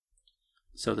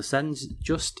So the Sens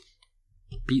just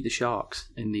beat the Sharks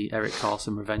in the Erik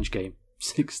Karlsson revenge game,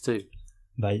 6-2.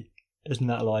 Mate, isn't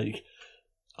that like...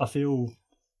 I feel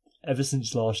ever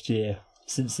since last year,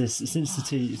 since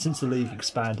the league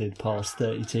expanded past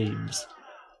 30 teams,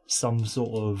 some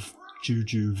sort of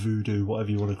juju, voodoo,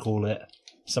 whatever you want to call it,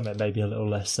 something maybe a little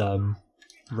less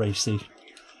racy,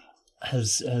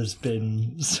 has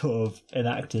been sort of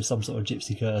enacted, some sort of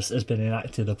gypsy curse has been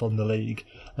enacted upon the league,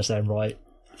 as saying, right,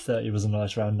 30 was a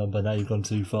nice round number, now you've gone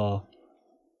too far.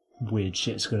 Weird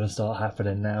shit's going to start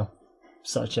happening now,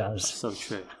 such as so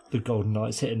true. The Golden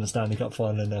Knights hitting the Stanley Cup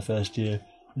final in their first year,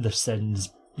 the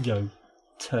Sens,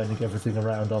 turning everything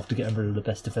around after getting rid of the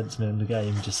best defenseman in the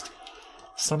game. Just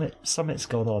summit's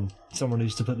gone on. Someone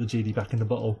needs to put the genie back in the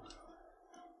bottle.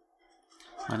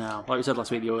 I know. Like we said last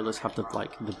week, the Oilers have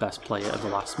the best player of the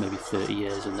last maybe 30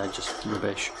 years, and they're just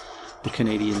rubbish. The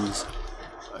Canadians,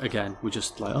 again, were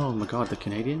just like, oh my god, the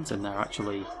Canadians, and they're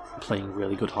actually playing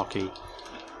really good hockey.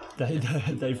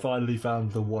 They finally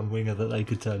found the one winger that they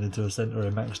could turn into a centre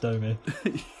in Max Domi.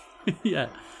 Yeah.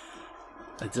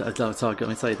 I got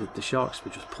me tell you, the Sharks were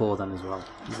just poor then as well.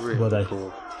 Really were they?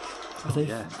 Poor.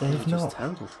 They've not.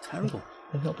 Terrible.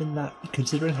 They've not been that.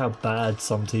 Considering how bad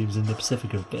some teams in the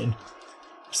Pacific have been,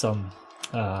 some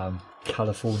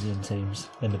Californian teams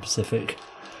in the Pacific.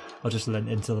 I just leant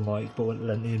into the mic, but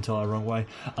leant the entire wrong way.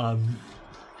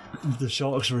 The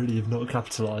Sharks really have not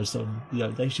capitalised on.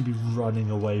 They should be running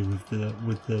away with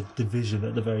the division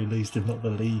at the very least, if not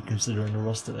the league, considering the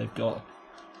roster they've got.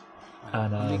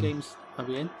 And how many games are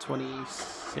we in?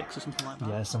 26 or something like that?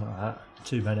 Yeah, something like that.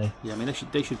 Too many. Yeah, I mean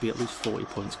they should be at least 40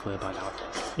 points clear by now.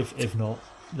 If not,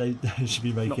 they should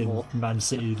be making Man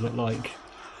City look like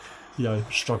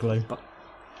struggling. But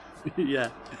yeah,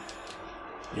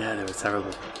 they were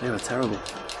terrible.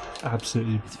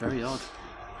 Absolutely, it's very odd.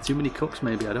 Too many cooks,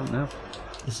 maybe, I don't know.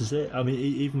 This is it. I mean,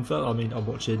 even though I'm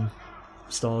watching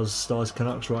Stars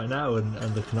Canucks right now, and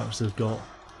the Canucks have got,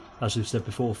 as we've said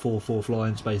before, 4 fourth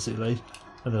lines basically,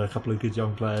 and then a couple of good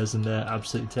young players, and they're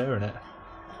absolutely tearing it.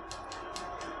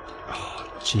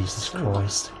 Oh, Jesus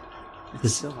Christ!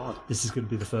 It's so odd. This is going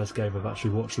to be the first game I've actually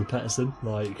watched with Pettersson,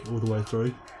 all the way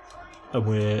through, and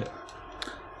we're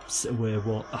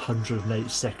 108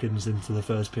 seconds into the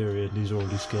first period, and he's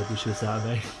already scared the shit out of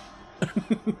me.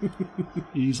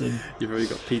 You've already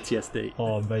got PTSD.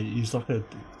 Oh mate, he's the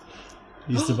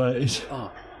most.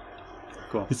 Oh,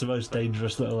 go on. He's the most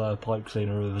dangerous little pipe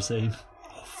cleaner I've ever seen.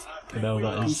 Oh fuck! That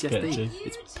is PTSD. sketchy.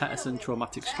 It's Pettersson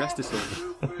traumatic stress disorder.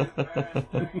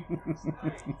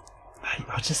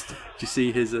 Mate, do you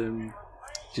see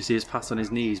his pass on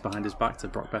his knees behind his back to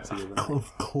Brock Bessie?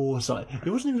 Of course, it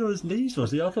wasn't even on his knees,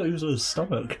 was he? I thought he was on his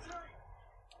stomach.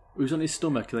 He was on his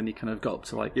stomach, and then he kind of got up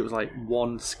to it was like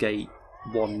one skate,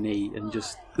 one knee, and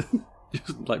just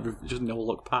no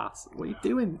look pass. What are you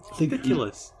doing? It's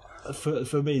ridiculous.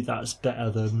 For me, that's better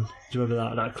than. Do you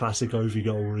remember that classic Ovi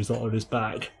goal where he's not on his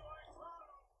back?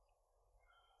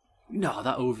 No,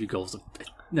 that Ovi goal's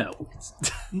no.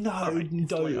 No,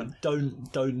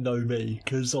 don't know me,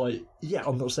 because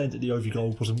I'm not saying that the Ovi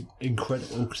goal wasn't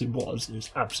incredible, because it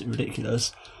was absolutely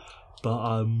ridiculous,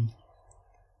 but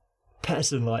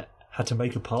Pettersson had to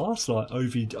make a pass.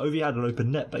 Ovi had an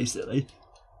open net basically.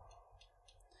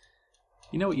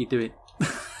 You know what you're doing?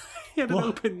 He had an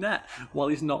open net while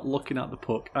he's not looking at the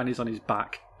puck and he's on his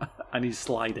back and he's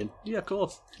sliding. Yeah, of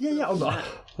course. Yeah. I'm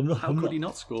not. How could he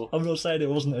not score? I'm not saying it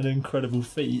wasn't an incredible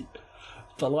feat,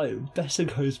 but Besser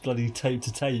goes bloody tape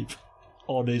to tape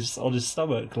on his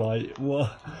stomach.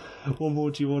 What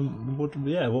more do you want? What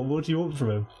more do you want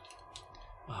from him?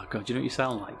 Oh god, do you know what you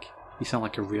sound like? You sound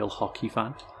like a real hockey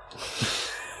fan.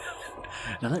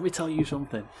 Now let me tell you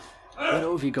something. That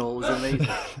Ovi goal is amazing,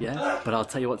 yeah? But I'll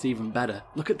tell you what's even better.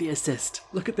 Look at the assist.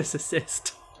 Look at this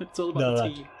assist. It's all about the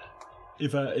team.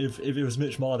 If it was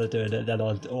Mitch Marner doing it, then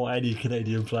or any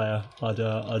Canadian player,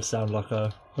 I'd sound like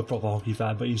a proper hockey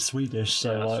fan. But he's Swedish,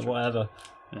 so whatever.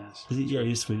 Yes.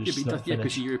 He's Swedish. Yeah,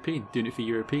 because you're European. Doing it for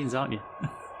Europeans, aren't you?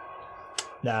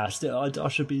 Nah, still, I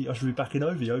should be backing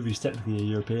Ovi. Ovi's technically a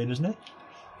European, isn't he?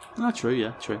 Oh, true,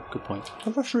 yeah, true. Good point.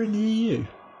 Are Russia in the EU?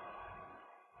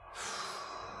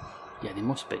 Yeah, they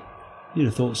must be. You'd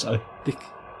have thought so.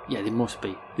 They must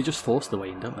be. They just force the way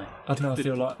in, don't they? I don't know,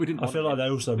 I feel like they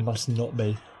also must not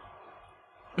be.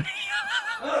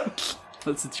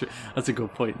 That's a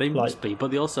good point. They must be,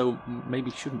 but they also maybe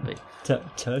shouldn't be.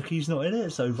 Turkey's not in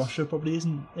it, so Russia probably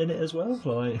isn't in it as well.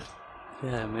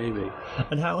 Yeah, maybe.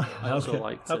 And how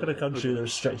can a country that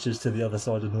stretches to the other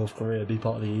side of North Korea be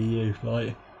part of the EU?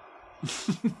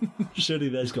 Surely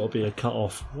there's got to be a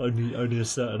cut-off. Only a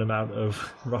certain amount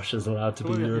of Russia's allowed to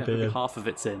be European. Half of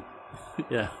it's in.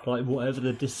 Yeah. Like, whatever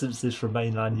the distance is from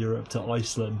mainland Europe to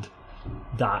Iceland,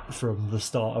 that from the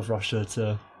start of Russia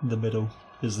to the middle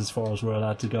is as far as we're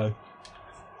allowed to go.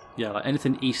 Yeah, like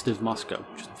anything east of Moscow,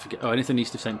 just forget. Or anything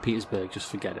east of St. Petersburg, just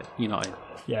forget it. You know what I mean?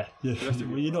 Yeah,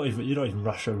 you're not even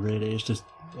Russia really. It's just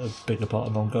a bigger part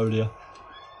of Mongolia.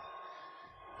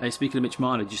 Hey, speaking of Mitch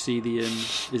Marner, did you see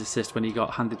his assist when he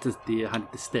got handed the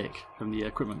stick from the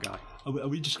equipment guy? Are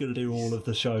we just going to do all of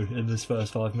the show in this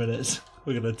first 5 minutes?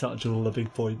 We're going to touch on all the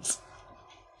big points.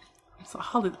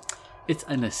 It's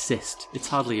an assist. It's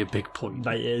hardly a big point.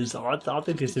 Mate, it is. I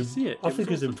think it's. I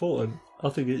think it's important. I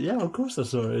think it. Yeah, of course I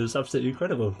saw it. It was absolutely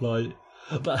incredible. Like,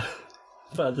 but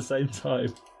at the same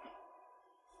time,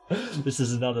 this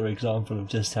is another example of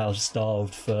just how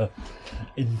starved for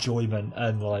enjoyment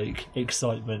and like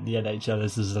excitement the NHL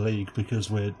is as a league, because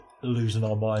we're losing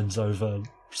our minds over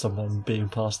someone being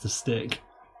passed a stick.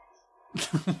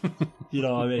 You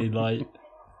know what I mean? Like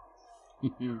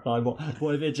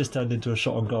what if it just turned into a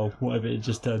shot on goal? What if it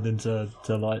just turned into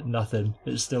like nothing?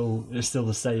 It's still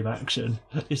the same action.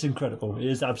 It's incredible. It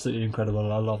is absolutely incredible,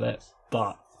 and I love it.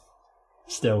 But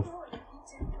still,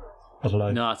 I don't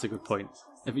know. No, that's a good point.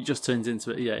 If it just turns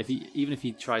into even if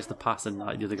he tries to pass and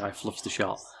like the other guy fluffs the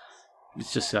shot,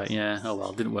 it's just like, yeah, oh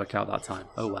well, didn't work out that time.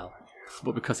 Oh well.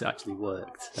 But because it actually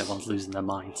worked, everyone's losing their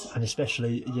minds. And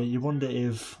especially, you wonder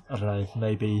if, I don't know,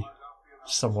 maybe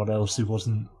someone else who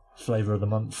wasn't Flavour of the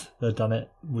Month had done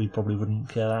it, we probably wouldn't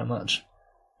care that much.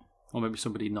 Or maybe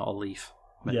somebody not a Leaf.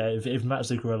 Maybe. Yeah, if Matt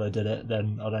Zuccarello did it,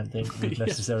 then I don't think we'd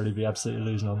necessarily be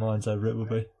absolutely losing our minds over it, would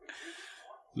we?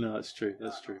 No, that's true.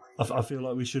 I feel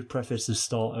like we should preface the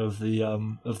start of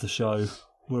the show.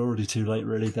 We're already too late,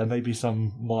 really. There may be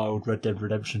some mild Red Dead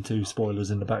Redemption 2 spoilers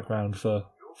in the background for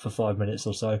 5 minutes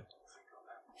or so.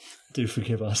 Do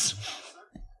forgive us.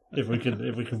 if we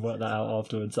can work that out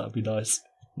afterwards, that'd be nice.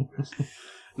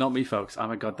 Not me, folks.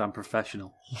 I'm a goddamn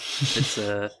professional. It's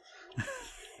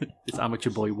it's amateur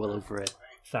boy Will over it.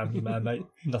 Family man, mate.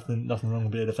 Nothing wrong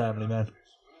with being a family man.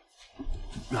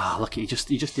 Ah, look, you're just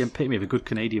the epitome of a good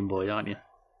Canadian boy, aren't you?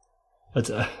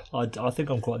 I think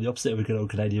I'm quite the opposite of a good old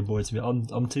Canadian boy. To be,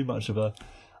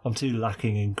 I'm too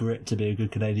lacking in grit to be a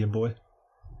good Canadian boy.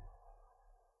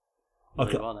 I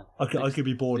could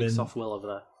be born in soft Will over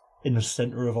there. In the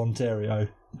centre of Ontario,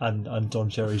 and Don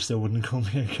Cherry still wouldn't call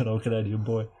me a good old Canadian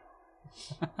boy.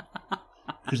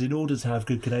 Because in order to have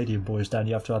good Canadian boys, Dan,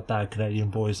 you have to have bad Canadian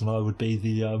boys, and I would be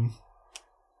the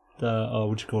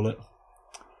what do you call it?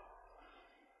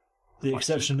 The black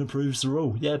exception sheep that proves the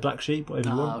rule. Yeah, black sheep, whatever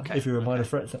you want. Okay. If you're a minor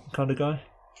threat kind of guy.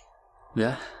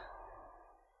 Yeah.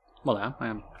 Well, I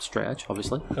am straight edge,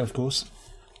 obviously. Of course.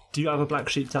 Do you have a black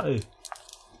sheep tattoo?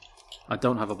 I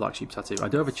don't have a black sheep tattoo. I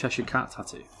do have a Cheshire cat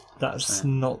tattoo. That's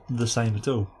not the same at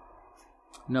all.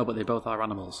 No, but they both are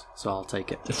animals, so I'll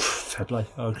take it. Fair play.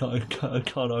 I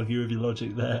can't argue with your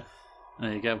logic there.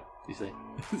 There you go. You see,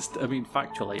 I mean,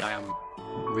 factually, I am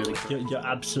really. You're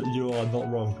absolutely. You are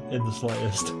not wrong in the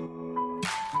slightest.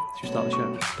 Should we start the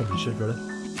show? Probably should,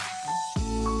 really.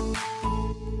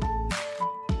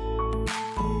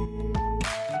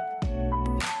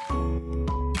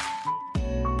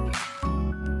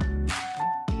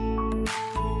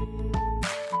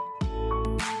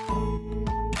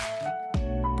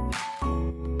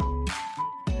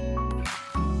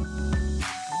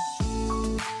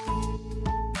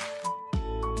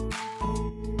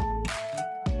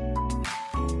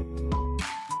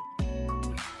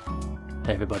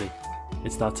 Hey everybody,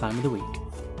 it's that time of the week.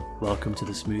 Welcome to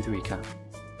the Smooth Recap.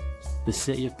 The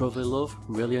city of brotherly love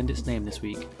really earned its name this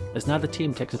week, as neither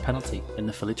team takes a penalty in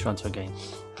the Philly-Toronto game.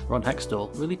 Ron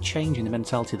Hextall really changing the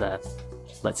mentality there.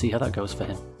 Let's see how that goes for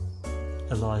him.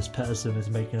 Elias Pettersson is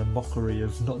making a mockery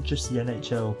of not just the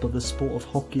NHL, but the sport of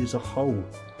hockey as a whole,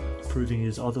 proving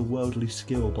his otherworldly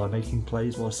skill by making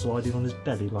plays while sliding on his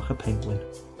belly like a penguin.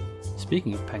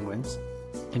 Speaking of penguins,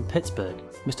 in Pittsburgh,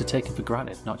 Mr. Taken for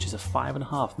Granted notches a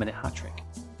 5.5-minute hat-trick,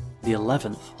 the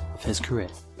 11th of his career.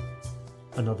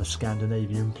 Another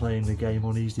Scandinavian playing the game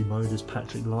on easy mode is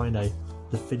Patrick Laine.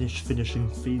 The Finnish finishing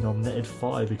phenom netted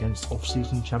 5 against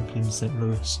off-season champions St.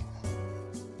 Louis.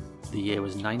 The year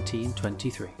was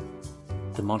 1923.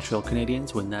 The Montreal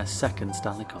Canadiens win their second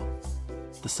Stanley Cup.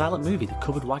 The silent movie The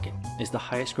Covered Wagon is the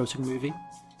highest grossing movie,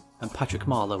 and Patrick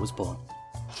Marleau was born.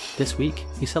 This week,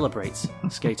 he celebrates,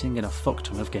 skating in a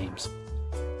fuck-ton of games.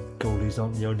 Goalies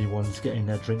aren't the only ones getting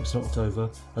their drinks knocked over,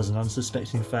 as an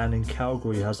unsuspecting fan in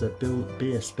Calgary has their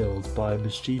beer spilled by a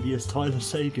mischievous Tyler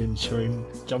Seguin during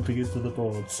jumping into the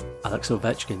boards. Alex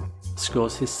Ovechkin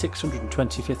scores his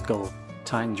 625th goal,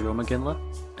 tying Jarome Iginla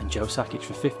and Joe Sakic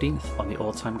for 15th on the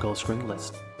all-time goal-scoring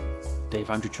list. Dave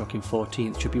Andreychuk in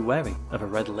 14th should be wary of a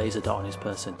red laser dot on his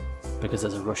person, because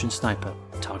there's a Russian sniper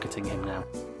targeting him now.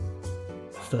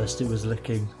 First it was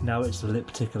licking, now it's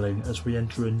lip tickling as we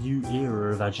enter a new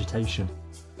era of agitation.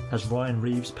 Has Ryan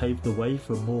Reeves paved the way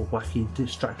for more wacky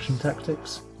distraction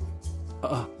tactics?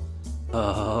 Oh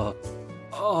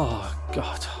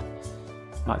God.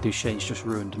 Matt Duchene's just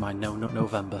ruined my no-nut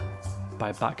November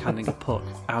by backhanding a puck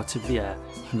out of the air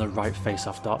from the right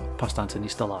face-off dot past Anthony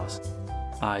Stolarz.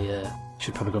 I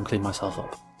should probably go and clean myself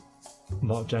up.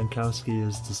 Mark Jankowski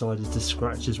has decided to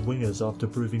scratch his wingers after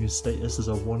proving his status as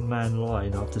a one-man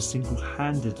line after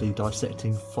single-handedly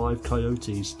dissecting 5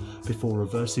 coyotes before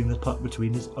reversing the puck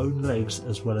between his own legs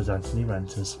as well as Anthony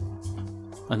Ranta's.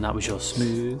 And that was your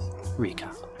smooth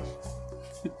recap.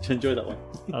 Did you enjoy that one?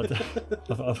 I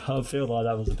feel like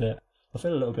that was I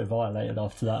feel a little bit violated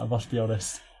after that, I must be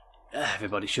honest.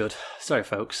 Everybody should. Sorry,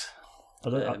 folks. I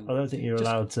don't think you're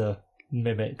allowed to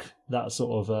mimic that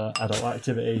sort of adult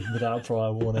activity without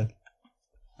prior warning.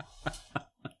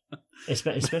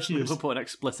 Especially we'll put an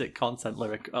explicit content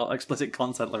lyric on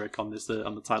this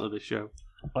on the title of this show.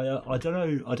 I don't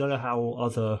know how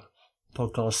other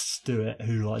podcasts do it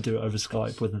who like do it over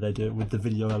Skype, whether they do it with the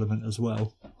video element as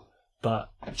well.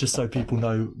 But just so people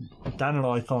know, Dan and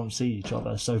I can't see each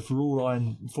other, so for all I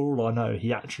know,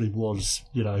 he actually was,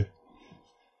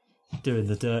 doing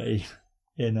the dirty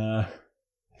in the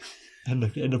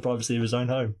privacy of his own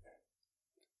home.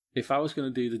 If I was going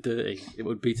to do the dirty, it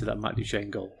would be to that Matt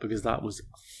Duchene goal, because that was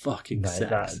fucking sick.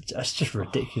 That's just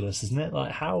ridiculous, isn't it?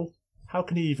 Like, how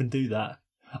can he even do that?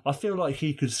 I feel like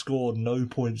he could score no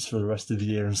points for the rest of the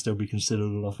year and still be considered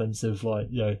an offensive,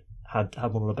 had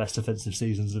one of the best offensive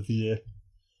seasons of the year.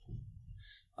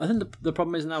 I think the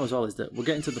problem is now as well is that we're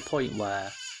getting to the point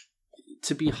where,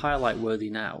 to be highlight worthy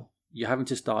now, you're having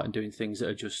to start doing things that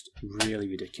are just really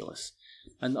ridiculous.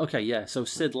 And okay, yeah, so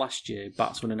Sid last year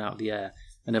bats one out of the air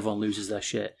and everyone loses their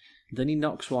shit. Then he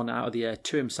knocks one out of the air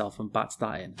to himself and bats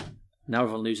that in. Now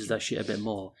everyone loses their shit a bit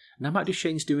more. Now Matt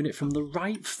Duchene's doing it from the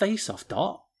right face-off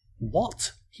dot.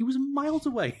 What? He was miles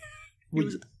away.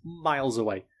 Miles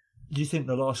away. Do you think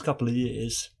the last couple of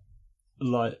years,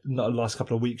 not the last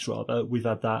couple of weeks rather, we've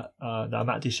had that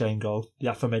Matt Duchene goal,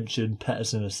 the aforementioned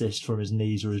Pettersson assist from his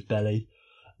knees or his belly,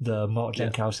 the Mark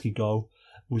Jankowski goal.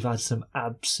 We've had some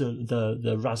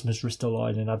the Rasmus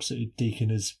Ristolainen absolutely deaking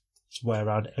his way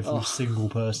around every single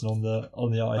person on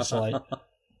the ice. Like,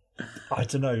 I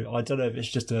don't know if it's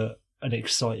just an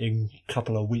exciting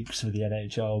couple of weeks for the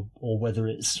NHL or whether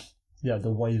it's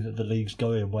the way that the league's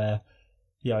going where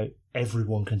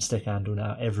everyone can stick handle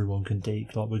now, everyone can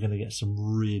deke. Like, we're going to get some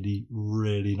really,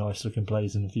 really nice looking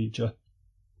plays in the future.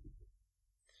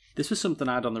 This was something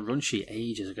I had on the run sheet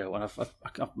ages ago, and I'm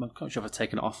not sure if I've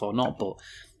taken it off or not, but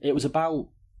it was about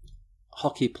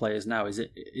hockey players now. Is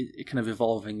it kind of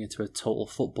evolving into a total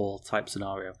football type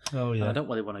scenario? Oh, yeah. And I don't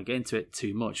really want to get into it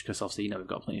too much because obviously, we've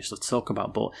got plenty of stuff to talk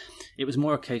about, but it was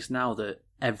more a case now that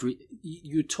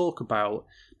you talk about,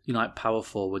 like power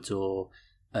forwards or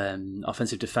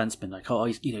offensive defensemen, like,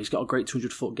 he's got a great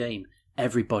 200-foot game.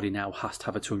 Everybody now has to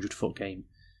have a 200-foot game.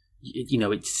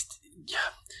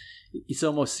 It's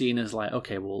almost seen as like,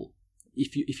 okay, well,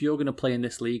 if you're going to play in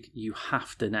this league, you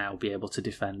have to now be able to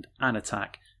defend and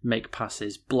attack, make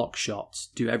passes, block shots,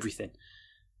 do everything.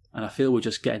 And I feel we're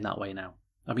just getting that way now.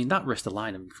 I mean, that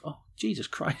Ristolainen, Jesus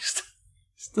Christ.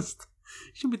 You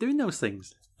shouldn't be doing those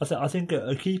things. I think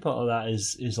a key part of that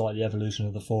is like the evolution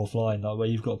of the fourth line, like where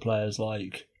you've got players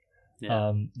like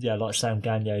like Sam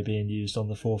Gagner being used on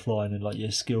the fourth line, and like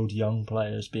your skilled young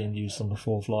players being used on the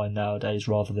fourth line nowadays,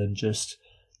 rather than just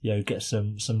get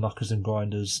some muckers and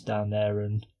grinders down there,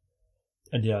 and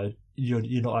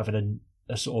you're not having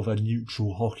a sort of a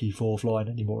neutral hockey fourth line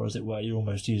anymore, as it were. You're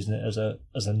almost using it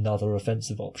as another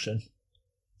offensive option.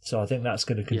 So I think that's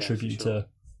going to contribute to.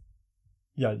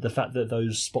 The fact that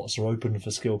those spots are open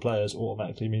for skilled players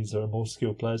automatically means there are more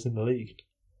skilled players in the league.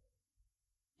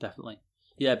 Definitely.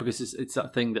 Yeah, because it's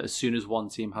that thing that as soon as one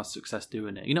team has success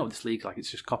doing it, what this league's like, it's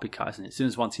just copycat, isn't it? As soon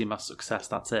as one team has success,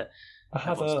 that's it. I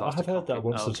have heard that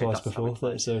once or twice before, that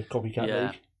it's a copycat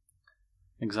league.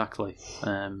 Exactly.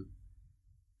 And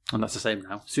that's the same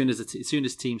now. As soon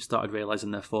as teams started realising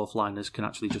their fourth liners can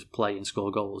actually just play and score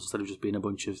goals instead of just being a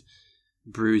bunch of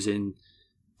bruising,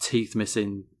 teeth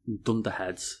missing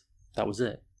dunderheads, that was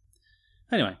it.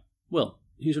 Anyway, Will,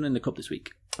 who's winning the cup this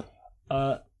week?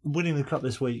 Winning the cup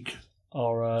this week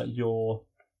are your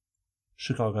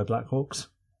Chicago Blackhawks.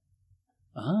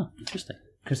 Interesting.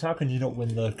 Because how can you not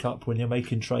win the cup when you're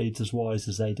making trades as wise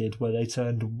as they did, where they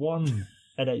turned one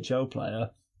NHL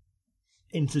player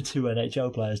into 2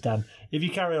 NHL players, Dan? If you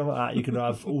carry on like that, you can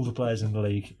have all the players in the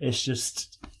league. It's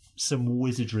just some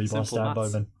wizardry by Simple Stan maths.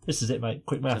 Bowman. This is it, mate.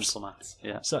 Quick maths. Simple maths,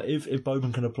 yeah. So if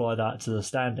Bowman can apply that to the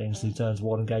standings and he turns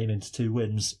one game into 2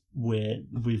 wins,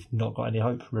 we've not got any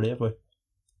hope, really, have we?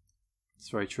 It's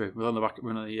very true. We're on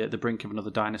the brink of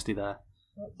another dynasty there.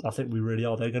 I think we really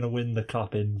are. They're going to win the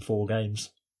cup in 4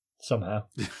 games somehow.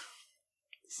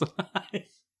 So, I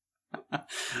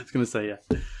was going to say,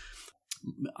 yeah.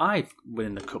 I've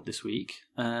winning the cup this week.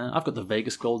 I've got the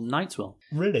Vegas Golden Knights, Will.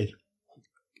 Really?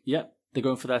 Yep, they're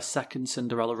going for their second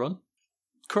Cinderella run.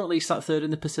 Currently sat third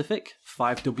in the Pacific,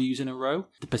 5 W's in a row.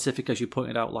 The Pacific, as you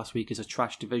pointed out last week, is a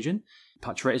trash division.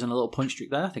 Pacioretty's on a little punch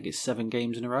streak there. I think it's 7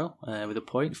 games in a row with a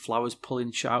point. Flowers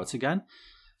pulling shutouts again.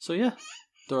 So yeah,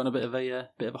 they're on a bit of a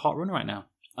hot run right now.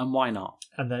 And why not?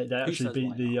 And they actually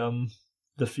beat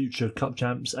the future Cup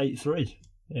champs 8-3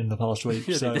 in the past week.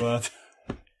 Yeah, so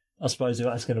I suppose if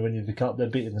that's going to win you the cup,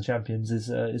 then beating the champions is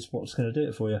what's going to do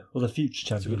it for you. Or the future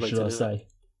champions, should I say.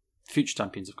 Future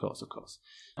champions, of course.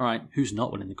 All right, who's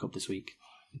not winning the cup this week?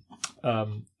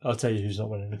 I'll tell you who's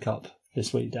not winning the cup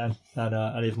this week, Dan. And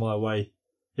if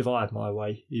I had my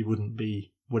way, he wouldn't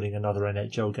be winning another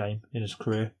NHL game in his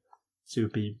career. So he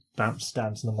would be bounced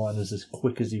down to the minors as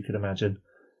quick as you could imagine.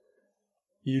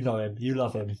 You know him, you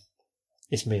love him.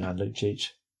 It's Milan Lucic.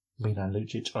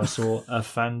 I saw a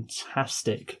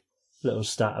fantastic little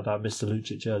stat about Mr.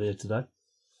 Lucic earlier today.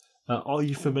 Are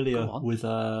you familiar with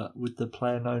the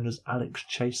player known as Alex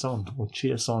Chiasson, or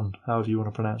Chiasson, however you want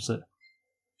to pronounce it?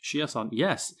 Chiasson,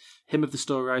 yes. Him of the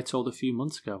story I told a few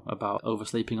months ago about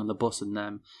oversleeping on the bus and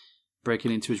them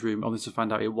breaking into his room only to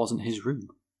find out it wasn't his room.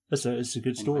 It's a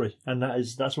good story, and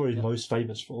that's what he's most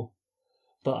famous for.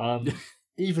 But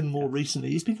even more recently,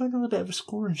 he's been going on a bit of a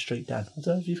scoring streak, Dan. I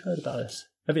don't know if you've heard about this.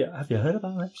 Have you heard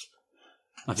about this?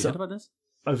 Have you heard about this?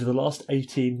 Over the last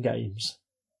 18 games,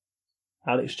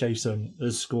 Alex Chiasson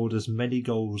has scored as many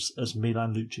goals as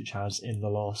Milan Lucic has in the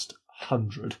last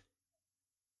 100.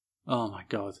 Oh my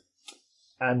god!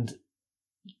 And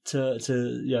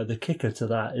the kicker to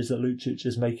that is that Lucic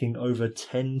is making over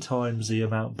 10 times the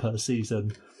amount per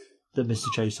season that Mr.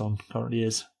 Chiasson currently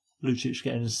is. Lucic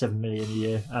getting $7 million a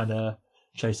year and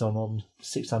Chiasson on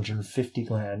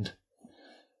 $650,000.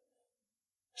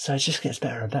 So it just gets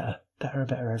better and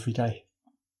better every day.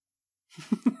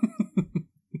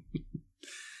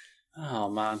 Oh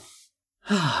man,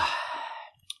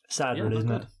 sad, really,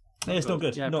 isn't it? Yeah, it's not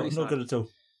good. Yeah, not good at all.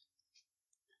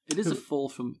 It is a fall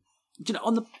from,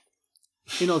 on the,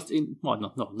 not in all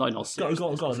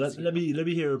seriousness. Go on. Let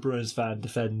me hear a Bruins fan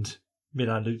defend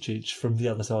Milan Lucic from the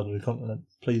other side of the continent.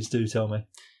 Please do tell me.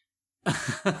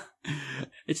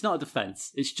 It's not a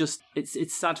defence. It's just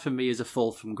it's sad for me as a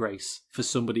fall from grace for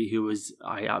somebody who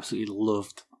I absolutely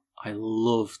loved. I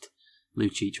loved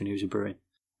Lucic when he was a Bruin,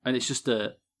 and it's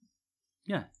a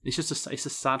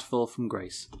sad fall from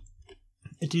grace.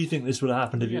 Do you think this would have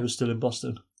happened if he was still in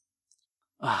Boston?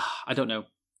 I don't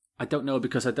know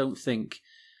because I don't think.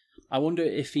 I wonder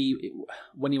if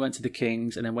when he went to the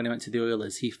Kings and then when he went to the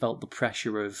Oilers, he felt the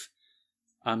pressure of,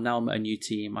 I'm at a new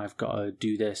team, I've got to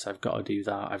do this, I've got to do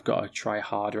that, I've got to try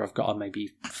harder, I've got to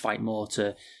maybe fight more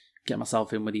to get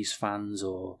myself in with these fans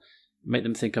or make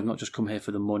them think I've not just come here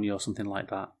for the money or something like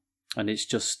that. And it's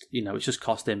just, it's just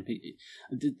cost him.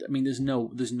 I mean, there's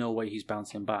no way he's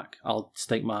bouncing back. I'll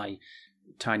stake my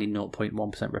tiny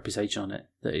 0.1% reputation on it.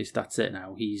 That's it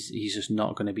now. He's just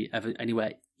not going to be ever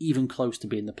anywhere even close to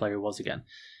being the player he was again.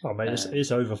 Oh mate,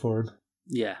 it's over for him.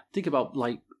 Yeah, think about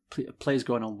players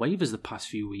going on waivers the past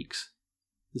few weeks.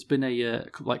 There's been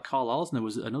Carl Alsner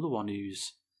was another one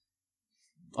who's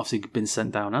obviously been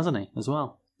sent down, hasn't he, as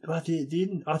well? Well, I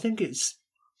think it's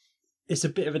a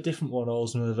bit of a different one,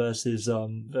 Alsner versus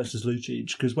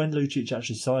Lucic, because when Lucic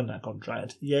actually signed that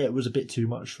contract, it was a bit too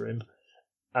much for him.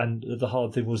 And the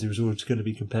hard thing was he was always going to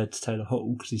be compared to Taylor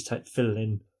Hall because he's filling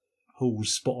in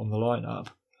Hall's spot on the lineup.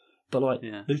 But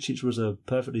Lucic was a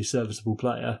perfectly serviceable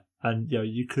player, and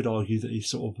you could argue that he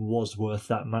sort of was worth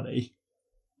that money.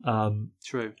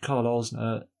 True. Carl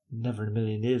Alsner, never in a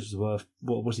million years was worth,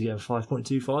 what was he getting,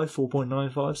 5.25,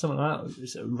 4.95, something like that?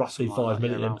 It's roughly something $5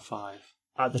 million. around 5.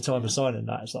 At the time of signing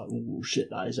that, it's like, oh shit,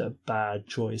 that is a bad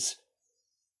choice.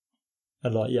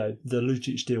 And the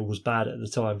Lucic deal was bad at the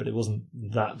time, but it wasn't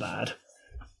that bad.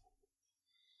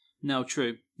 No,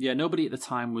 true. Yeah, nobody at the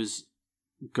time was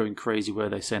going crazy were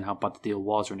they saying how bad the deal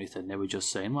was or anything. They were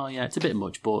just saying, well, yeah, it's a bit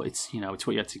much, but it's it's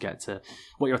what you had to get to,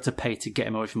 what you had to pay to get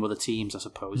him away from other teams, I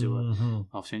suppose, who were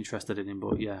obviously interested in him.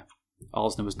 But yeah,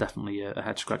 Alsner was definitely a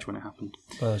head scratch when it happened.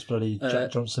 Well, it's bloody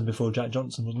Jack Johnson before Jack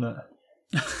Johnson, wasn't it?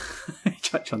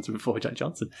 Jack Johnson before Jack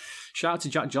Johnson. Shout out to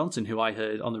Jack Johnson, who I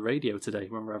heard on the radio today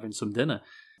when we were having some dinner.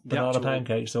 Banana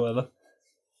pancakes, however.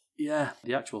 Yeah,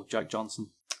 the actual Jack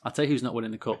Johnson. I'll tell you who's not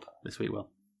winning the cup this week, Will.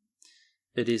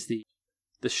 It is the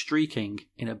streaking,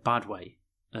 in a bad way,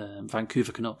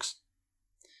 Vancouver Canucks.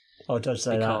 Oh, don't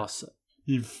say because that.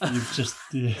 You've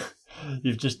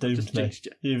just doomed me.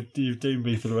 You've doomed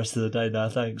me for the rest of the day now.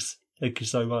 Thanks. Thank you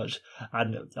so much.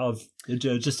 And I've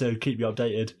just to keep you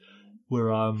updated,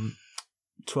 we're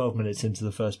 12 minutes into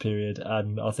the first period,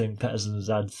 and I think Pettersson has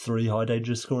had 3 high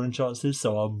danger scoring chances,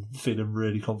 so I'm feeling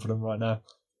really confident right now.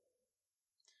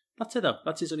 That's it though.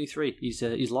 That's his only 3.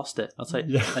 He's lost it. I'll say.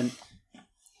 Yeah. And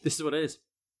this is what it is.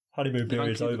 Honeymoon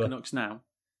period's Vancouver over. Canucks now.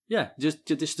 Yeah, just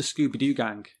the Scooby-Doo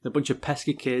gang. The bunch of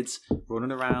pesky kids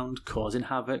running around, causing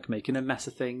havoc, making a mess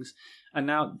of things. And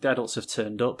now the adults have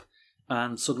turned up,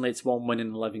 and suddenly it's 1 win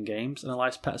in 11 games, and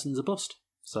Elias Pettersson's a bust.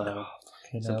 So,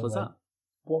 simple as that.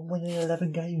 1 win in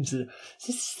 11 games. It's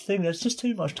this thing, there's just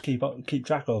too much to keep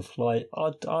track of. Like,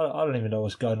 I don't even know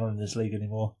what's going on in this league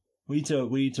anymore. We need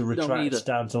to retract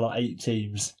down to like 8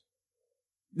 teams.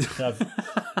 Keep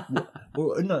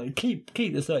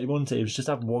the 31 teams. Just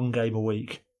have 1 game a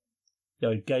week.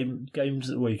 Games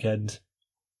at the weekend.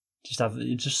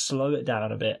 Just slow it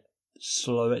down a bit.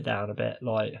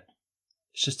 Like,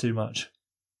 it's just too much.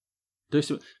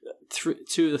 Two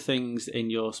of the things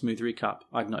in your smooth recap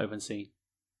I'd not even seen.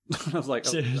 I was like,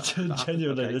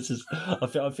 genuinely, okay. This is. I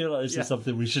feel like this is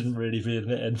something we shouldn't really be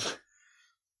admitting.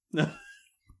 No.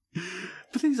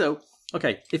 But things though,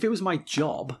 okay, if it was my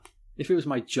job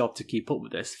to keep up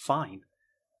with this, fine.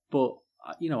 But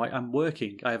I'm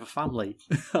working. I have a family.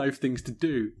 I have things to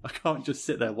do. I can't just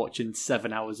sit there watching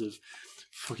 7 hours of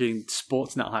fucking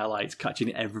Sportsnet highlights,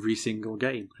 catching every single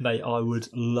game. Mate, I would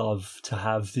love to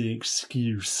have the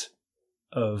excuse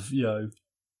of,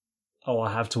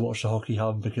 I have to watch the Hockey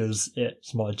Hum because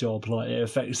it's my job. Like,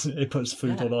 it puts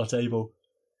food on our table.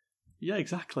 Yeah,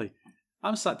 exactly.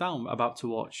 I'm sat down about to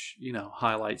watch,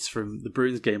 highlights from the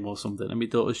Bruins game or something, and my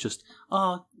daughter's just,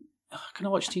 can I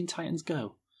watch Teen Titans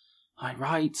Go?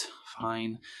 Right,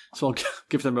 fine. So I'll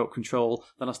give them remote control,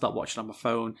 then I'll start watching on my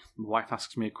phone. My wife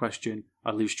asks me a question,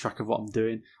 I lose track of what I'm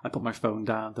doing. I put my phone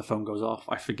down, the phone goes off,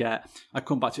 I forget. I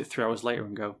come back to it 3 hours later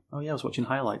and go, oh yeah, I was watching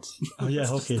highlights. Oh yeah,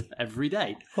 hockey. Every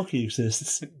day. Hockey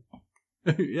exists.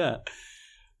 Yeah.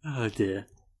 Oh dear.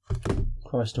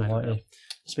 Christ almighty.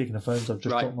 Speaking of phones, I've just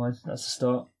got mine. That's the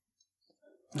start.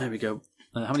 There we go.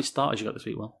 How many starters you got this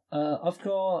week, Will? I've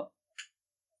got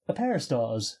a pair of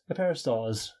starters.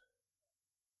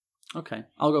 Okay,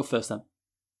 I'll go first then.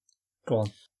 Go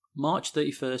on. March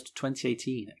 31st,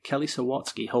 2018, Kelly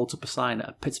Sawatsky holds up a sign at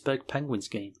a Pittsburgh Penguins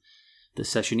game that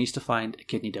says she needs to find a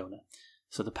kidney donor.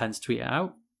 So the Pens tweet it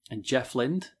out, and Jeff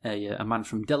Lind, a man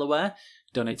from Delaware,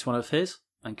 donates one of his,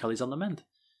 and Kelly's on the mend.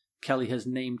 Kelly has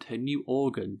named her new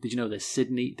organ, did you know this,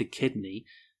 Sydney the kidney,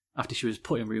 after she was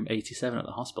put in room 87 at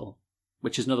the hospital,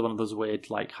 which is another one of those weird,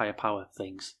 higher power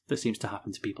things that seems to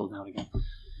happen to people now and again.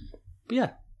 But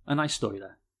yeah, a nice story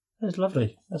there. That's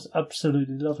lovely. That's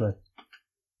absolutely lovely.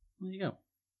 There you go.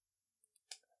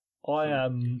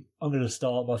 I'm going to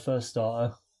start my first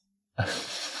starter.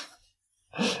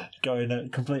 Going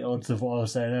at complete odds of what I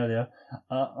was saying earlier.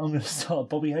 I'm going to start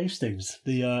Bobby Hastings,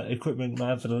 the equipment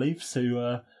man for the Leafs,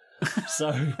 who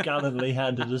so gallantly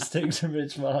handed a stick to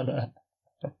Mitch Marner.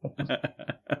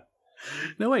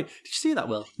 No way. Did you see that,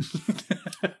 Will?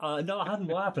 No, I hadn't.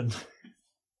 What happened?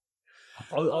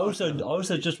 I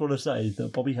also just want to say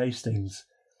that Bobby Hastings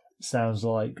sounds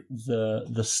like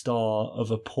the star of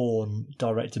a porn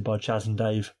directed by Chaz and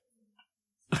Dave.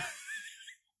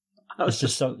 There's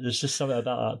just something about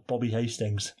that Bobby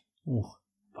Hastings. Ooh.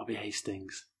 Bobby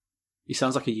Hastings. He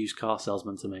sounds like a used car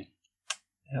salesman to me.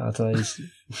 Yeah, I don't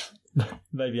know.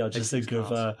 Maybe I just think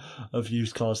of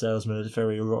used car salesmen as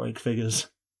very erotic figures.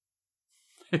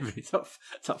 Maybe it's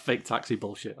that fake taxi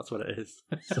bullshit. That's what it is.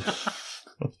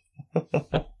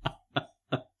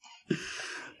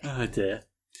 Oh dear.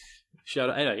 Shout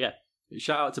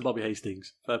out to Bobby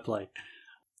Hastings. Fair play.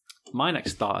 My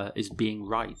next starter is being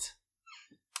right.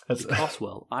 Because,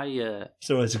 well, it's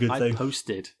always a good thing.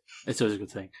 It's always a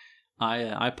good thing.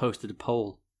 I posted a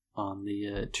poll on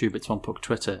the Two Bits One Puck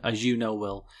Twitter, as you know,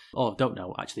 Will, or don't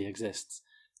know, actually exists.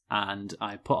 And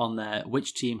I put on there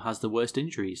which team has the worst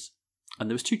injuries. And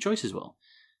there was 2 choices, Will.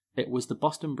 It was the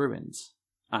Boston Bruins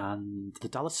and the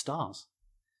Dallas Stars.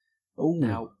 Oh,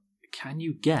 now, can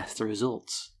you guess the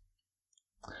results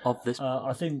of this?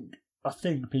 I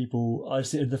think people. I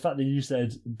see the fact that you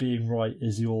said being right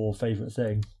is your favourite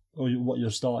thing, or what you're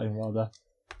starting rather.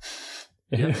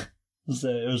 Yeah.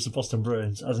 It was the Boston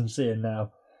Bruins, as I'm seeing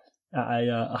now, at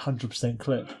a 100%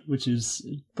 clip, which is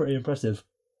pretty impressive.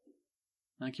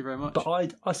 Thank you very much. But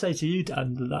I say to you,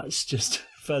 Dan, that that's just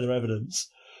further evidence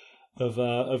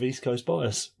of East Coast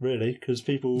bias, really, because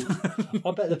people,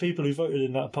 I bet the people who voted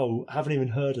in that poll haven't even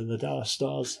heard of the Dallas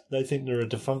Stars. They think they're a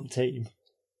defunct team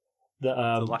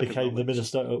that became the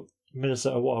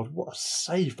Minnesota Wild. What a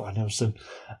save by Nelson!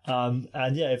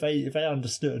 And yeah, if they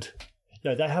understood,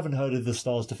 they haven't heard of the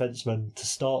Stars defensemen to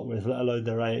start with, let alone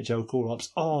their AHL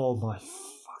call-ups. Oh my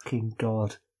fucking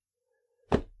god!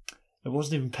 It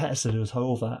wasn't even Pettersson who was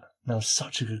Horvat. That was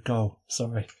such a good goal.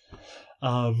 Sorry.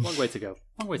 Long way to go.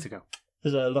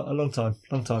 It's a long time.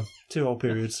 2 whole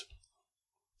periods.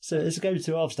 So it's a game of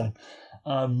 2 halves, Dan.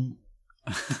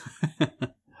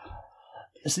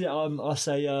 So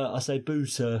yeah, I say boo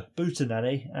to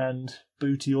Nanny and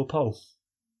boo to your poll.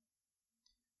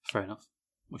 Fair enough.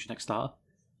 What's your next starter?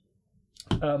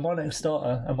 My next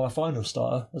starter and my final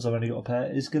starter, as I've only got a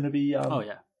pair, is going to be.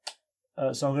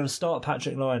 So I'm going to start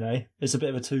Patrick Laine. It's a bit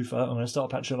of a twofer. I'm going to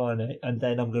start Patrick Laine, and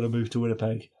then I'm going to move to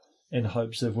Winnipeg in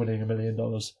hopes of winning $1 million.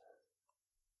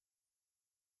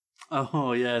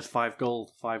 Oh yeah, it's 5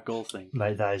 goal thing.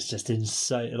 Mate, that is just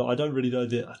insane. Like, I don't really know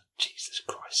Jesus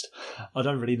Christ. I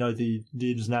don't really know the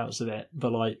ins and outs of it,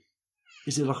 but like,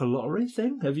 is it like a lottery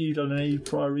thing? Have you done any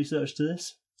prior research to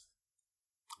this?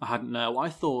 I hadn't know. I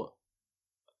thought,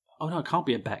 oh no, it can't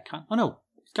be a bet. Oh no,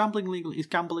 is gambling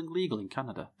legal in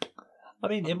Canada? I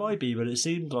mean, it might be, but it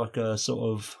seemed like a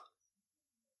sort of.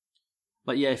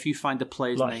 Like, yeah, if you find a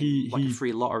player's name, a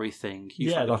free lottery thing,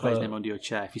 find a player's name under your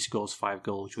chair, if he scores 5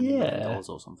 goals, you win $1 million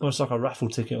or something. Or it's like a raffle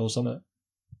ticket or something.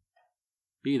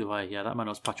 Either way, yeah, that man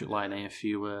was Patrick Laine. A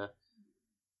few,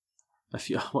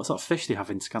 what's that fish they have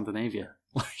in Scandinavia?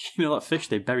 Like, that fish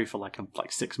they bury for like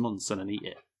 6 months and then eat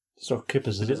it. It's like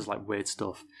kippers, is it? It's like weird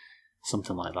stuff.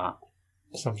 Something like that.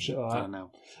 Some shit like that. I don't know.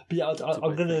 But yeah,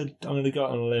 I'm gonna go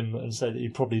out on a limb and say that he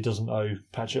probably doesn't owe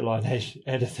Patrick Laine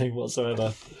anything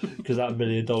whatsoever, because that $1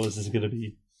 million is going to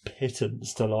be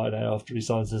pittance to Laine after he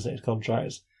signs his next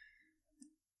contract.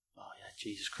 Oh yeah,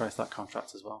 Jesus Christ, that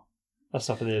contract as well. That's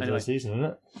up at the end of the season, isn't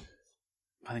it?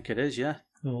 I think it is. Yeah.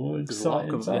 Oh,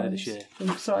 exciting times. At the end of this year.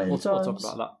 Exciting times. We'll talk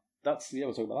about that.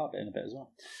 We'll talk about that bit in a bit as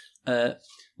well.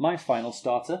 My final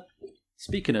starter.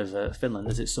 Speaking of Finland,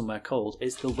 as it's somewhere cold,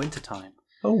 is the wintertime.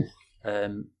 Oh.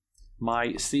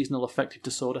 My seasonal affective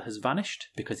disorder has vanished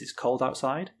because it's cold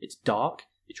outside, it's dark,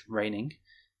 it's raining,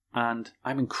 and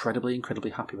I'm incredibly, incredibly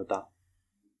happy with that.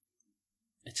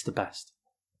 It's the best.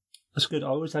 That's good. I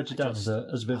always had you down as a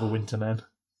bit of a winter man.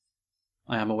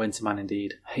 I am a winter man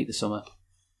indeed. I hate the summer.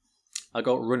 I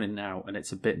go running now, and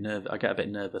it's a bit I get a bit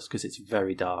nervous because it's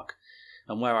very dark,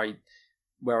 and where I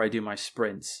do my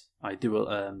sprints, I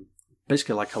do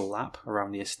basically like a lap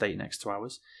around the estate next to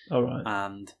ours. All right.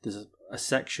 And there's a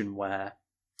section where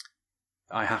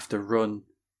I have to run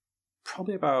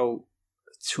probably about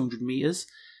 200 meters,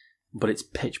 but it's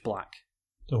pitch black.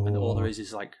 Oh. And all there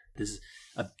is like, there's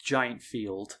a giant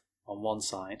field on one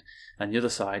side, and the other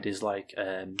side is like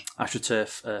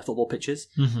AstroTurf football pitches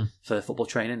for football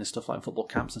training and stuff like football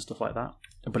camps and stuff like that.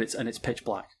 But it's pitch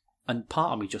black, and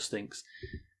part of me just thinks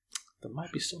there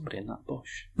might be somebody in that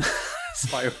bush.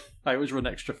 So I always run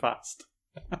extra fast.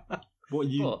 What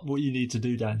you need to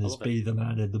do, Dan, is be the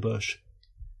man in the bush.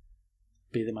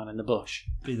 Be the man in the bush.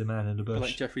 Be the man in the bush.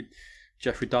 Like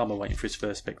Jeffrey Dahmer waiting for his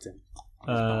first victim.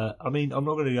 I mean, I'm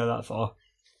not going to go that far,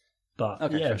 but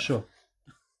okay, yeah, sure.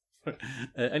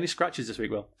 Any scratches this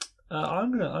week, Will?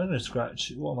 I'm gonna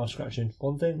scratch. What am I scratching?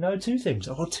 One thing? No, 2 things.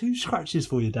 I've got 2 scratches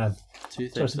for you, Dan. 2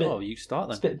 things. You start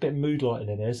then. It's a bit mood lighting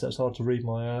in here, so it's hard to read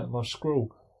my my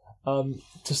scroll.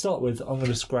 To start with, I'm going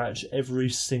to scratch every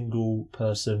single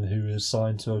person who is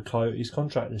signed to a Coyotes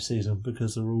contract this season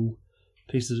because they're all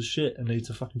pieces of shit and need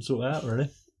to fucking sort it out,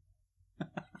 really.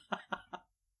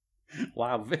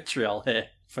 Wow, vitriol here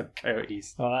for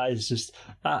Coyotes. That is just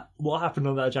what happened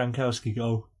on that Jankowski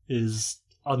goal is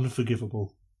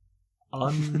unforgivable.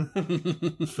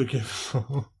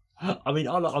 Unforgivable. I mean,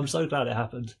 I'm so glad it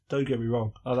happened. Don't get me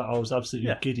wrong. I was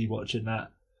absolutely giddy watching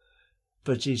that.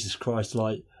 But Jesus Christ,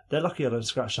 like, they're lucky I don't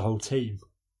scratch the whole team.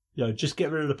 Just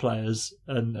get rid of the players,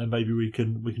 and maybe we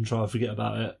can try and forget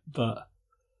about it. But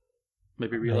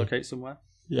maybe relocate somewhere.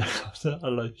 Yeah, I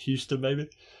don't know, Houston maybe.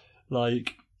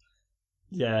 Like,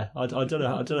 yeah, I don't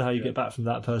know how you get back from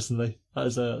that personally. That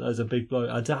is a big blow.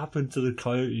 It happened to the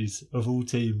Coyotes of all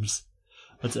teams,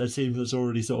 a team that's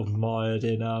already sort of mired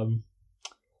in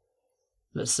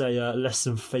let's say less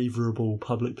than favourable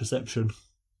public perception.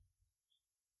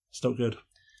 It's not good.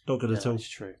 Not good at all. That's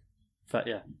true.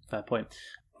 Fair point.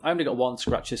 I only got 1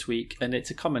 scratch this week, and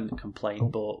it's a common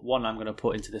complaint, but one I'm going to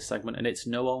put into this segment, and it's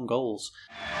no own goals.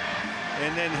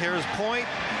 And then here's Point.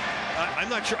 I'm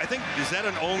not sure. I think, is that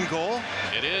an own goal?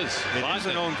 It is. It is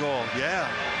an own goal, yeah.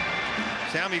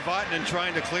 Sami Vatanen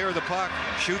trying to clear the puck,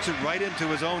 shoots it right into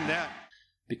his own net.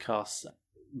 Because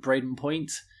Braden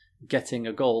Point getting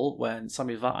a goal when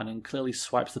Sami Vatanen clearly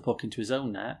swipes the puck into his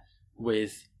own net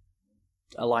with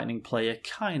a Lightning player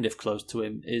kind of close to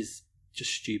him is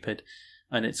just stupid.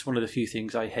 And it's one of the few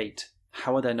things I hate.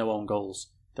 How are there no own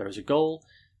goals? There is a goal,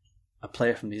 a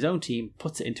player from his own team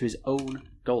puts it into his own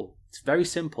goal. It's very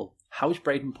simple. How is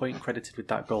Braden Point credited with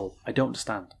that goal? I don't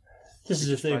understand. This is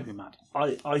the thing. Mad.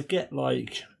 I get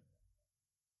like,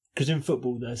 because in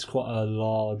football there's quite a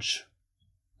large,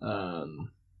 I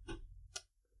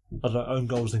don't know, own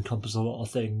goals encompass a lot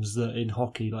of things that in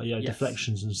hockey, like Yes.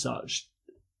 deflections and such,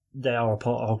 they are a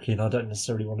part of hockey, and I don't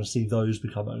necessarily want to see those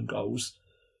become own goals.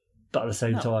 But at the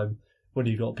same time, when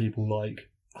you've got people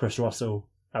like Chris Russell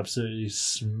absolutely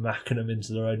smacking them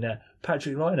into their own net,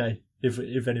 Patrick Laine,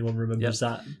 if anyone remembers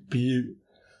that,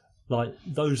 like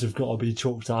those have got to be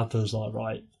chalked up as like,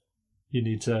 right, you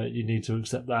need to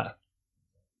accept that.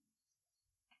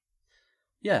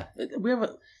 Yeah, we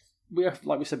have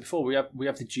like we said before, we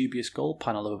have the dubious goal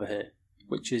panel over here,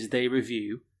 which is they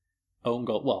review own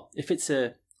goal. Well, if it's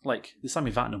like the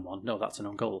Sami Vatanen one, no, that's an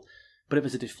own goal. But if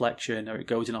it's a deflection or it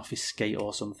goes in off his skate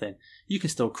or something, you can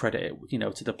still credit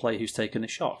it, to the player who's taken the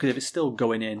shot. Because if it's still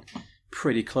going in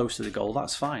pretty close to the goal,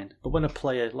 that's fine. But when a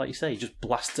player, like you say, just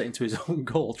blasts it into his own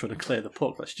goal trying to clear the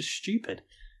puck, that's just stupid.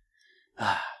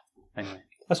 Anyway,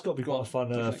 That's got to be quite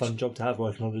a fun job to have,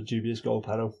 working on the dubious goal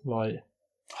panel. Like,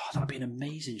 that'd be an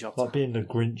amazing job. Like being the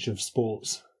Grinch of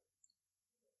sports.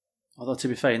 Although to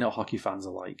be fair, hockey fans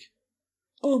are like,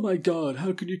 oh my god,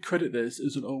 how can you credit this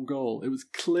as an own goal? It was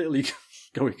clearly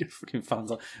going at fucking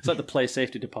fans. It's like the player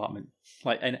safety department,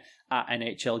 like at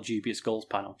NHL dubious goals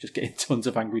panel, just getting tons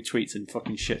of angry tweets and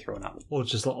fucking shit thrown at them. Or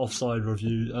just like offside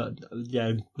review,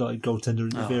 like goaltender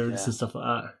interference and stuff like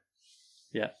that.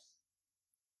 Yeah.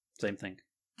 Same thing.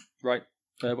 Right.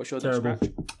 What's your Terrible.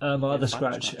 scratch? My other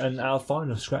scratch, and our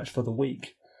final scratch for the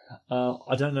week.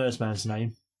 I don't know this man's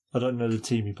name. I don't know the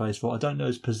team he plays for. I don't know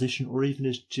his position or even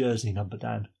his jersey number,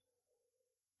 Dan.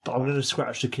 But I'm going to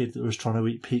scratch the kid that was trying to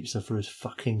eat pizza through his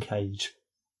fucking cage.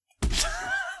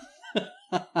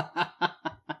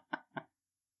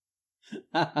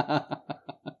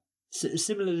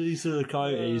 Similarly to the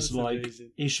Coyotes,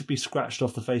 amazing. He should be scratched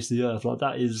off the face of the earth. Like,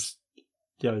 that is,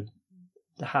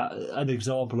 an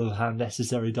example of how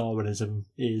necessary Darwinism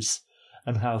is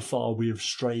and how far we have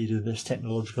strayed in this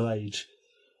technological age.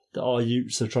 That our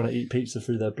youths are trying to eat pizza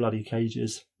through their bloody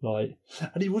cages, and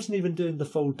he wasn't even doing the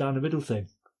fold down the middle thing.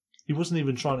 He wasn't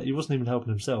even helping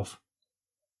himself.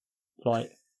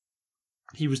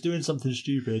 He was doing something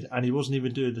stupid, and he wasn't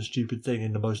even doing the stupid thing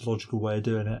in the most logical way of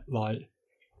doing it.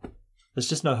 There's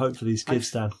just no hope for these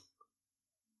kids, Dan.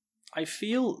 I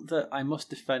feel that I must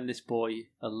defend this boy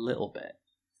a little bit.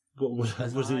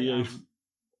 Was it you?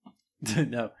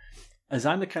 No, as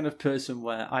I'm the kind of person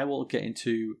where I will get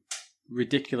into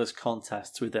ridiculous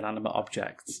contests with inanimate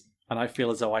objects, and I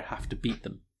feel as though I have to beat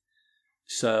them.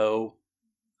 So,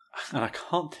 and I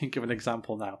can't think of an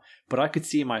example now, but I could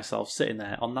see myself sitting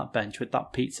there on that bench with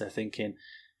that pizza thinking,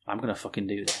 I'm going to fucking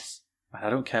do this. I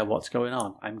don't care what's going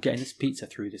on. I'm getting this pizza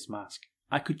through this mask.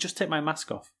 I could just take my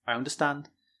mask off. I understand.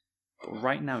 But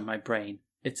right now in my brain,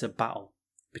 it's a battle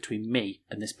between me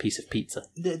and this piece of pizza.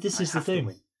 This is the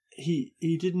thing. He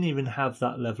didn't even have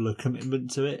that level of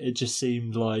commitment to it. It just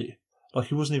seemed like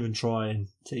he wasn't even trying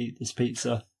to eat this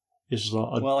pizza. It was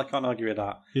like, well, I can't argue with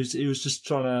that. He was just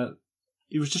trying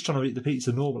to eat the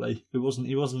pizza normally. He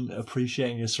wasn't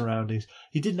appreciating his surroundings.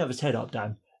 He didn't have his head up,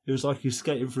 Dan. It was like he was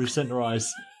skating through centre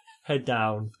ice, head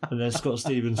down, and then Scott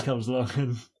Stevens comes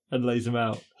along and lays him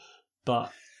out.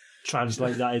 But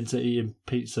translate that into eating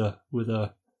pizza with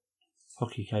a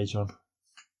hockey cage on.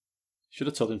 Should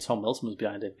have told him Tom Wilson was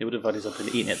behind him. He would have had his up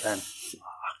and eaten it then.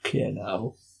 Fucking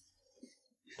hell.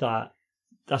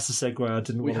 That's the segue I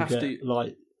didn't want to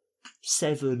get.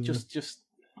 7. Just.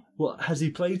 What, has he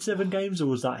played 7 games, or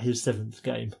was that his 7th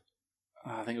game?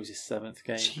 I think it was his 7th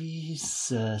game.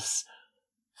 Jesus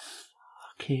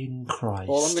fucking Christ.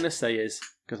 All I'm going to say is,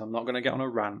 because I'm not going to get on a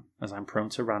rant, as I'm prone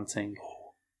to ranting,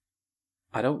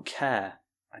 I don't care.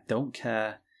 I don't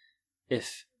care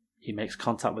if he makes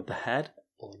contact with the head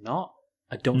or not.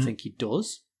 I don't think he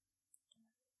does.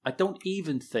 I don't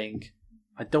even think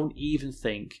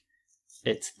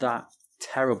it's that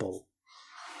terrible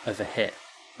of a hit.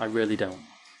 I really don't.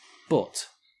 But,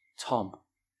 Tom,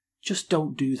 just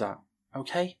don't do that,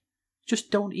 okay?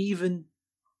 Just don't even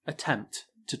attempt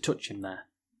to touch him there.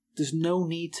 There's no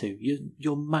need to.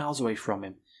 You're miles away from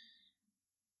him.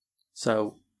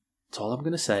 So, that's all I'm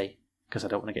going to say, because I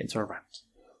don't want to get into a rant.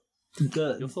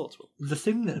 Your thoughts, Will? The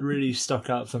thing that really stuck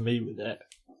out for me with it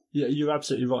Yeah, you're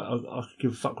absolutely right. I could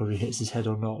give a fuck whether he hits his head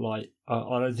or not. Like,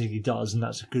 I don't think he does, and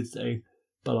that's a good thing.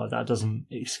 But like, that doesn't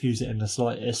excuse it in the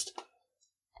slightest.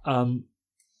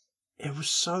 It was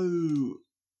so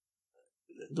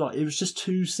like it was just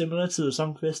too similar to the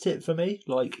Sundqvist hit for me.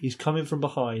 Like, he's coming from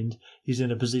behind. He's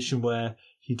in a position where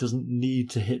he doesn't need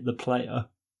to hit the player.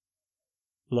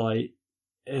 Like,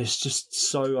 it's just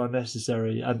so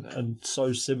unnecessary and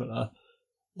so similar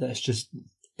that it's just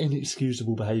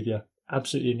inexcusable behaviour.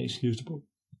 Absolutely inexcusable.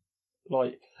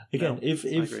 Like, again,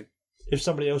 if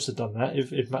somebody else had done that,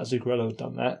 if Matt Zuccarello had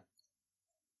done that,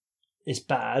 it's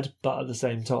bad, but at the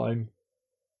same time,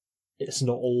 it's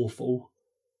not awful.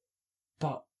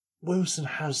 But Wilson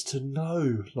has to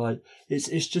know. Like,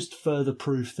 it's just further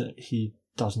proof that he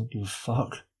doesn't give a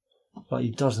fuck. Like,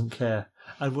 he doesn't care.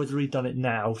 And whether he'd done it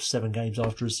now, 7 games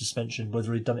after his suspension,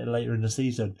 whether he'd done it later in the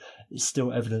season, it's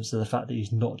still evidence of the fact that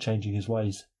he's not changing his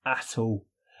ways at all.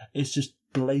 It's just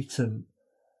blatant.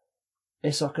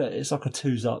 It's like a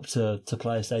twos up to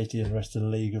player safety and the rest of the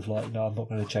league of like, no, I'm not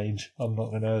going to change. I'm not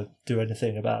going to do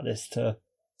anything about this to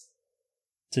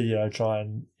try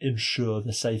and ensure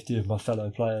the safety of my fellow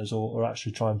players or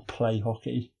actually try and play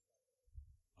hockey.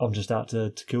 I'm just out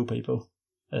to kill people.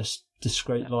 It's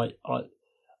disgrace. Like,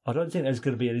 I don't think there's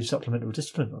going to be any supplemental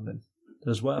discipline on him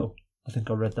as well. I think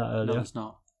I read that earlier. No, there's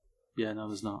not. Yeah, no,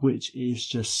 there's not. Which is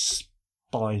just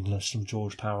spineless from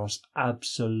George Parros.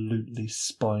 Absolutely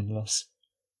spineless.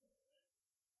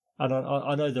 And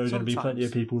I know there are going to be plenty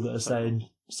of people that are saying,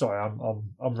 sorry,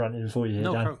 I'm ranting for you here,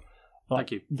 Dan. No,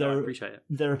 thank you. I appreciate it.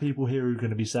 There are people here who are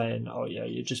going to be saying, oh yeah,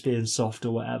 you're just being soft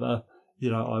or whatever.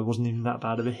 I wasn't even that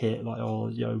bad of a hit. Like,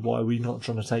 why are we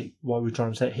trying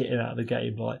to take hitting out of the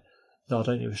game? Like, no, I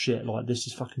don't give a shit. Like, this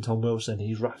is fucking Tom Wilson.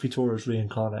 He's Raffi Torres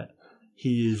reincarnate.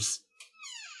 He is,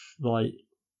 like,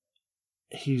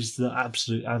 he's the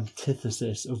absolute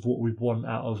antithesis of what we want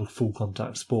out of a full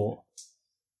contact sport.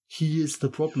 He is the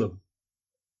problem.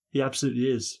 He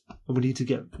absolutely is. And we need to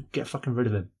get fucking rid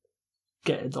of him.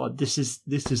 This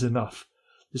is enough.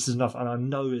 This is enough. And I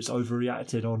know it's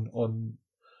overreacted on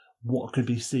what could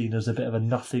be seen as a bit of a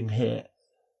nothing hit,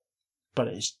 but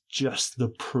it's just the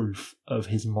proof of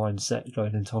his mindset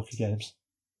going into hockey games.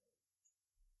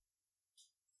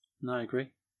 No, I agree.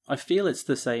 I feel it's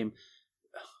the same.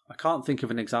 I can't think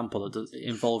of an example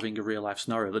involving a real life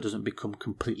scenario that doesn't become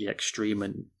completely extreme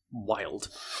and wild.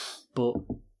 But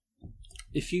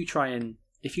if you try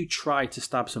to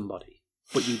stab somebody,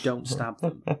 but you don't stab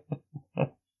them,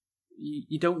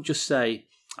 you don't just say,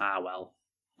 well,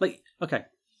 like, okay,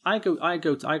 I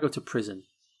go to prison.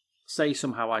 Say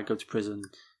somehow I go to prison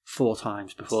 4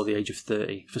 times before the age of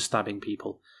 30 for stabbing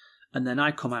people, and then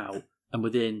I come out and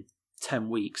within 10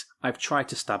 weeks I've tried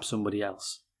to stab somebody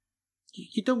else.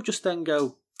 You don't just then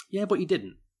go, yeah, but you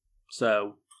didn't.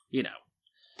 So,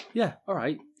 yeah, all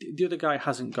right. The other guy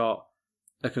hasn't got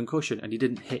a concussion and he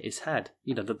didn't hit his head.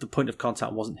 The point of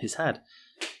contact wasn't his head.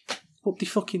 What do you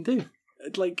fucking do?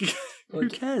 Like, who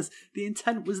cares? The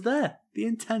intent was there. The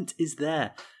intent is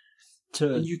there.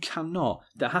 And you cannot.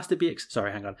 There has to be.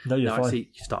 Sorry, hang on. No, you're fine. I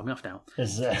see you starting me off now.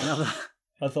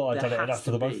 I thought I'd done it enough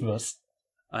for the both of us.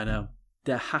 I know.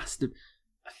 There has to.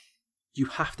 You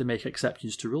have to make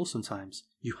exceptions to rules sometimes.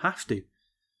 You have to,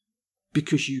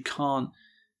 because you can't.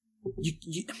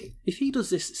 If he does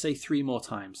this, say 3 more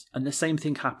times, and the same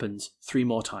thing happens 3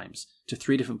 more times to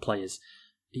 3 different players,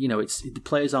 it's the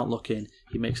players aren't looking.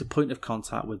 He makes a point of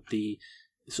contact with the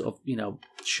sort of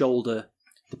shoulder.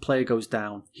 The player goes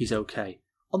down. He's okay.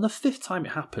 On the 5th time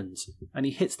it happens, and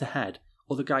he hits the head,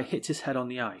 or the guy hits his head on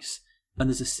the ice, and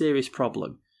there's a serious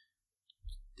problem.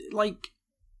 Like,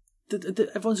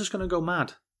 everyone's just going to go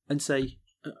mad and say,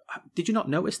 "Did you not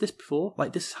notice this before?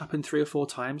 Like, this has happened 3 or 4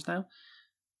 times now."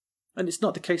 And it's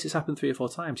not the case it's happened 3 or 4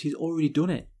 times. He's already done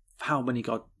it. How many,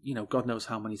 God knows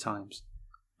how many times.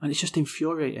 And it's just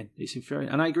infuriating. It's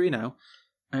infuriating. And I agree now.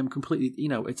 I am completely,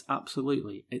 it's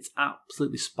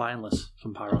absolutely spineless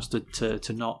from Parros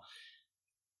to not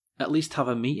at least have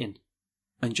a meeting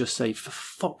and just say, for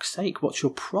fuck's sake, what's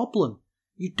your problem?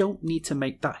 You don't need to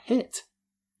make that hit.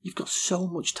 You've got so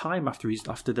much time after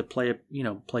the player,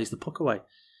 plays the puck away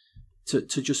to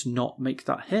just not make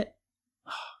that hit.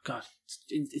 Oh, God,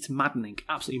 it's maddening,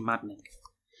 absolutely maddening.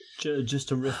 Just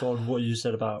to riff on what you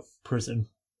said about prison,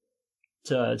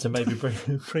 to maybe bring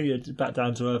it back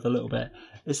down to earth a little bit.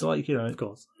 It's like, of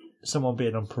course, someone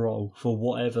being on parole for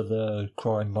whatever the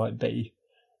crime might be.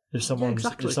 If someone's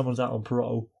out on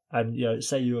parole and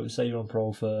say you're on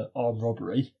parole for armed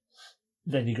robbery,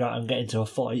 then you go out and get into a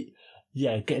fight.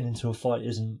 Yeah, getting into a fight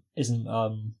isn't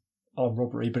armed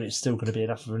robbery, but it's still going to be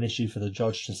enough of an issue for the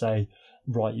judge to say,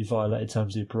 right, you violated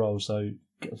terms of your parole, so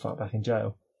get the fuck back in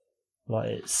jail. Like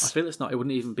I it's feel it's not. It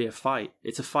wouldn't even be a fight.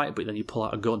 It's a fight, but then you pull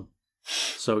out a gun,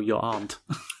 so you're armed.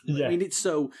 yeah. I mean, it's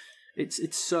so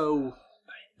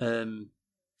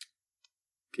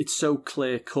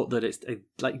clear cut that it's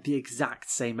like the exact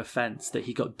same offence that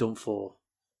he got done for.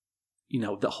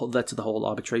 That led to the whole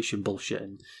arbitration bullshit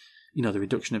and the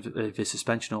reduction of his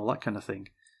suspension, all that kind of thing.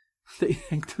 They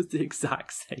think does the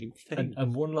exact same thing.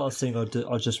 And one last thing I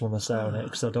just want to say on it,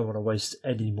 because I don't want to waste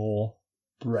any more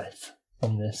breath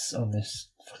on this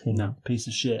fucking piece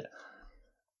of shit.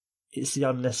 It's the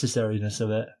unnecessariness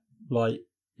of it. Like,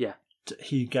 yeah,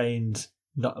 he gained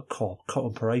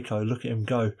Cotton Pareko. Look at him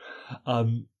go.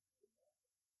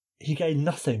 He gained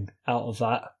nothing out of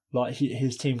that. Like,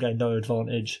 his team gained no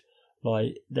advantage.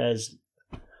 Like,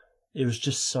 it was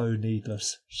just so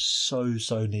needless,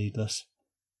 so needless.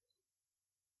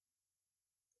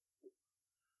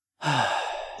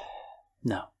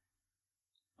 No,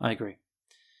 I agree.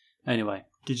 Anyway,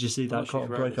 did you see that Cotton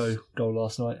Pareko goal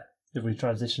last night? If we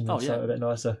transitioned a bit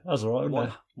nicer, that was alright,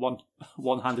 wasn't it?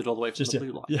 One-handed all the way from the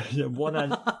blue line. Yeah,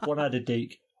 one-handed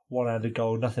deke, one-handed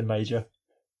goal, nothing major.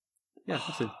 Yeah,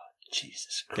 nothing.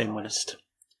 Jesus Game Christ.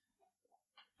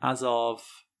 As of,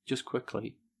 just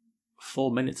quickly,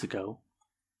 4 minutes ago,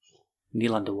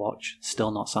 Nylander watch,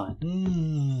 still not signed.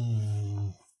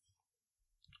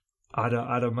 I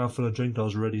had a mouthful of drink I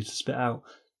was ready to spit out.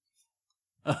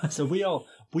 So we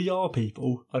are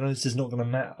people. I know this is not going to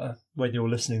matter when you're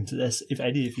listening to this. If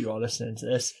any of you are listening to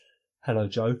this, hello,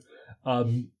 Joe.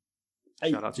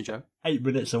 Shout out to Joe. 8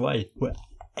 minutes away. We're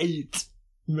 8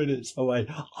 minutes away.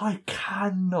 I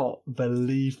cannot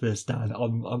believe this, Dan.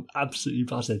 I'm absolutely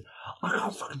buzzing. I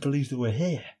can't fucking believe that we're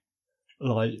here.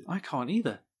 Like, I can't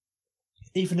either.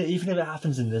 Even if it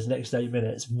happens in this next 8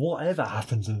 minutes, whatever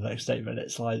happens in the next 8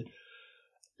 minutes, like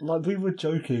we were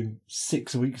joking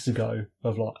 6 weeks ago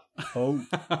of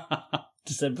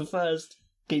December 1st,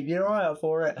 keep your eye out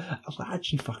for it. I'm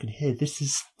actually fucking here. This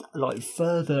is like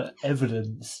further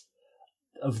evidence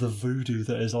of the voodoo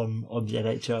that is on the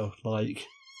NHL. Like,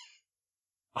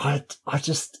 I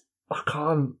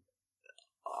can't.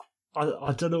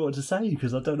 I don't know what to say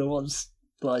because I don't know what's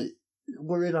like.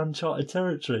 We're in uncharted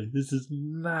territory. This is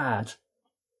mad.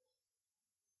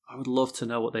 I would love to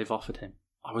know what they've offered him.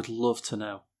 I would love to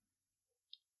know.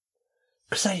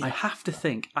 I have to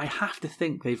think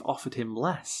they've offered him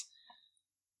less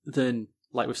than,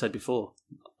 like we've said before,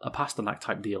 a Pasternak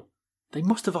type deal. They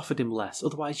must have offered him less,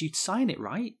 otherwise you'd sign it,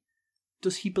 right?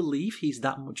 Does he believe he's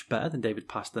that much better than David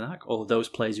Pasternak or those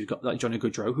players who got, like Johnny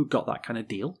Gaudreau, who got that kind of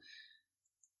deal?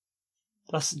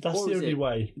 That's the only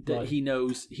way. That he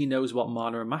knows what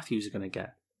Marner and Matthews are going to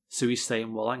get. So he's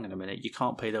saying, well, hang on a minute, you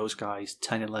can't pay those guys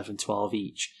 10, 11, 12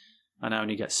 each, and I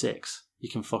only get 6. You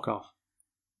can fuck off.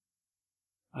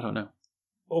 I don't know.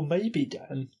 Or maybe,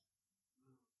 Dan,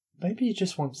 maybe he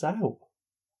just wants out.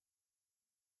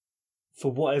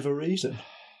 For whatever reason.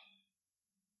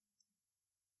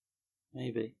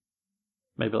 Maybe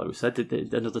like we said,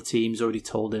 another team's already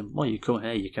told him, well, you come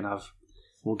here,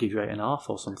 we'll give you 8.5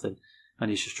 or something. And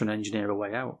he's just trying to engineer a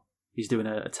way out. He's doing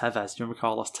a Tevez. Do you remember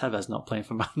Carlos Tevez not playing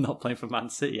for Man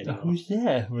City anymore? Oh,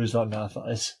 yeah. Where is that now?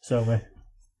 Sell me.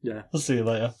 Yeah. I'll see you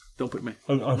later. Don't pick me.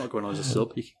 I'm not going on as a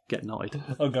sub. You can get knotted.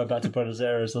 I'm going back to Buenos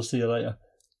Aires. I'll see you later.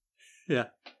 Yeah.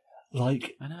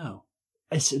 Like, I know.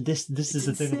 This is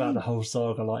the thing about the whole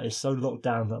saga. Like, it's so locked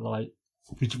down that, like,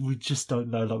 we just don't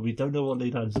know. Like, we don't know what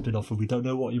Nylander's been offered. We don't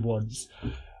know what he wants.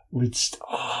 We just,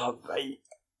 mate.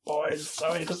 Oh, it's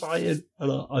so exciting.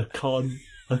 And I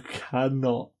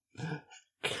cannot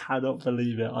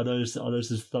believe it. I know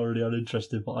this is thoroughly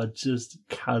uninteresting, but I just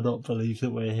cannot believe that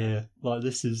we're here. Like,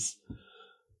 this is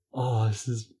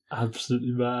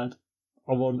absolutely mad.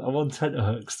 I'm on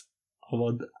tenterhooks.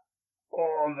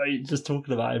 Mate, just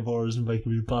talking about him more is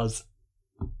making me buzz.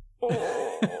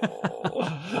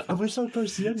 And we're so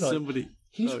close to the end. Like,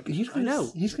 he's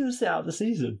going to sit out the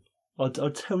season.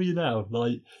 I'll tell you now,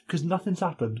 like, because nothing's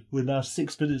happened. We're now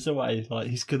 6 minutes away. Like,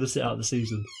 he's going to sit out the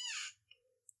season.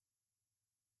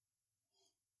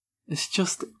 It's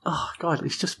just,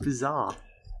 it's just bizarre.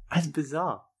 It's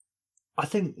bizarre. I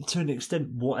think, to an extent,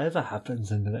 whatever happens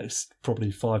in the next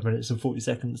probably 5 minutes and 40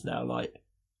 seconds now, like,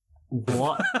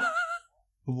 what?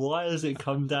 Why has it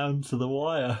come down to the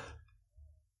wire?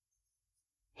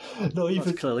 Not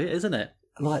even clearly, isn't it?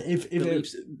 Like,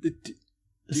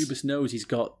 Dubas knows he's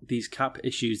got these cap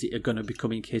issues that are going to be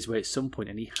coming his way at some point,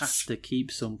 and he has to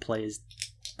keep some players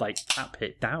like cap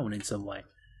hit down in some way.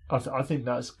 I think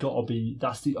that's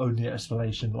the only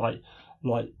explanation. Like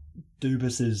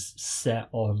Dubas is set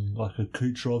on like a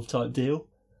Kucherov type deal,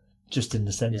 just in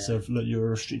the sense of, look, you're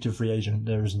a restricted free agent.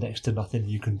 There is next to nothing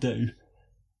you can do.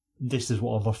 this is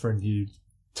what I'm offering you,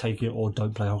 take it or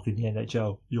don't play hockey in the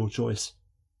NHL, your choice.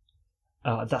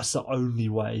 That's the only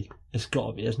way it's got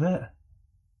to be, isn't it?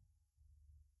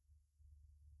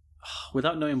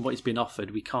 Without knowing what he's been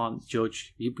offered, we can't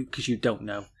judge because you don't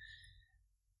know.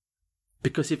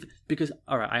 Because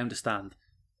all right, I understand.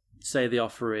 Say they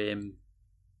offer him,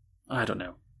 I don't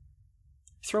know.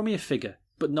 Throw me a figure,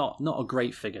 but not a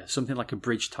great figure. Something like a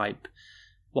bridge type.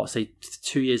 Say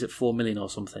 2 years at $4 million or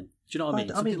something. Do you know what I mean?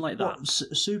 Something like that.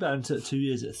 Subban took 2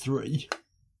 years at 3.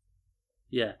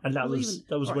 Yeah, and that was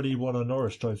when he won a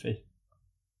Norris Trophy.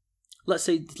 Let's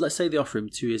say they offer him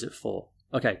 2 years at 4.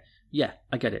 Okay, yeah,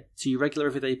 I get it. To your regular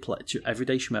everyday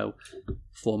schmo,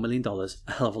 $4 million,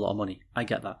 a hell of a lot of money. I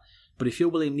get that. But if you're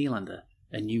William Nylander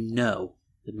and you know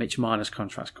that Mitch Marner's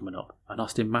contract's coming up and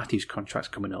Austin Matthews' contract's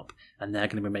coming up and they're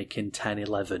going to be making 10,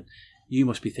 11, you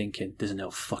must be thinking, there's no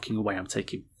fucking way I'm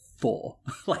taking 4.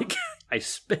 Like, I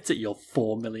spit at your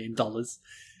 $4 million.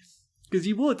 Because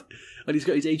you would. And he's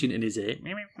got his agent in his ear,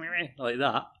 like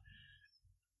that.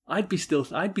 I'd be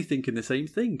thinking the same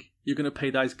thing. You're going to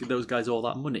pay those guys all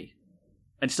that money.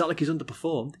 And it's not like he's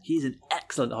underperformed. He's an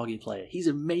excellent hockey player. He's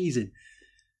amazing.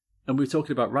 And we were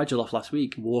talking about Radulov last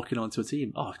week, walking onto a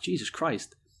team. Oh, Jesus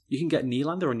Christ. You can get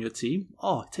Nylander on your team?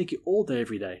 Oh, take it all day,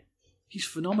 every day. He's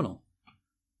phenomenal.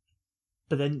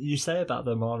 But then you say about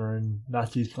the Marner and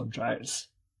Matthews contracts,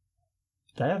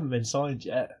 they haven't been signed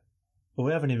yet. Well,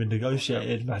 we haven't even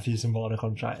negotiated Matthews and Marner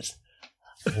contracts.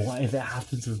 What if it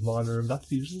happens with Marner and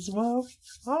Matthews as well?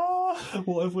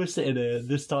 What if we're sitting here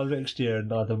this time next year and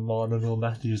neither Marner nor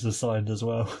Matthews are signed as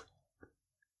well?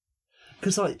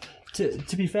 Because, like,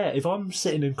 to be fair, if I'm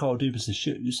sitting in Kyle Dubas'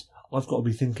 shoes, I've got to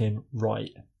be thinking,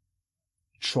 right,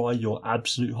 try your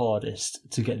absolute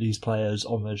hardest to get these players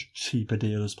on as cheap a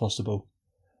deal as possible.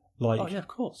 Like, oh, yeah, of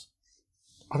course.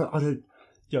 I don't,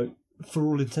 for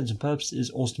all intents and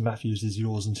purposes, Austin Matthews is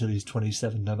yours until he's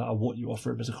 27, no matter what you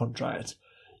offer him as a contract.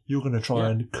 You're going to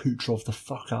try and Kucherov the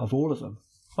fuck out of all of them,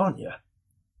 aren't you?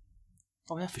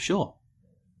 Oh, yeah, for sure.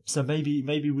 So maybe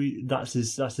that's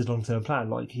his long-term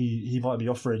plan. Like, he might be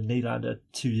offering Nylander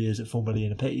 2 years at $4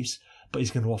 million apiece, but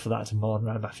he's going to offer that to Marner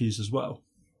and Matthews as well.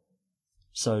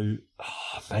 So,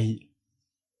 mate,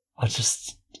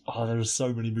 there are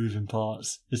so many moving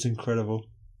parts. It's incredible.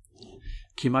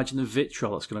 Can you imagine the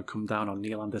vitriol that's going to come down on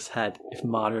Nylander's head if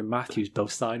Marner and Matthews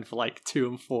both sign for like 2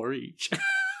 and 4 each?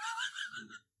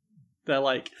 They're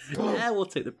like, yeah, we'll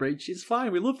take the bridge. It's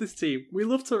fine. We love this team. We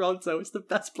love Toronto. It's the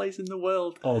best place in the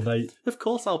world. Oh, mate. Of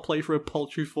course, I'll play for a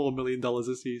paltry $4 million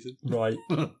a season. Right.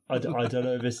 I don't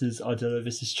know if this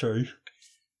is true.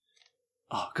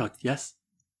 Oh God, yes.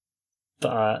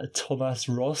 But Thomas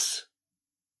Ross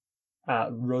at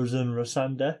Rosen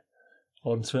Rosander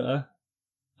on Twitter,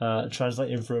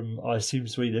 translating from, I assume,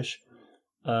 Swedish,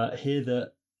 here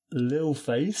that Lil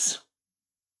Face,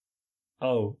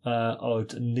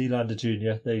 Nylander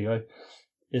Jr., there you go,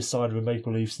 is signed with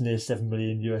Maple Leafs near $7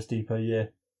 million USD per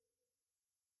year.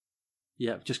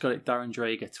 Yeah, just got it. Darren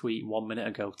Drake, a tweet 1 minute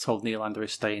ago, told Nylander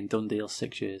is staying, done deal,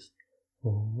 6 years.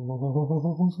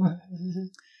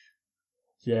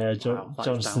 Yeah,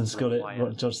 Johnston's got it.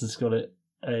 Johnston's got it.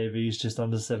 AAV's just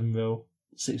under 7 mil,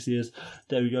 6 years.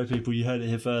 There we go, people. You heard it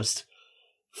here first.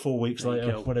 4 weeks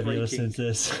later, whenever you're listening to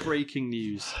this. Breaking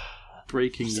news.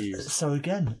 Breaking news. So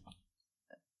again,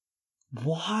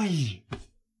 why?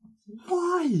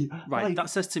 Why? Right, that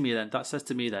says to me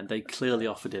then, they clearly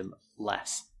offered him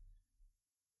less.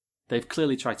 They've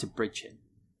clearly tried to bridge him.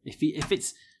 If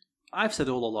it's, I've said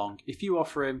all along, if you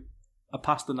offer him a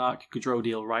Pasternak Gaudreau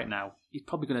deal right now, he's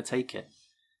probably going to take it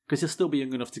because he'll still be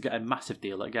young enough to get a massive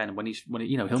deal again when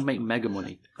he'll make mega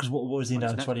money. Because what is he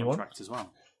now? 21 as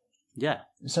well. Yeah.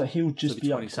 So he'll just be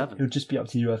 27. He'll just be up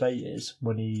to UFA years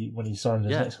when he signs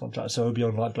his next contract. So he'll be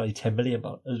on like bloody 10 million.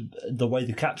 But the way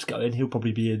the cap's going, he'll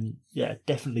probably be in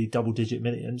definitely double-digit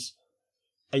millions,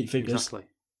 8 figures. Exactly.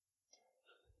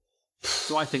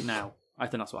 So I think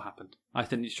that's what happened. I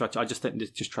just think they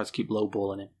just tried to keep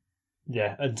lowballing him.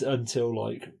 Yeah, until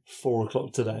like 4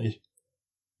 o'clock today,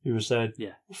 he was saying,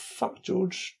 fuck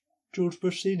George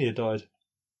Bush Senior died.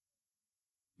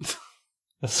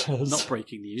 Not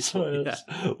breaking news. Sorry,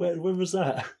 when was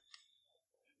that?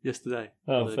 Yesterday.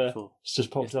 Oh, fair. It's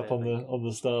just popped up on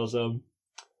the Stars on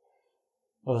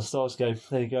the Stars game.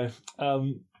 There you go.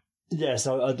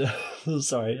 So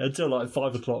sorry, until like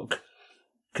 5 o'clock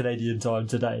Canadian time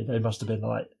today, they must have been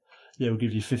like, we'll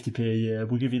give you 50p a year.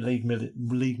 We'll give you league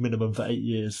minimum for 8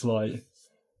 years. Like,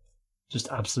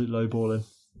 just absolute lowballing.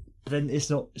 But then it's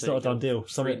not a done deal.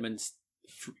 Friedman's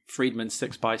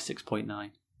 6 by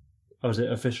 6.9. Oh, is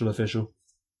it official?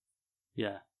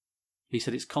 Yeah. He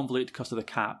said it's convoluted because of the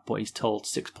cap, but he's told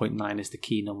 6.9 is the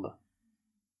key number.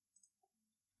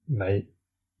 Mate.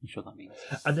 I'm sure that means.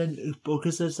 And then,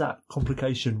 because there's that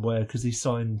complication where, because he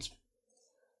signed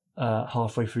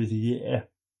halfway through the year,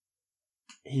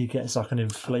 he gets like an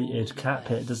inflated cap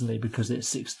hit, doesn't he? Because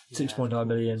it's 6.9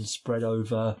 million spread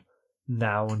over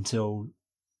now until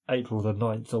April the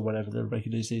 9th or whenever the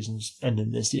regular season's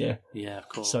ending this year. Yeah, of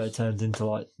course. So it turns into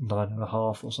like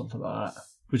 9.5 or something like that,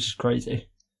 which is crazy.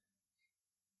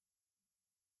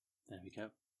 There we go.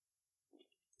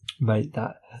 Mate,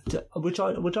 which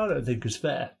I don't think is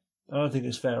fair. I don't think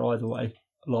it's fair either way.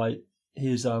 Like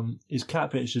his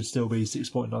cap hit should still be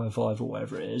 6.95 or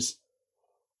whatever it is,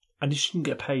 and he shouldn't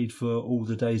get paid for all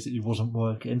the days that he wasn't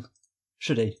working,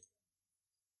 should he?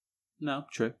 No,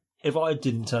 true. If I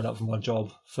didn't turn up for my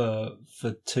job for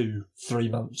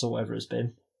 2-3 months or whatever it's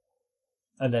been,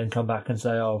 and then come back and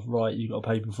say, "Oh, right, you got to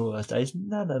pay me for all those days,"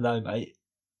 no, mate.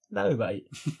 No, mate.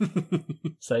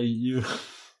 So you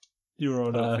were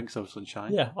on. I don't think so,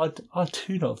 Sunshine. Yeah, I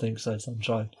do not think so,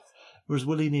 Sunshine. Whereas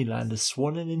Willie Nylander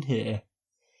swanning in here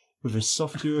with his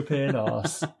soft European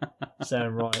arse,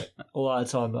 saying, "Right, all that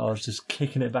time that I was just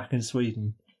kicking it back in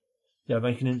Sweden,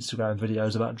 making Instagram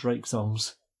videos about Drake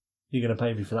songs. You're going to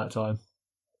pay me for that time,"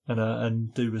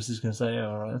 and Dubas is going to say, "Yeah,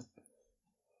 all right."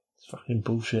 It's fucking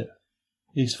bullshit.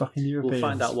 He's fucking European. We'll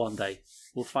find out one day.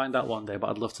 But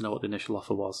I'd love to know what the initial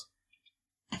offer was.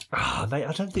 Mate,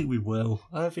 I don't think we will.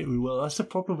 That's the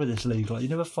problem with this league. Like, you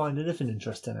never find anything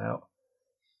interesting out.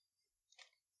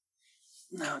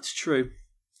 No, it's true.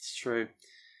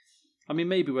 I mean,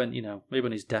 maybe when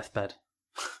his deathbed,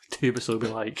 Dubas will be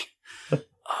like,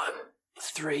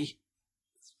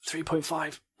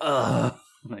 3.5. And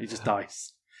he just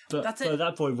dies. But that's it. it. At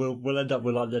that point, we'll end up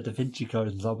with like the Da Vinci Code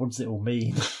and like, what does it all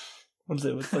mean? What does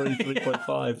it with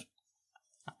 3.5?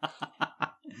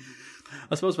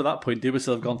 I suppose by that point, Dubas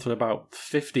will have gone through about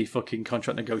 50 fucking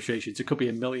contract negotiations. It could be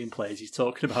 1 million players he's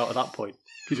talking about at that point.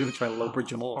 He's going to try and low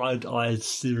bridge them all. I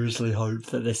seriously hope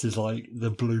that this is like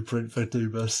the blueprint for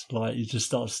Dubas. Like, he just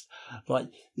starts, like,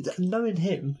 knowing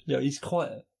him, he's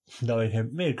quite, knowing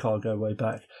him, me and Carl go way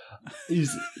back.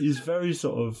 He's very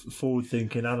sort of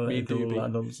forward-thinking, analytical, all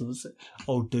that nonsense.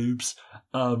 Old Dubes.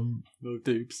 Old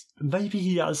Dubes. Maybe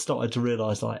he has started to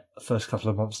realise, like, first couple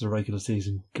of months of the regular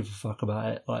season, give a fuck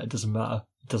about it. Like, it doesn't matter.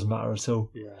 It doesn't matter at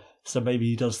all. Yeah. So maybe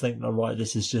he does think, all right,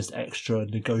 this is just extra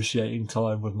negotiating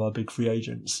time with my big free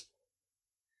agents.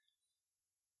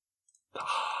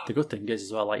 The good thing is,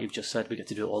 as well, like you've just said, we get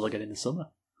to do it all again in the summer.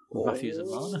 Matthews and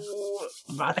Marner.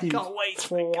 Matthews, I can't wait.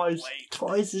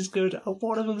 Twice as good. And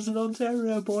one of them's an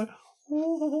Ontario boy.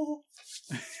 Oh,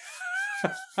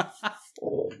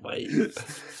 mate.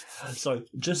 So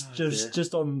just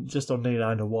on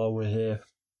Nylander while we're here,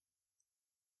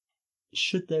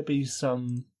 should there be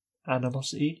some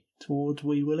animosity towards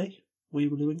Wee Willie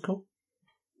Winkle?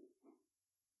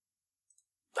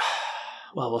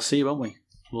 Well, we'll see, won't we?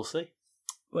 We'll see.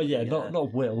 Well, yeah.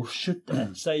 Not will. Should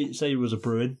there? say he was a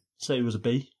Bruin. Say he was a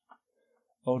B.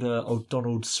 Old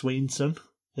Donald Sweenson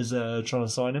is trying to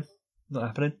sign him. Not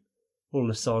happening. All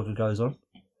this saga goes on.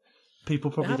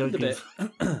 People probably don't give.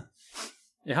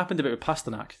 It happened a bit with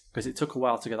Pasternak because it took a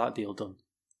while to get that deal done,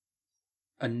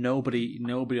 and nobody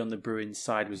on the Bruins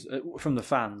side was from the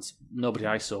fans. Nobody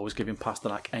I saw was giving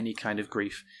Pasternak any kind of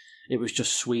grief. It was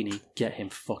just Sweeney, get him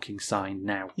fucking signed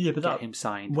now. Yeah, but get him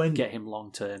signed. Get him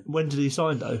long term. When did he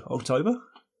sign though? October?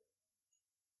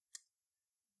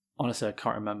 Honestly, I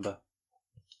can't remember.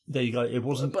 There you go. It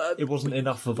wasn't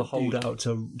enough of a holdout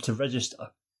to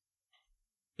register.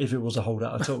 If it was a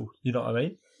holdout at all, you know what I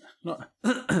mean? Not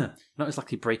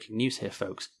exactly breaking news here,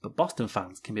 folks, but Boston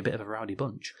fans can be a bit of a rowdy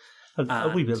bunch.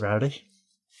 A wee bit rowdy.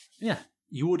 Yeah,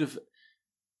 you would have.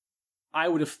 I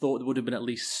would have thought there would have been at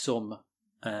least some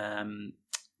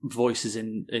voices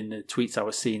in the tweets I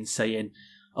was seeing saying,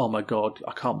 "Oh my God,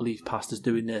 I can't believe Paster's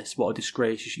doing this. What a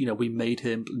disgrace! We made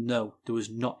him." No, there was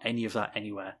not any of that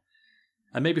anywhere.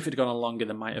 And maybe if it had gone on longer,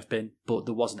 there might have been, but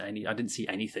there wasn't any. I didn't see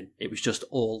anything. It was just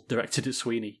all directed at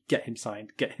Sweeney. Get him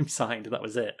signed. That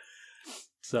was it.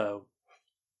 So,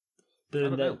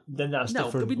 then that's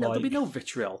different. There'll be no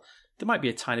vitriol. There might be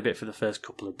a tiny bit for the first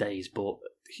couple of days, but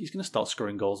he's going to start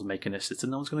scoring goals and making assists,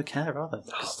 and no one's going to care, are they?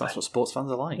 Because that's what sports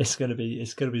fans are like. It's going to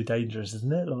be dangerous,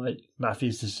 isn't it? Like,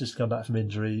 Matthews has just come back from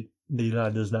injury.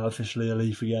 Nylander's now officially a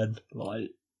Leaf again. Like,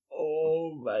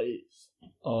 oh mate,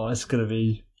 it's going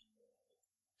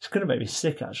to make me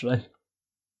sick, actually.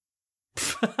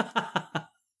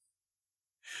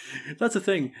 That's the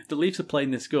thing. The Leafs are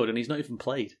playing this good, and he's not even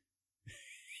played.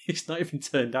 He's not even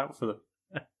turned out for them.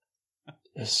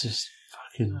 It's just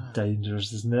fucking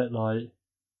dangerous, isn't it? Like,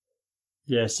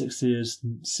 Yeah, 6 years,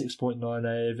 6.9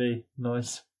 AAV.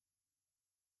 Nice.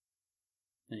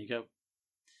 There you go.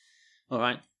 All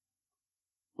right.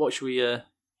 What should we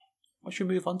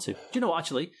move on to? Do you know what?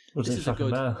 Actually, Was this it is a fucking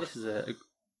good. now? This is a.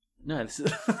 No, this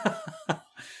is.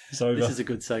 It's over. This is a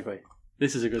good segue.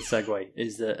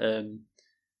 Is that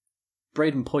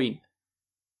Braden Point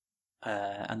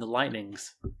and the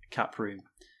Lightning's cap room?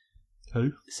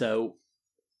 Who? So,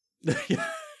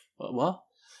 what?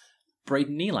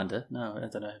 Braden Nylander? No, I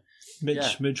don't know.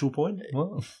 Mitchell Point?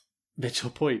 What?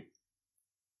 Mitchell Point.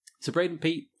 So Braden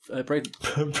Pete. Braden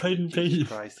Pete.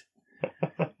 Christ.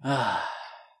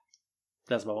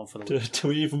 That's my one for the week. Do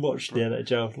we even watch the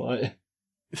NHL? Like,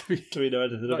 do we know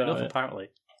anything Not about enough, it?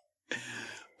 apparently.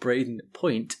 Braden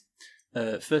Point,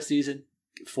 first season,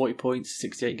 40 points,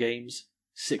 68 games.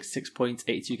 6 points,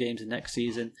 82 games the next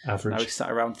season. Average. Now he's sat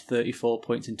around 34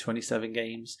 points in 27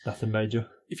 games. Nothing major.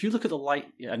 If you look at the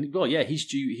he's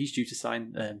due to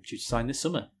sign this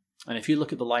summer. And if you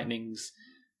look at the Lightning's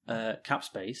cap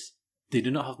space, they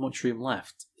do not have much room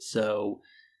left. So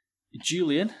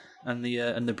Julian and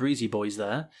the Breezy boys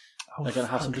there are going to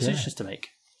have some decisions to make.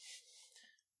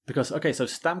 Because so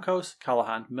Stamkos,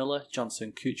 Callahan, Miller,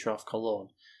 Johnson, Kucherov, Cologne,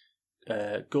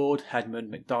 Gord,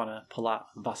 Hedman, McDonough, Palat,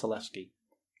 and Vasilevsky.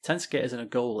 10 skaters and a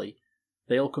goalie,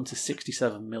 they all come to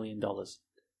 $67 million.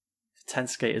 10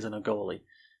 skaters and a goalie.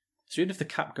 So even if the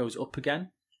cap goes up again,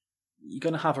 you're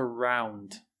going to have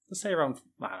around, I don't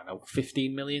know,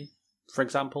 15 million, for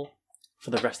example, for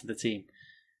the rest of the team.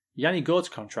 Yanni Gord's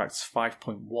contract's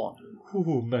 5.1.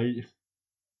 Ooh, mate.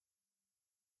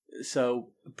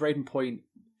 So Braden Point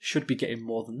should be getting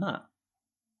more than that.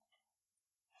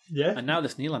 Yeah. And now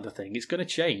this Nylander thing, it's going to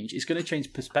change. It's going to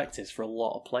change perspectives for a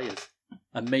lot of players.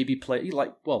 And maybe clearly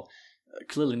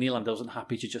Nylander wasn't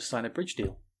happy to just sign a bridge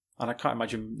deal. And I can't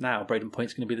imagine now Braden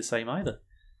Point's going to be the same either.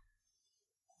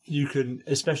 You can,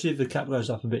 especially if the cap goes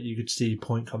up a bit, you could see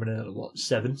Point coming in at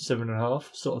 7.5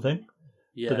 sort of thing.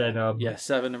 Yeah, but then,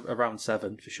 around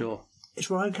 7 for sure. Is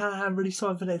Ryan Callahan really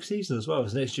signed for next season as well?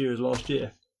 As next year as last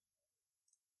year?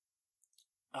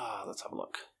 Let's have a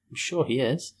look. I'm sure he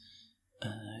is.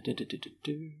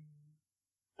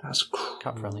 That's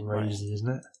Cap-friendly, crazy, isn't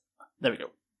it? There we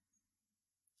go.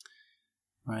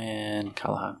 Ryan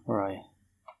Callahan, where are you?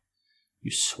 You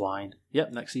swine.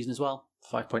 Yep, next season as well.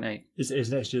 5.8.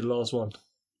 Is next year the last one?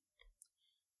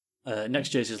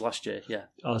 Next year's his last year, yeah.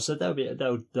 Oh, so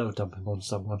they'll dump him on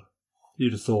someone.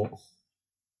 You'd have thought.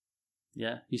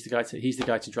 Yeah, he's the guy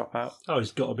to drop out. Oh,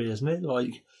 he's got to be, isn't it?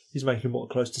 Like, he's making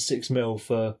close to $6 million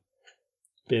for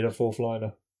being a fourth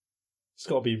liner. It's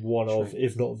got to be one of,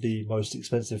 if not the most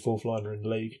expensive fourth liner in the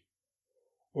league.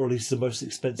 Or at least the most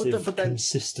expensive, but then,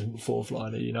 consistent fourth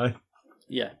liner, you know?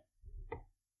 Yeah.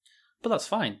 But that's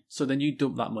fine. So then you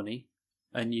dump that money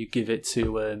and you give it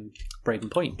to Braden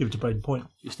Point. Give it to Braden Point.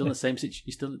 You're still in the same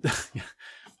situation.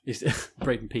 You're still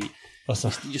Braden Pete.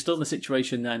 You're still in the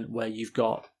situation then where you've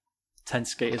got 10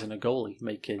 skaters and a goalie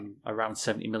making around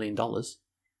 $70 million. Well,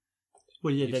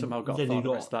 yeah, you've somehow got the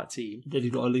rest of that team. Then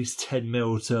you've got at least 10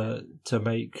 mil to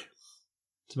make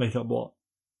up what?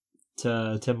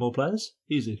 To 10 more players?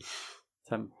 Easy.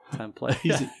 10 players.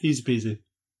 Easy peasy.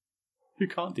 Who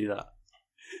can't do that?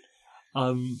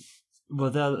 Well,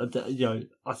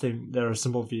 I think there are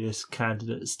some obvious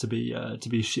candidates to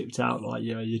be shipped out, like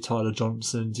your Tyler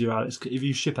Johnsons, your Alex. If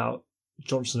you ship out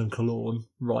Johnson and Cologne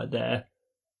right there,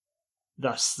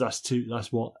 that's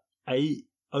what,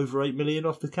 over $8 million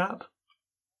off the cap.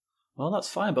 Well, that's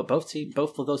fine, but both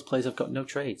of those players have got no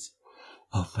trades.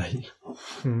 Oh, mate.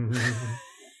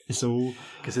 It's all...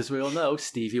 Because as we all know,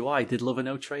 Stevie Y did love a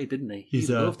no trade, didn't he? He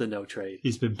loved a no trade.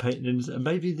 He's been painting in...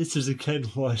 Maybe this is again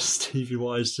why Stevie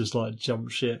Y's just like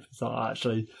jumped ship. It's like,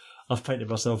 actually, I've painted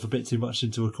myself a bit too much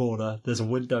into a corner. There's a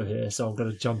window here, so I'm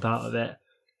going to jump out of it.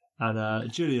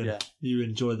 And Julian, you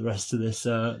enjoy the rest of this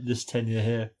tenure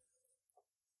here.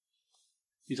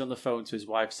 He's on the phone to his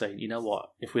wife saying, you know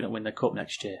what, if we don't win the cup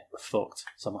next year, we're fucked,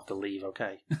 so I'm going to have to leave,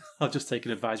 okay? I'll just take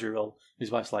an advisory role.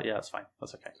 His wife's like, yeah, that's fine,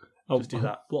 that's okay. Just do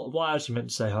that. What I actually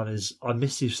meant to say, hon, is I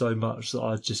miss you so much that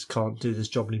I just can't do this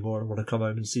job anymore. I want to come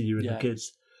home and see you and the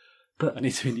kids. But I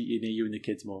need to see you and the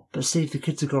kids more. But see, if the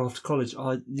kids have gone off to college,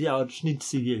 I just need to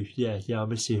see you. Yeah, I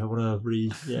miss you. I want to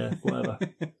read, whatever.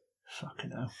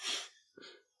 Fucking hell.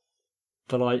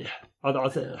 But I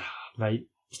think, mate,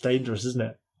 it's dangerous, isn't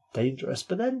it? Dangerous.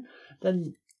 But then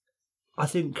I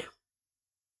think,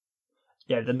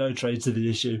 the no trades are the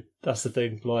issue. That's the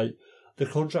thing. Like, the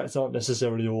contracts aren't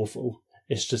necessarily awful.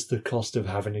 It's just the cost of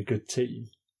having a good team.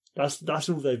 That's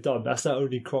all they've done. That's their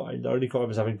only crime. Their only crime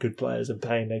is having good players and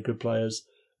paying their good players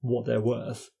what they're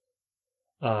worth.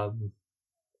 The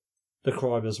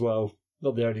crime as well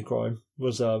not the only crime,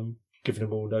 was giving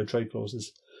them all no trade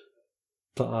clauses.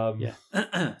 But yeah,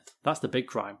 that's the big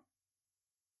crime.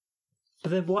 But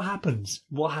then what happens?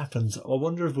 What happens? I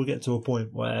wonder if we'll get to a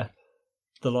point where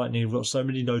the Lightning have got so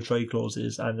many no trade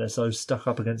clauses and they're so stuck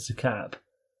up against the cap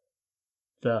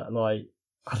that, like,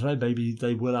 I don't know, maybe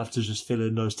they will have to just fill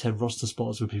in those 10 roster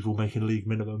spots with people making league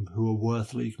minimum who are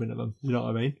worth league minimum. You know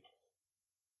what I mean?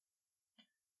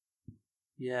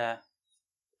 Yeah.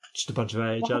 Just a bunch of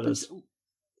AHLers.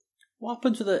 What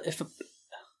happens with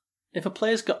if a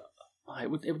player's got... It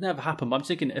would never happen, but I'm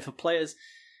thinking if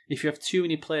you have too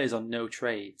many players on no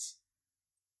trades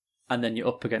and then you're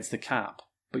up against the cap,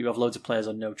 but you have loads of players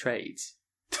on no trades,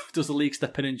 does the league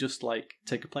step in and just, like,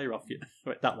 take a player off you?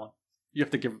 Right, that one. You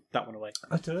have to give that one away.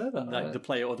 I don't know. And, like, the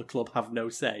player or the club have no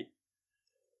say.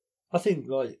 I think,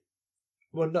 like,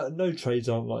 well, no trades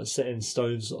aren't, like, set in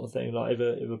stone sort of thing. Like,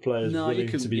 if a player's willing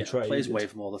to be traded, players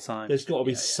waive them all the time. There's got to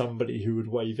be somebody who would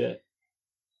waive it.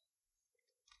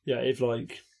 Yeah, if,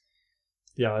 like...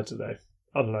 Yeah, I don't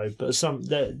know.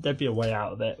 But there'd be a way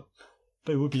out of it.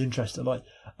 But it would be interesting. Like,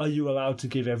 are you allowed to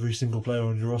give every single player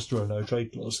on your roster a no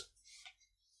trade clause?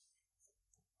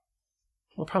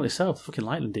 Well, probably so. The fucking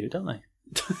Lightning do, don't they?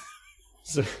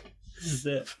 So, this is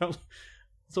it. That's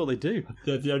all they do.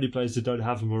 The only players who don't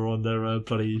have them are on their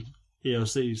bloody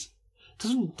ELCs.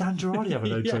 Doesn't Dan Girardi have a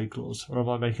no trade clause? Or am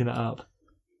I making it up?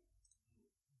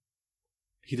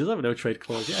 He does have a no trade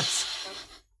clause, yes.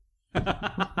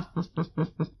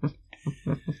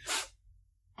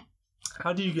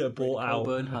 How do you get bought out?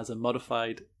 Coburn has a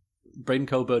modified... Braden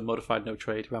Coburn modified no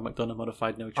trade. Ryan McDonough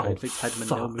modified no trade. Vic Hedman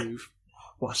no move.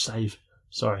 What a save.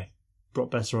 Sorry.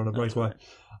 Brock Besser on a breakaway.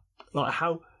 Like,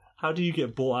 how do you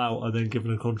get bought out and then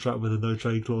given a contract with a no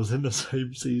trade clause in the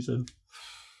same season?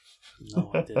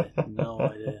 No idea.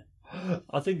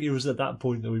 I think it was at that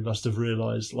point that we must have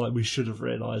realised, like, we should have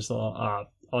realised that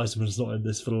Yzerman's not in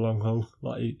this for the long haul.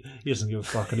 Like, he doesn't give a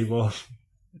fuck anymore.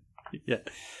 Yeah.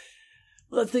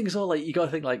 Well, the thing is, all, like, you got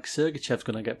to think, like, Sergachev's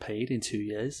going to get paid in 2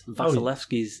 years.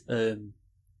 Vasilevsky's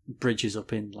bridge is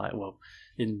up in, like, well,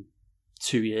 in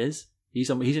 2 years. He's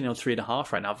only on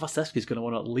 3.5 right now. Vasilevsky's going to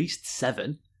want at least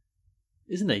 7,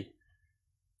 isn't he?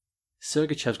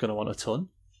 Sergachev's going to want a ton.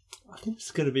 I think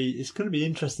it's going to be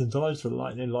interesting times for the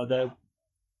Lightning. Like,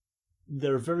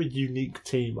 they're a very unique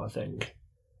team, I think,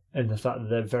 in the fact that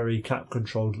they're very cap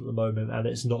controlled at the moment, and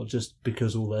it's not just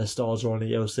because all their stars are on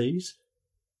ELCs.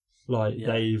 Like,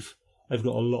 they've got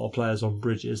a lot of players on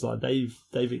bridges. Like, they've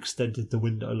extended the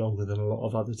window longer than a lot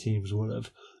of other teams would have,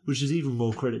 which is even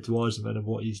more credit to Yzerman and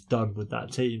what he's done with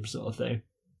that team, sort of thing.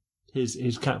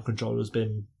 His cap control has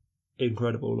been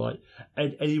incredible. Like,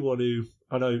 anyone who,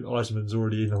 I know Yzerman's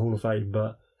already in the Hall of Fame,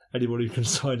 but anyone who can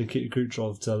sign Nikita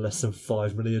Kucherov to less than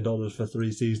 $5 million for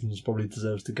 3 seasons probably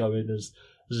deserves to go in as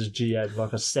a GM,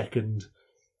 like a second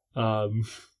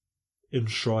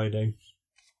enshrining.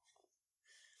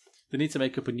 They need to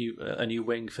make up a new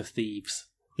wing for thieves,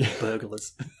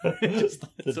 burglars.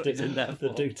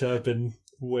 The Dick Turpin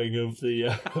wing of the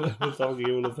Hockey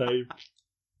Hall of Fame.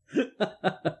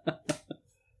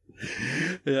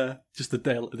 Yeah, just the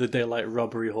Daylight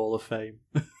Robbery Hall of Fame.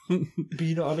 But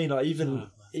you know what I mean? Like,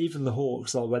 even the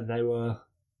Hawks, like, when they were,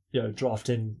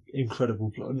 drafting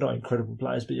not incredible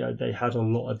players, but they had a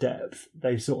lot of depth.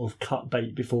 They sort of cut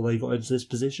bait before they got into this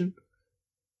position.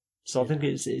 So I think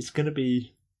it's going to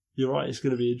be. You're right. It's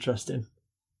going to be interesting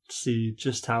to see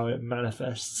just how it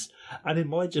manifests, and it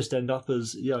might just end up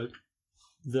as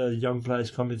the young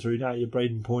players coming through now. Your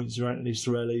Braden Points, your Anthony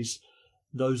Cirellis.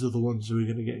 Those are the ones who are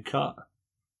going to get cut,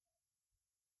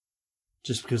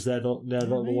 just because they're not the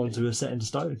ones who are set in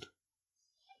stone.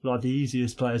 Like, the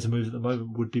easiest player to move at the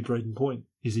moment would be Braden Point.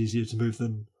 He's easier to move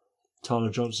than Tyler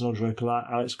Johnson, Andre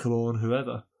Palat, Alex Killorn,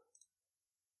 whoever.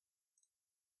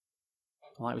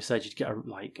 Like we said, you'd get oh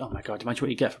my god, imagine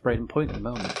what you get for Braden Point at the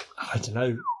moment. I don't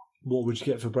know. What would you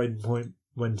get for Braden Point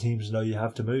when teams know you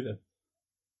have to move him?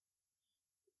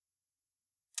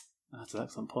 That's an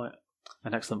excellent point.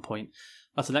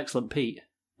 That's an excellent Pete.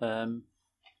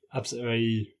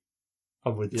 Absolutely.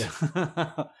 I'm with you.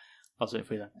 I'll say it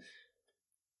for you then.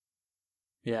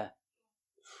 Yeah.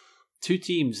 2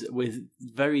 teams with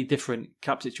very different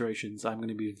cap situations I'm going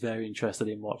to be very interested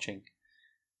in watching.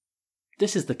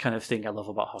 This is the kind of thing I love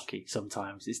about hockey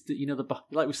sometimes. It's,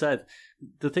 like we said,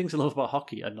 the things I love about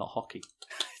hockey are not hockey.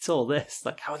 It's all this.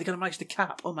 Like, how are they going to manage the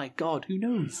cap? Oh my god, who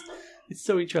knows? It's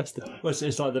so interesting. Well,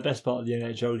 it's like the best part of the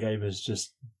NHL game is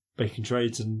just making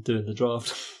trades and doing the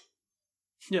draft.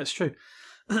 Yeah, it's true.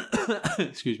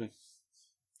 Excuse me.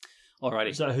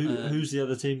 Alrighty. So who's the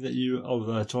other team that you...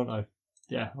 Toronto.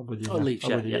 Yeah, I'm with you. Leafs,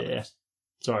 yeah.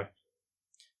 Sorry.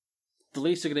 the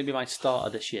Leafs are going to be my starter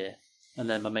this year, and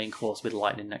then my main course with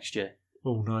Lightning next year.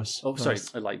 Oh, nice. Oh, nice.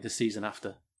 sorry, like the season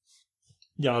after.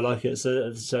 Yeah, I like it.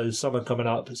 So summer coming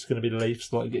up, it's going to be the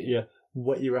Leafs. Like,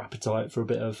 whet your appetite for a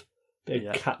bit of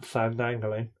cap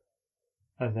fandangling,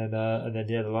 and then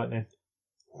the Lightning.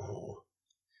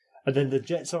 And then the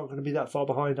Jets aren't going to be that far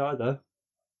behind either.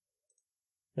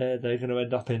 They're going to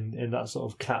end up in that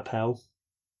sort of cap hell,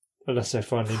 unless they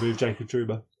finally move Jacob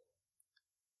Trouba.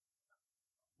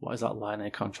 What is that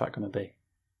Lightning contract going to be?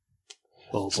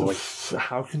 Oh boy! So,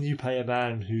 how can you pay a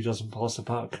man who doesn't pass the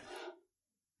puck?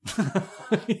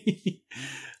 He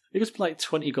just played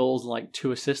 20 goals and like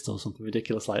 2 assists or something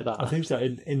ridiculous like that. I think so.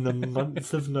 In the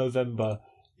month of November,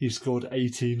 he scored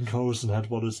 18 goals and had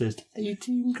 1 assist.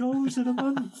 18 goals in a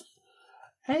month.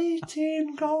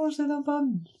 18 goals in a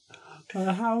month.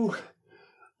 How?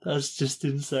 That's just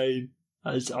insane.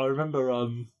 I remember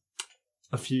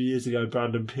a few years ago,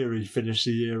 Brandon Peary finished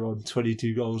the year on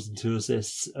 22 goals and 2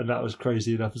 assists, and that was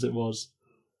crazy enough as it was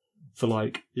for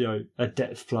a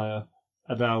depth player.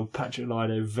 And now Patrick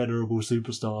Laine, a venerable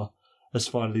superstar, has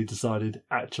finally decided,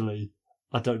 actually,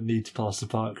 I don't need to pass the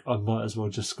puck. I might as well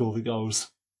just score the goals.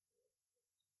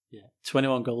 Yeah,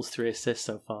 21 goals, 3 assists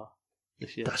so far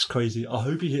this year. That's crazy. I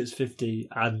hope he hits 50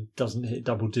 and doesn't hit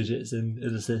double digits in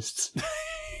assists.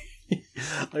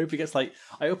 I hope he gets I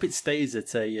hope it stays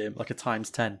at a times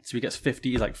 10. So he gets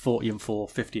 50, 40 and 4,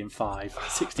 50 and 5,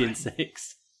 60 and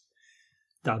 6.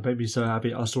 That made me so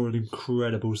happy. I saw an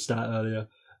incredible stat earlier.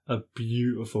 A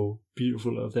beautiful,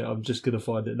 beautiful little thing. I'm just going to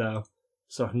find it now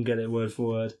so I can get it word for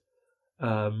word.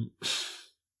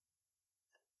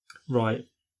 Right.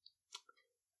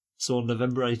 So on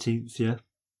November 18th,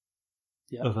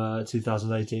 of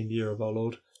 2018, the year of our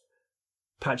Lord,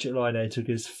 Patrick Laine took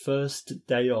his first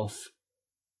day off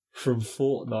from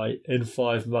Fortnite in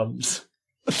 5 months.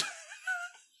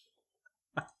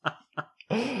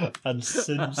 And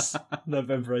since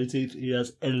November 18th, he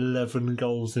has 11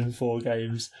 goals in 4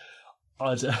 games.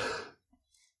 Isn't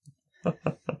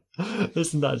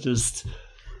that just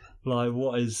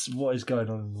what is going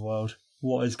on in the world?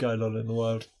 What is going on in the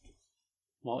world?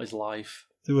 What is life?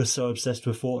 We're so obsessed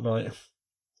with Fortnite.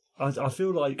 I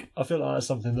feel like that's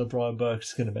something that Brian Burke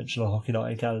is going to mention on Hockey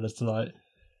Night in Canada tonight.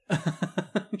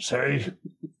 See,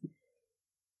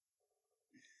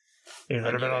 he's going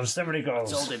to be on 70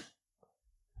 goals.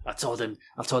 I told him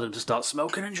to start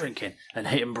smoking and drinking and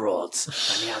hitting broads,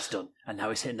 and he has done. And now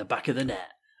he's hitting the back of the net.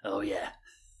 Oh yeah.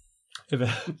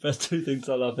 If there's 2 things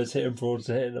I love, it's hitting broads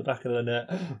and hitting the back of the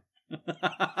net.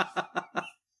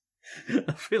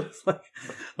 It feels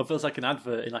like an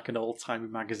advert in an old timey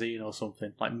magazine or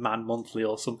something, like Man Monthly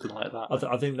or something like that.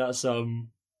 I think that's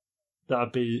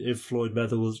that'd be if Floyd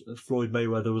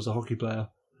Mayweather was a hockey player.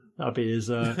 That'd be his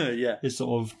his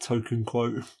sort of token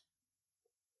quote.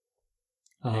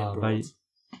 Mate,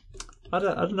 I'd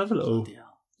have a little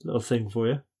thing for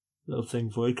you.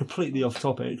 Completely off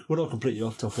topic. Well, not completely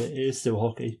off topic. It is still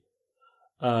hockey.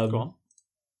 Go on.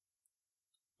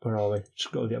 Where are we?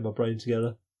 Just got to get my brain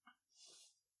together.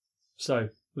 So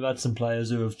we've had some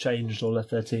players who have changed or left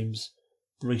their teams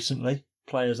recently.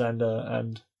 Players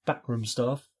and backroom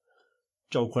staff.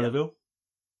 Joel Quenneville.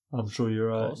 I'm sure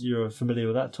you're familiar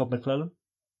with that. Todd McClellan,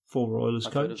 former Oilers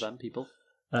coach. I've heard of them people.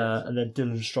 And then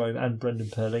Dylan Strome and Brendan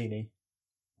Perlini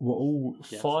were all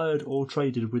fired or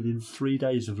traded within 3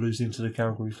 days of losing to the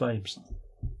Calgary Flames,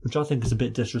 which I think is a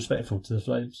bit disrespectful to the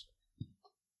Flames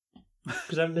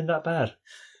because they haven't been that bad.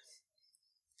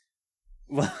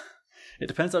 Well, it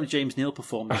depends how James Neal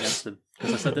performed against them.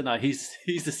 Because I said that now he's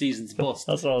the season's bust.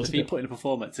 That's what I was if he put in a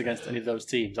performance against any of those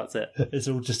teams, that's it. It's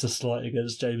all just a slight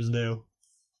against James Neal.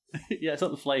 Yeah, it's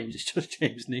not the Flames, it's just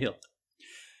James Neal.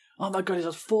 Oh my god, he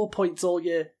has 4 points all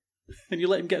year. And you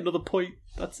let him get another point.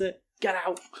 That's it. Get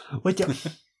out. Wait,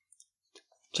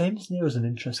 James Neal is an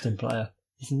interesting player.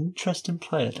 He's an interesting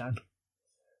player, Dan.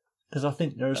 Because I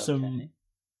think there are some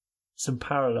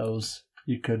parallels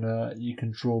you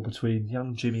can draw between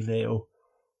young Jimmy Neal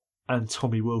and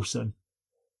Tommy Wilson.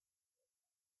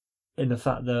 In the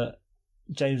fact that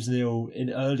James Neal,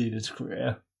 early in his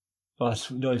career, well,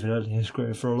 not even early in his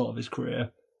career, for a lot of his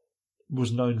career,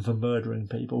 was known for murdering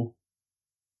people.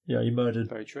 Yeah, he murdered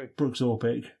Very true. Brooks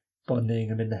Orpik by kneeing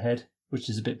him in the head, which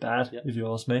is a bit bad, if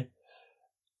you ask me.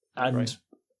 And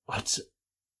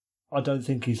I don't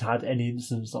think he's had any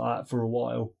incidents like that for a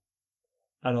while.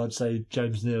 And I'd say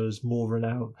James Neal is more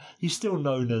renowned. He's still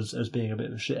known as being a bit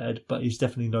of a shithead, but he's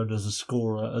definitely known as a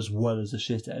scorer as well as a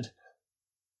shithead.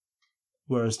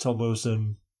 Whereas Tom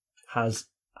Wilson has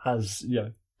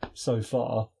so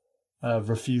far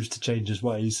refused to change his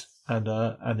ways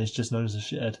and is just known as a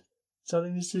shithead. So I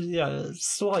think this is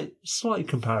slight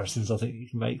comparisons I think you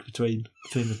can make between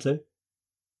the two.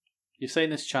 You're saying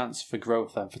there's chance for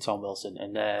growth then for Tom Wilson,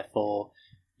 and therefore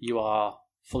you are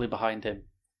fully behind him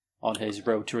on his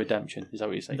road to redemption. Is that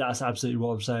what you're saying? That's absolutely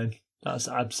what I'm saying. What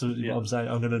I'm saying.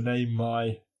 I'm going to name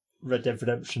my Red Dead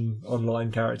Redemption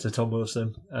online character Tom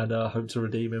Wilson and hope to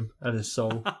redeem him and his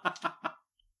soul.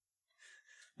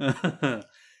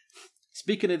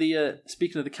 Speaking of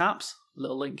the Caps, a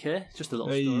little link here, just a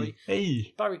little story.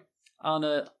 Hey, Barry,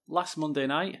 on last Monday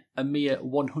night, a mere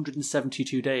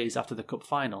 172 days after the Cup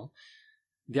final,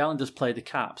 the Islanders played the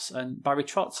Caps, and Barry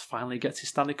Trotz finally gets his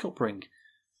Stanley Cup ring.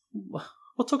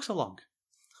 What took so long?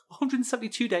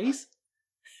 172 days?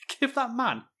 Give that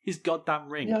man his goddamn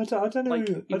ring. Yeah, I don't know.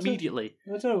 Immediately.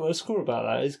 I don't know what the score about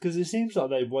that is, because it seems like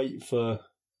they wait for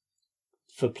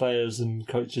players and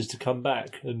coaches to come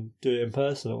back and do it in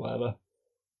person or whatever.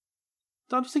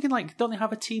 I'm just thinking, don't they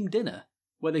have a team dinner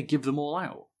where they give them all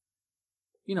out?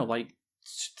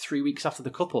 3 weeks after the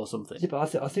Cup or something. Yeah,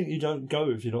 but I think you don't go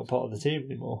if you're not part of the team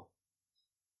anymore.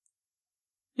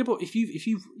 Yeah, but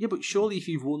surely if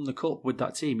you've won the Cup with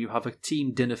that team, you have a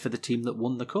team dinner for the team that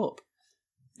won the Cup.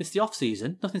 It's the off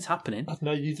season, nothing's happening. I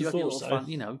know you'd have thought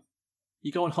so.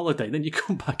 You go on holiday, then you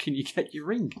come back and you get your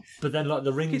ring. But then,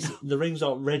 the rings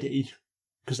aren't ready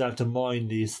because they have to mine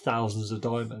these thousands of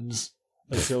diamonds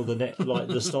until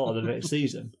the start of the next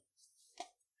season.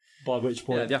 By which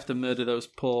point, they have to murder those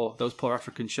poor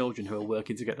African children who are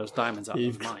working to get those diamonds out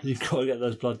of the mine. You've got to get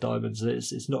those blood diamonds.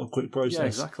 It's not a quick process. Yeah,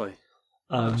 exactly.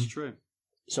 That's true.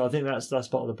 So I think that's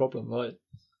part of the problem. Like,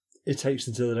 it takes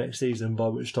until the next season, by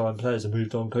which time players have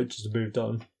moved on, coaches have moved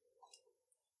on,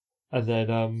 and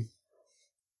then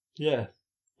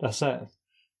that's it.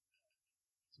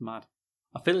 It's mad.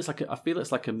 I feel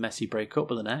it's like a messy breakup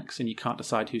with an ex, and you can't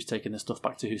decide who's taking the stuff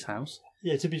back to whose house.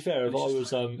 Yeah, to be fair, if I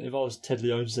was Ted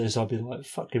Leon's this, I'd be like,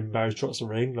 fucking Barry Trotz a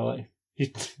ring. Like,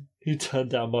 you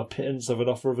turned down my pittance of an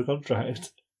offer of a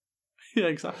contract. Yeah,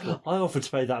 exactly. I offered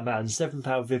to pay that man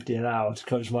 £7.50 an hour to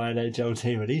coach my NHL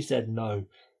team, and he said no.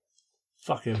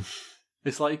 Fuck him.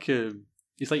 It's like you're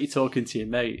talking to your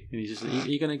mate, and he's just, are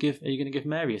you gonna give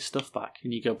Mary his stuff back?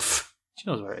 And you go, she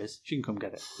knows where it is. She can come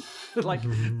get it. Like,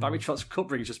 Barry Trotz's cup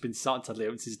ring's just been sat on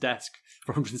Leon's desk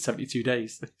for 172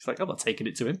 days. He's like, I'm not taking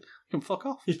it to him. He can fuck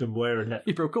off. He's been wearing it.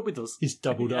 He broke up with us. He's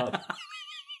doubled up.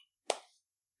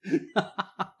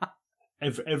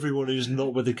 Everyone who's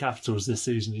not with the Capitals this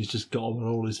season, he's just got on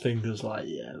all his fingers like,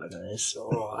 yeah, look at this.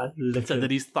 All right, so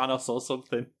that he's Thanos or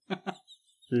something.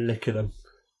 Licking him.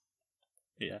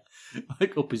 Yeah.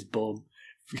 Like up his bum.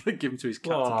 Give him to his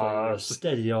cat to play with.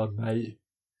 Steady on, mate.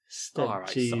 Right,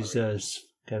 Jesus.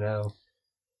 Fucking hell.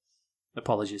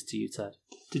 Apologies to you, Ted.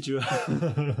 Did you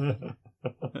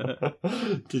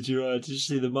did you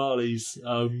see the Marlies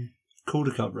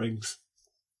Calder Cup rings?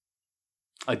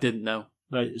 I didn't know.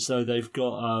 Right, so they've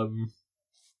got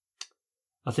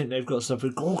I think they've got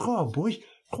something. Go on, boy.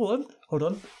 Go on. Hold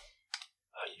on.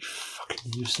 Oh, you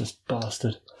fucking useless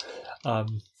bastard. Never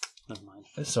mind.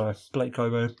 Sorry, Blake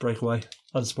Cobo breakaway.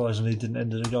 Unsurprisingly, didn't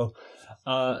end in a goal.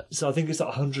 So I think it's like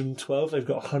 112. They've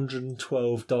got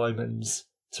 112 diamonds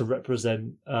to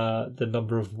represent the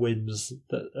number of wins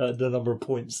the number of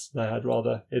points they had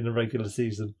rather in the regular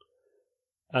season,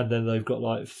 and then they've got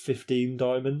like 15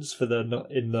 diamonds for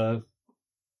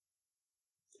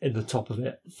in the top of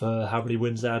it for how many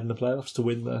wins they had in the playoffs to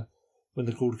win the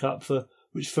Calder Cup,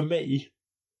 which for me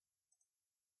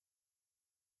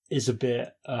is a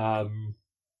bit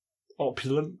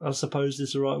opulent, I suppose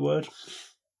is the right word.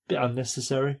 Bit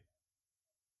unnecessary.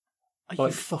 Are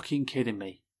you fucking kidding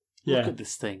me? Yeah. Look at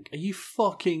this thing. Are you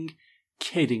fucking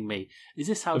kidding me? Is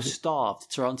this how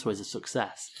starved Toronto is a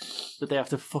success? That they have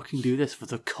to fucking do this for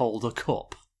the Calder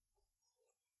Cup?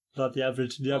 Like the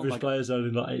average player's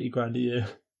only like 80 grand a year.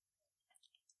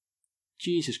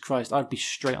 Jesus Christ, I'd be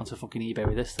straight onto fucking eBay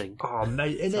with this thing. Oh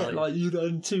mate, innit? Like you'd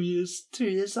earn 2 years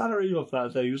salary off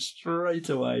that thing straight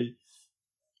away.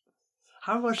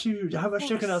 How much do you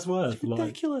reckon that's worth?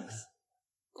 Ridiculous.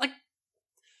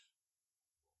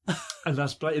 And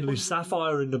that's blatantly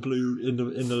sapphire in the blue in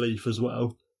the leaf as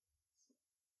well.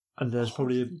 And there's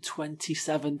probably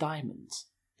 27 diamonds.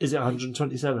 Is it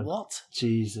 127? What?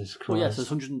 Jesus Christ. Well, yes,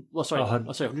 there's 100. Well, sorry,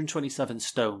 127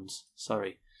 stones.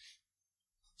 Sorry.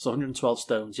 So 112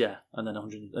 stones, yeah, and then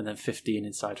 100, and then 15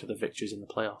 inside for the victories in the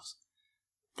playoffs.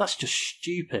 That's just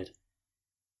stupid.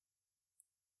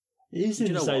 It is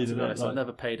insane. To be honest, I've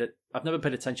never paid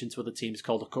attention to other teams'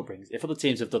 Calder Cup rings. If other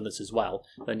teams have done this as well,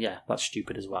 then yeah, that's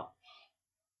stupid as well.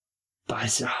 But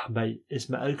it's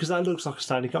because that looks like a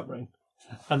Stanley Cup ring,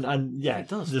 and yeah, it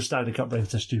does. The Stanley Cup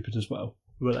rings are stupid as well.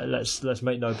 Well, let's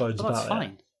make no bones about it. That's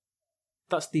fine.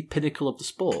 that's the pinnacle of the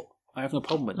sport. I have no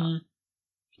problem with that.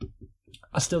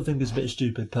 I still think it's a bit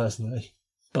stupid personally,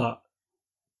 but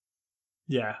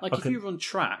yeah. Like if you run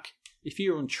track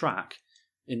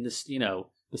in this, the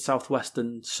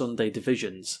Southwestern Sunday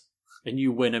divisions, and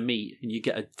you win a meet and you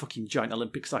get a fucking giant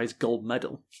Olympic-sized gold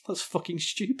medal, that's fucking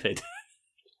stupid.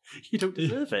 You don't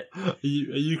deserve it. Are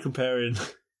you comparing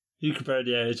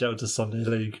the AHL to Sunday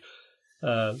League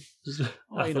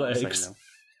athletics?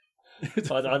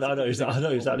 I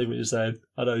know exactly what you're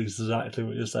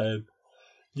saying.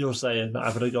 You're saying that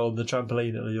having a go on the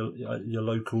trampoline at your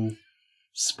local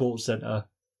sports centre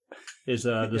is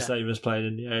the same as playing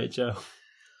in the AHL.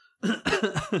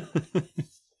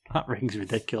 That rings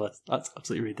ridiculous. That's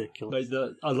absolutely ridiculous.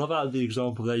 Mate, I love how the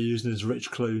example they're using is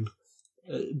Rich Clune.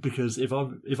 Because if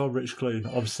I'm Rich Clune,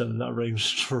 I'm selling that ring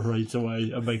straight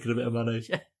away and making a bit of money.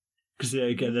 Yeah. Because he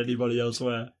ain't getting anybody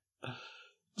elsewhere.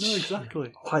 No,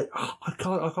 exactly. I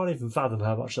can't even fathom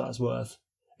how much that's worth.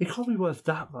 It can't be worth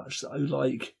that much though.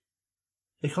 Like,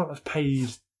 they can't have paid.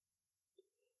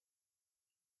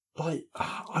 Like,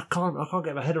 I can't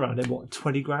get my head around it. What,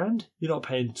 20 grand? You're not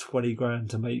paying 20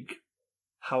 grand to make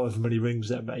however many rings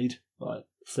they're made. Like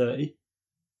 30.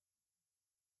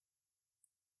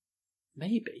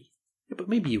 Maybe, yeah, but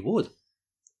maybe you would,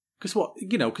 because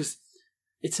because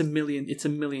it's $1 million,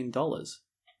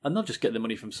 and they'll just get the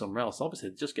money from somewhere else. Obviously,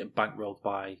 they just get bankrolled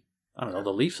by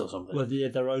the Leafs or something. Well, yeah,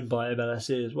 they're owned by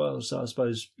MLSE as well, so I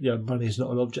suppose money's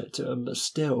not an object to them, but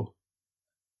still,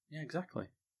 yeah, exactly.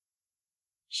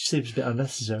 Seems a bit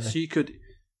unnecessary. So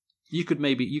you could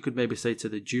maybe say to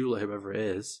the jeweler, whoever it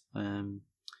is,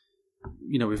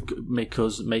 we've make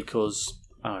us.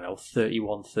 I don't know,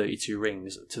 31, 32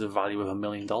 rings to the value of $1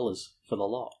 million for the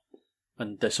lot,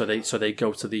 and so they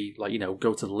go to the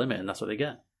go to the limit, and that's what they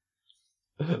get.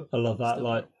 I love that.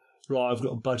 Like, right, I've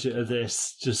got a budget of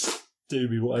this. Just do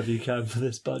me whatever you can for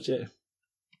this budget.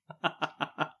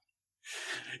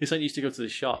 It's like you used to go to the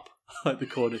shop, like the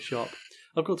corner shop.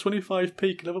 I've got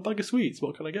 25p. Can I have a bag of sweets?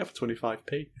 What can I get for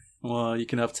 25p? Well, you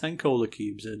can have 10 cola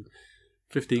cubes and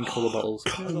 15 cola bottles.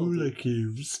 Cola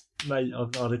cubes. Mate,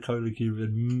 I've not had a cola cube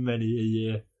in many a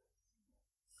year.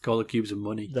 Cola cubes are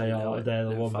money. They're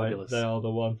the one, fabulous. Mate. They are the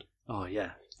one. Oh,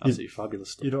 yeah. Absolutely fabulous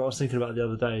stuff. You know what I was thinking about the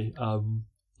other day?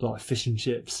 Like fish and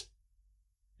chips.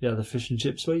 Yeah, the fish and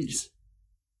chip sweets.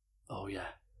 Oh, yeah.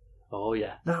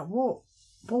 Now,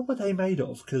 what were they made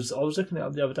of? Because I was looking it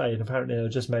up the other day, and apparently they were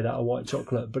just made out of white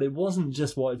chocolate. But it wasn't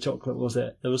just white chocolate, was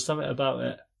it? There was something about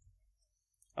it.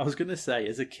 I was going to say,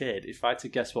 as a kid, if I had to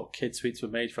guess what kid sweets were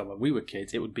made from when we were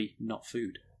kids, it would be not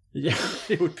food. Yeah.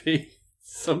 It would be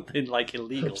something like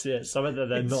illegal. Yeah, something that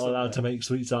they're not allowed to make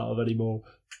sweets out of anymore.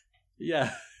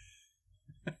 Yeah.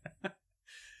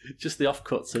 Just the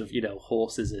offcuts of,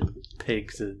 horses and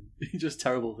pigs and just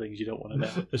terrible things you don't want to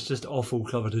know. It's just offal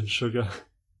covered in sugar.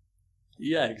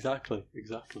 Yeah, exactly.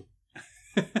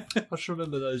 I just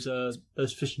remember those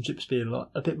fish and chips being like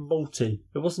a bit malty.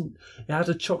 It had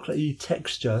a chocolatey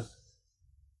texture,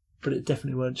 but it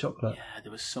definitely weren't chocolate. Yeah,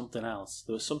 there was something else.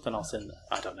 in there.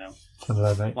 I don't know. I don't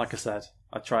know, mate. Like I said,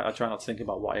 I try not to think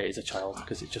about what I ate as a child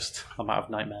because I might have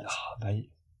nightmares. Oh,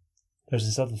 mate. There's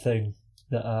this other thing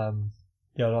that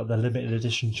like the limited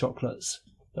edition chocolates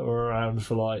that were around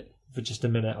for just a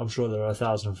minute. I'm sure there are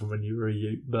 1,000 from when you were a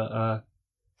youth, but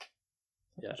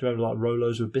yeah. Do you remember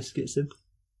Rolos with biscuits in?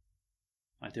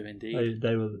 I do indeed.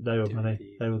 They were money.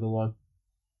 Indeed. They were the one.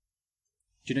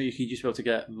 Do you know you could just be able to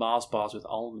get Mars bars with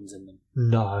almonds in them?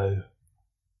 No.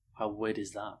 How weird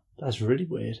is that? That's really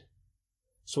weird.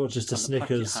 So just a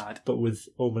Snickers, but with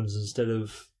almonds instead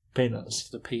of peanuts.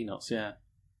 The peanuts, yeah.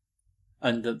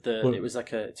 And it was so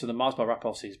the Mars bar wrap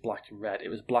obviously is black and red. It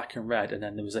was black and red, and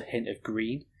then there was a hint of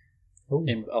green,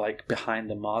 in behind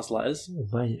the Mars letters. Oh,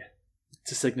 mate.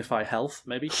 To signify health,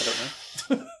 maybe? I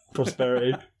don't know.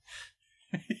 Prosperity.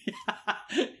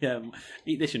 Yeah,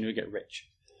 eat this and you'll get rich.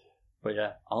 But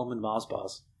yeah, almond Mars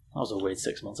bars. That was a weird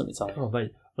 6 months, let me tell you. Oh,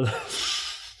 mate.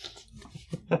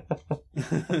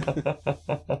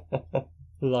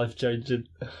 Life changing.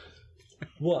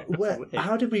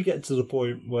 How did we get to the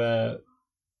point where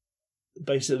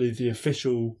basically the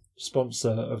official sponsor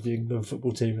of the England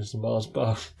football team is the Mars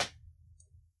bar?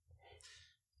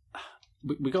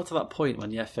 We got to that point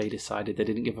when the FA decided they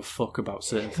didn't give a fuck about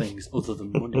certain things other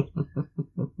than money.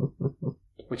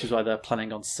 Which is why they're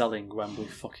planning on selling Wembley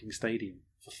fucking Stadium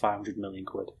for 500 million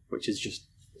quid, which is just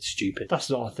stupid. That's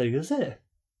not a thing, is it?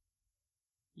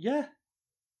 Yeah.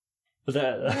 Are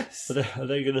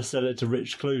they going to sell it to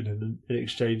Rich Clune in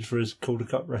exchange for his Calder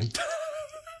Cup ring?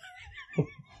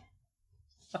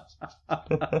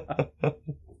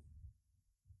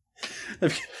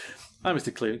 Hi,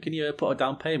 Mr. Clune, can you put a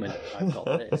down payment? I've got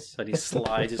this. And he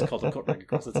slides his cotton cut ring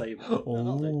across the table.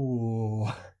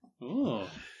 Oh. Oh.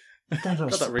 They're God,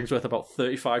 not, that ring's worth about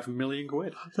 35 million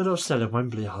quid. they're not selling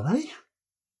Wembley, are they?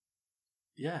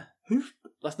 Yeah. Who?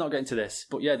 Let's not get into this.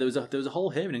 But yeah, there was a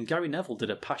whole hearing, and Gary Neville did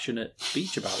a passionate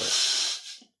speech about it.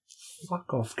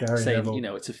 Fuck off, Gary saying, Neville. you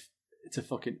know, it's a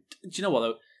fucking... Do you know what,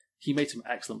 though? He made some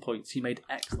excellent points. He made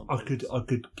excellent points. I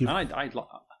could give...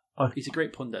 He's a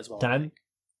great pundit as well. Dan,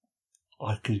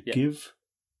 I could give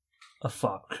a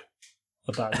fuck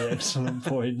about the excellent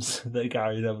points that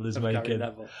Gary Neville is making.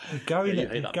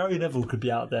 Gary Neville could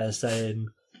be out there saying,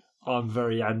 I'm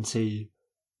very anti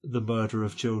the murder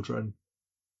of children.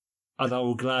 And I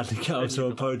will gladly get up to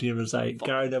a podium and say,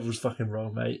 Gary Neville's fucking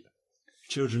wrong, mate.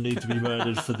 Children need to be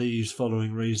murdered for these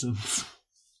following reasons.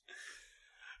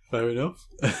 Fair enough.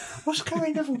 What's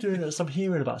Gary Neville doing at some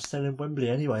hearing about selling Wembley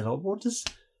anyway? Like, what does...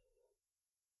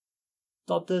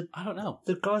 Like I don't know.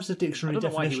 The guy's the dictionary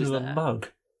definition of a mug.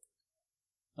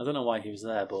 I don't know why he was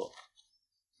there, but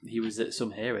he was at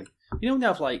some hearing. You know when they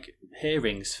have, like,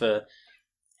 hearings for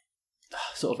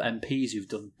sort of MPs who've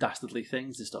done dastardly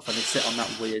things and stuff, and they sit on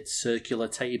that weird circular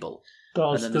table,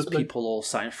 and then there's people all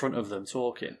sat in front of them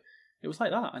talking. It was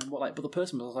like that, and but the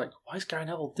person was like, "Why is Gary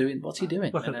Neville doing? What's he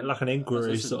doing?" Like an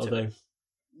inquiry sort of thing.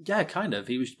 Yeah, kind of.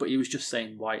 He was just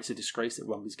saying why it's a disgrace that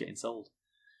Wembley's getting sold,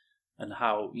 and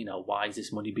how, you know, why is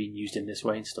this money being used in this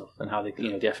way and stuff, and how they,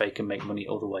 you know, the FA can make money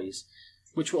other ways,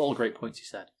 which were all great points he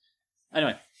said.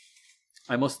 Anyway,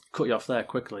 I must cut you off there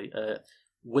quickly.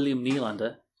 William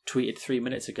Nylander tweeted 3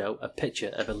 minutes ago a picture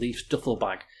of a Leafs duffel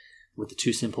bag with the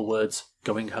two simple words,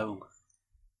 "Going home."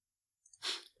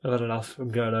 I've had enough. I'm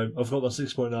going home. I've got my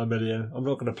 6.9 million. I'm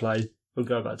not going to play. I'm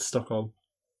going back to Stockholm.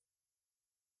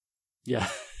 Yeah.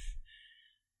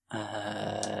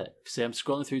 See, I'm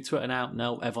scrolling through Twitter now.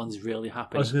 No, everyone's really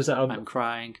happy. I was going to say, I'm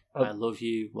crying. I love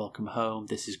you. Welcome home.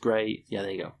 This is great. Yeah, there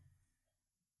you go.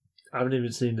 I haven't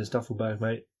even seen this duffel bag,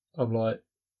 mate. I'm like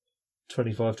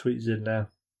 25 tweets in now.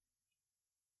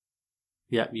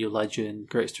 Yep, you legend.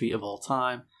 Greatest tweet of all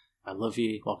time. I love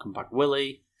you. Welcome back,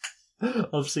 Willie.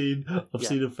 I've seen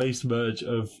a face merge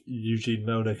of Eugene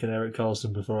Melnick and Eric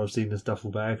Carlson before I've seen this duffel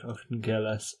bag. I couldn't care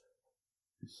less.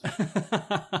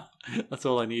 That's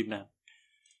all I need now.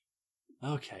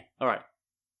 Okay, all right.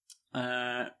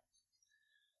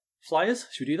 Flyers,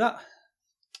 should we do that?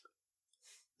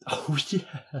 Oh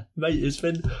yeah, mate. It's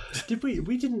been. Did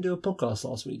we didn't do a podcast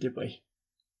last week, did we?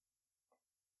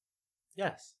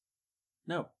 Yes.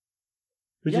 No.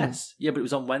 We yes. Yeah, but it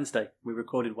was on Wednesday. We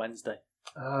recorded Wednesday.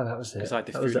 Ah, that was it. Because I had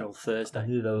the funeral Thursday. I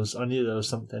knew there was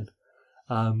something.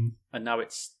 And now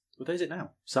it's... What day is it now?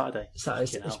 Saturday.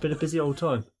 It's been a busy old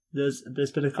time. There's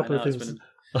been a couple of things...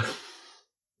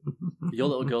 Your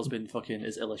little girl's been fucking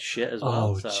as ill as shit as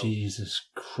well. Oh, so. Jesus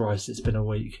Christ. It's been a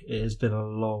week. It has been a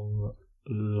long,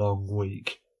 long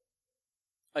week.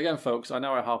 Again, folks, I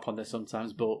know I harp on this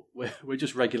sometimes, but we're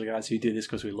just regular guys who do this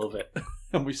because we love it.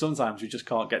 And sometimes we just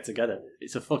can't get together.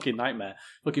 It's a fucking nightmare.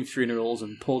 Fucking funerals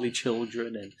and poorly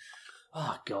children and...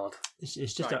 Oh, God. It's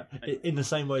just right. In the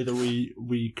same way that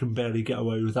we can barely get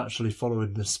away with actually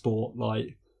following the sport,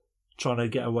 like trying to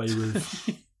get away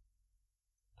with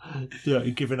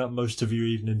giving up most of your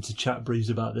evening to chat breeze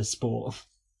about this sport.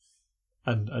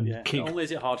 And Not only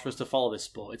is it hard for us to follow this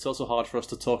sport, it's also hard for us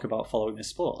to talk about following this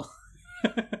sport.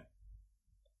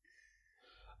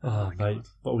 Oh, mate,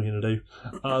 what are we going to do?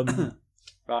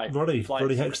 Right, Roddy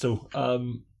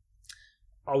Hextall.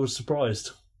 I was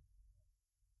surprised.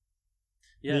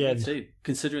 Yeah, me too.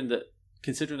 Considering that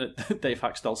Dave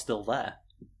Haxtell's still there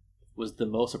was the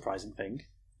most surprising thing.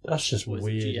 That's just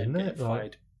weird, isn't it?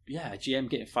 Fired. Yeah, GM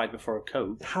getting fired before a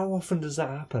coach. How often does that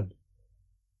happen?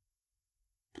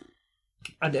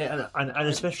 And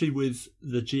especially with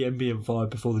the GM being fired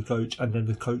before the coach, and then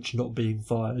the coach not being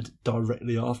fired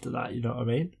directly after that. You know what I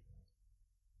mean?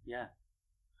 Yeah.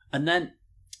 And then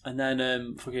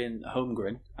fucking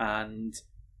Holmgren and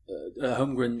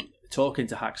Holmgren talking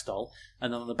to Haxtell,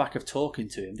 and then on the back of talking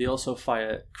to him, they also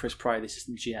fire Chris Pryor, the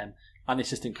assistant GM, and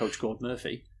assistant coach Gord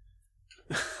Murphy.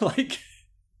 Like,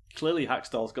 clearly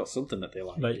Haxtell's got something that they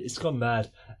like. Mate, it's gone mad.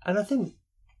 And I think,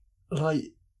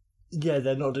 like, yeah,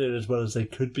 they're not doing as well as they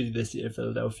could be this year,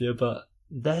 Philadelphia, but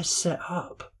they're set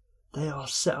up. They are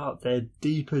set up. They're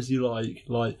deep as you like.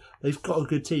 Like, they've got a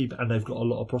good team and they've got a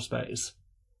lot of prospects.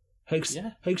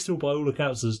 Hextall, by all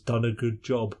accounts, has done a good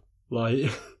job.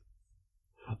 Like,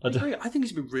 I think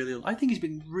he's been really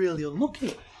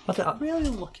unlucky. Really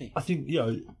unlucky. I think,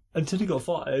 until he got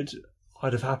fired,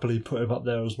 I'd have happily put him up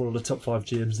there as one of the top 5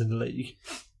 GMs in the league.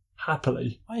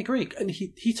 Happily. I agree. And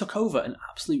he took over an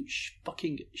absolute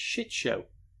fucking shit show.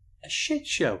 A shit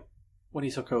show. when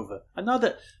he took over. And now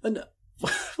that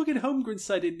fucking Holmgren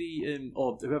said in the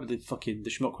or whoever the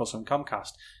schmuck was on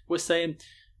Comcast was saying,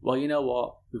 well, you know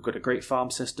what? We've got a great farm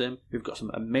system. We've got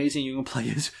some amazing young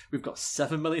players. We've got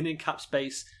 7 million in cap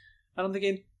space. And I'm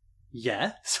thinking,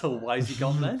 yeah. So why has he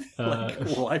gone then?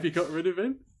 Why have you got rid of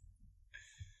him?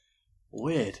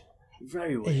 Weird.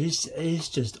 Very weird. It's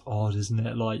just odd, isn't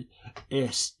it? Like,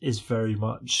 it's very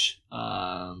much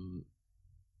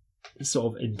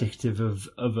sort of indicative of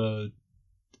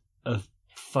a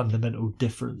fundamental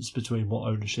difference between what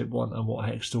ownership want and what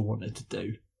Hextall wanted to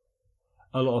do.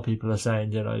 A lot of people are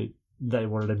saying, they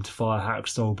wanted him to fire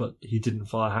Hackstall, but he didn't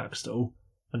fire Hackstall,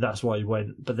 and that's why he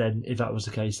went. But then, if that was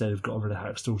the case, they'd have got rid of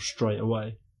Hackstall straight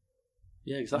away.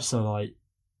 Yeah, exactly. So,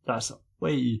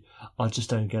 I just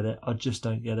don't get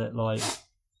it. Like,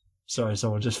 sorry,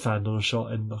 someone just fanned on a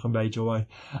shot in like a major way.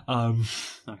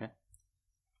 Okay.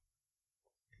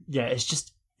 Yeah, it's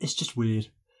just weird.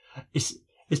 It's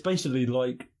basically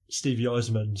like Stevie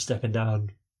Eisenman stepping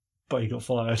down, but he got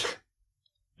fired.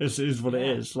 Is what it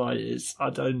is. Like, I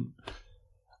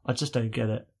just don't get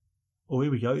it. Oh,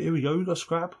 here we go. We got a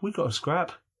scrap.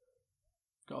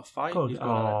 Got a fight.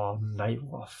 Mate,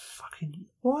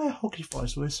 why are hockey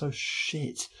fights always so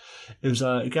shit? It was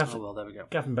there we go.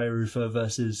 Gavin Bayrufer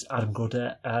versus Adam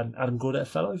Gaudette, and Adam Gaudette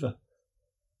fell over.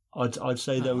 I'd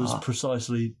say there was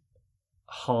precisely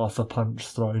half a punch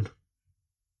thrown.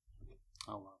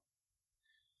 Oh wow!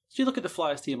 If you look at the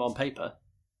Flyers team on paper,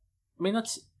 I mean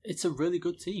it's a really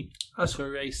good team.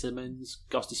 Courier, Simmons,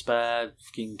 Gostisbehere,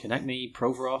 fucking Konechny,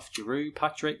 Provorov, Giroux,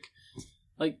 Patrick,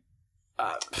 like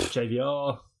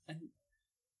JVR.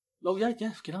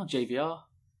 Fucking hell, JVR.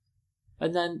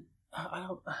 And then I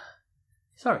don't.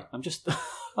 Sorry, I'm just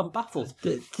I'm baffled.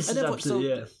 This is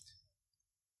absolutely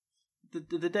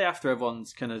The day after,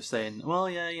 everyone's kind of saying, well,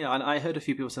 yeah, and I heard a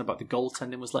few people saying about the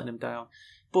goaltending was letting him down.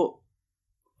 But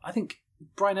I think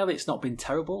Brian Elliott's not been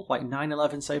terrible, like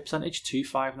 9-11 save percentage,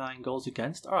 259 goals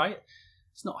against. All right,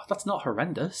 that's not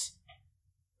horrendous.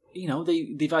 They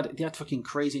had fucking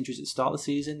crazy injuries at the start of the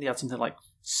season. They had something like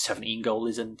 17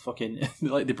 goalies and fucking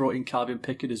like they brought in Calvin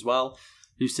Pickard as well,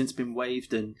 who's since been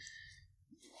waived. And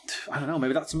I don't know,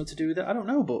 maybe that's something to do with it. I don't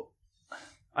know, but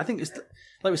I think it's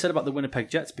like we said about the Winnipeg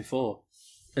Jets before,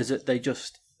 is that they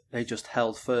just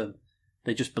held firm.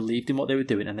 They just believed in what they were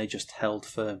doing, and they just held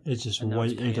firm. It just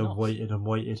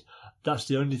waited. That's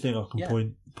the only thing I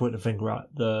can point a finger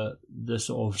at, the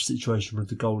sort of situation with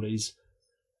the goalies.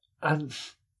 And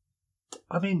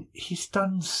I mean, he's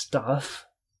done stuff.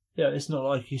 Yeah, it's not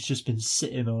like he's just been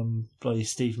sitting on bloody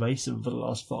Steve Mason for the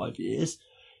last 5 years.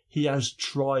 He has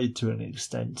tried to an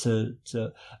extent to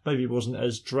maybe it wasn't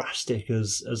as drastic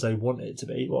as they want it to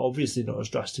be. Well, obviously not as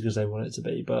drastic as they want it to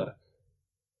be, but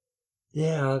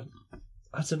yeah,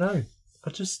 I don't know. I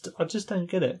just don't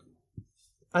get it.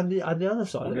 And the other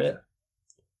side of it,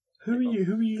 who are you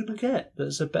going to get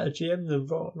that's a better GM than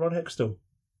Ron Hextall?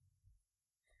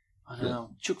 I don't know.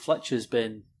 Chuck Fletcher's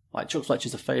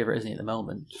a favourite, isn't he, at the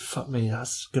moment? Fuck me,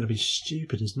 that's going to be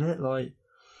stupid, isn't it? Like,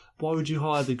 why would you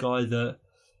hire the guy that?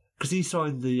 Because he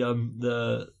signed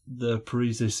the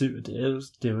Parise Suter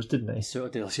deals, didn't he? Suter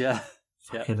deals, yeah.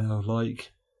 Fucking hell,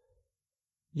 like,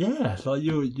 yeah, like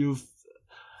you've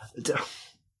to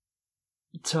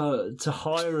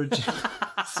hire a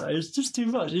so it's just too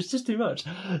much. It's just too much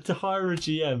to hire a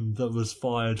GM that was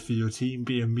fired for your team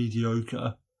being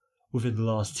mediocre within the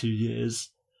last 2 years,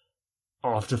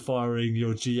 after firing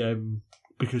your GM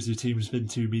because your team's been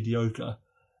too mediocre.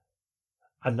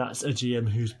 And that's a GM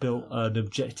who's built an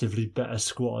objectively better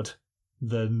squad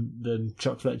than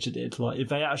Chuck Fletcher did. Like, if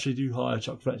they actually do hire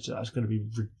Chuck Fletcher, that's going to be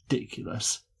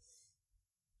ridiculous.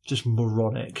 Just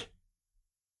moronic.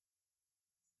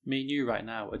 Me and you right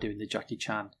now are doing the Jackie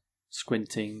Chan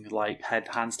squinting, like,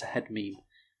 hands to head meme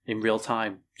in real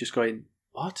time. Just going,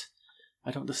 what? I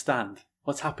don't understand.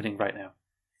 What's happening right now?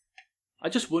 I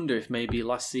just wonder if maybe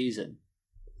last season,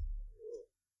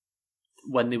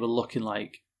 when they were looking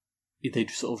like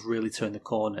they'd sort of really turned the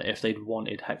corner, if they'd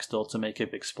wanted Hextall to make a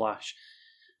big splash.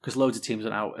 Because loads of teams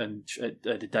went out and at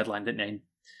the deadline, didn't they?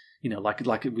 And,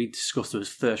 like we discussed, those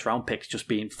first round picks just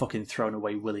being fucking thrown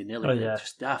away willy nilly. Oh, yeah.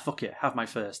 Just fuck it, have my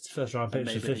first. First round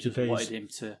picks for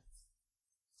 50p.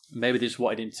 Maybe they just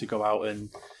wanted him to go out and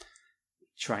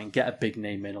try and get a big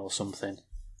name in or something.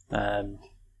 I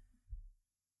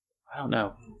don't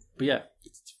know, but yeah,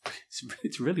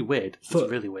 it's really weird. It's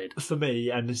really weird for me,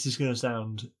 and this is going to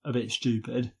sound a bit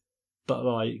stupid, but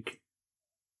like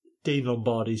Dean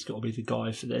Lombardi's got to be the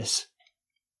guy for this.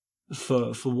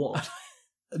 For what?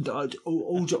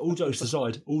 All jokes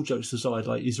aside,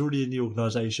 like he's already in the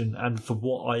organisation, and for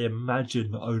what I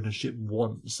imagine ownership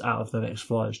wants out of the next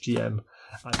Flyers GM,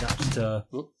 and that's to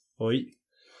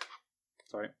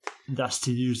that's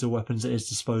to use the weapons at his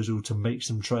disposal to make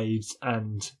some trades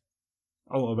and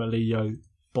ultimately,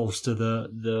 bolster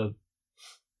the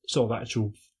sort of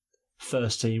actual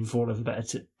first team, for want of a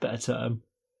better term.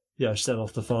 Sell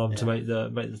off the farm to make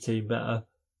the team better.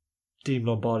 Dean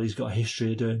Lombardi's got a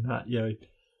history of doing that.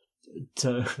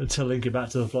 To link it back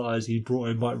to the Flyers, he brought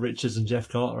in Mike Richards and Jeff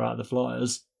Carter out of the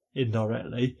Flyers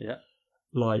indirectly. Yeah,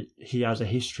 like he has a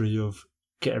history of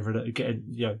getting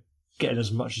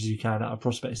as much as you can out of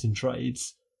prospects in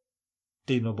trades.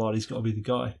 Dean Lombardi's got to be the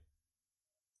guy.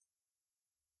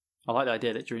 I like the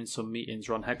idea that during some meetings,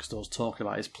 Ron Hextall's talking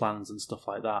about his plans and stuff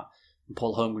like that, and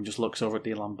Paul Holmgren just looks over at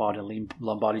Dean Lombardi, and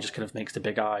Lombardi just kind of makes the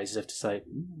big eyes as if to say,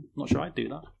 I'm not sure I'd do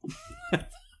that.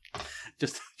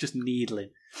 just needling,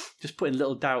 just putting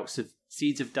little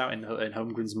seeds of doubt in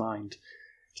Holmgren's mind.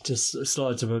 Just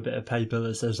slides him a bit of paper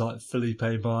that says like Felipe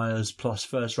Myers plus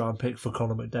first round pick for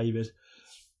Connor McDavid.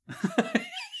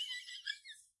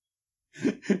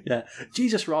 Yeah,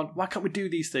 Jesus, Ron, why can't we do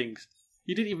these things?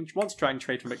 You didn't even want to try and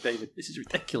trade for McDavid. This is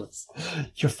ridiculous.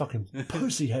 You're fucking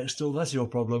pussy, Hextall. That's your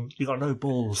problem. You got no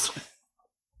balls.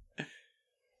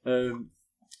 Going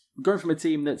from a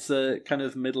team that's kind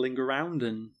of middling around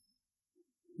and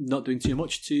not doing too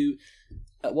much to,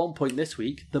 at one point this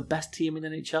week, the best team in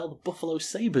NHL, the Buffalo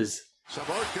Sabres.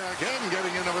 Sabotka again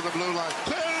getting in over the blue line.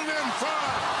 Cleared in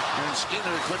front. And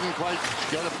Skinner couldn't quite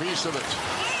get a piece of it.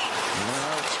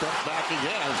 Well, stepped back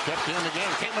again. Kept in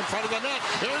again. Came in front of the net.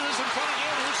 Here it is in front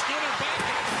again. Here's Skinner back.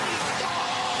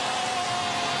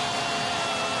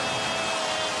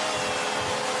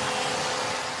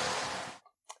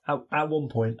 At one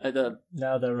point,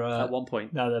 now they're at one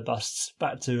point now they're busts.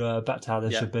 Back to how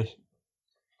they should be.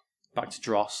 Back to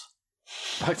Dross.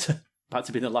 Back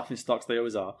to being the laughing stocks they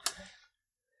always are.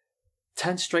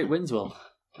 10 straight wins, Will.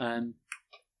 I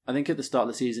think at the start of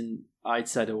the season, I'd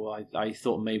said, I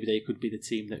thought maybe they could be the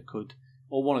team that could,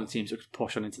 or one of the teams that could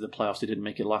push on into the playoffs. They didn't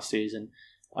make it last season.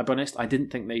 I'll be honest, I didn't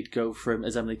think they'd go from,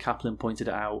 as Emily Kaplan pointed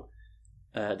it out,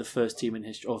 the first team in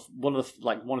history, or one of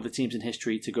the teams in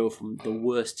history to go from the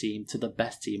worst team to the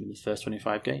best team in the first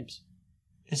 25 games.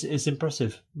 It's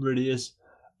impressive, really is.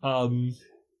 To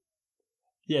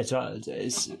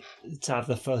have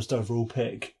the first overall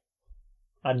pick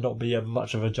and not be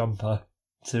much of a jumper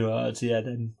to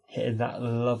then hitting that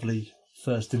lovely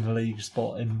first in the league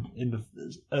spot in the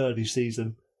early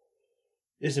season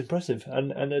is impressive,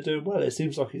 and they're doing well. It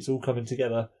seems like it's all coming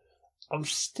together. I'm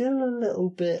still a little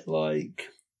bit like,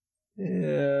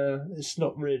 it's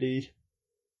not really.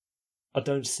 I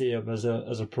don't see them as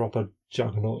a proper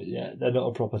juggernaut yet. They're not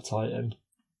a proper titan.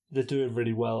 They're doing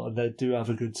really well, and they do have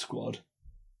a good squad.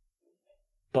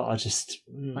 But I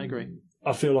agree.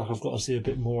 I feel like I've got to see a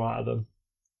bit more out of them.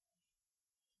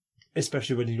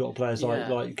 Especially when you've got players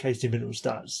like Casey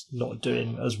Mittelstadt's not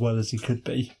doing as well as he could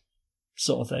be,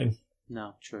 sort of thing.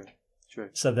 No, true.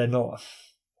 So they're not.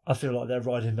 I feel like they're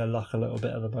riding their luck a little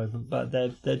bit at the moment, but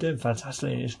they're doing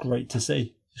fantastically, and it's great to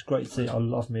see. It's great to see. I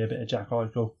love me a bit of Jack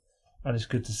Eichel, and it's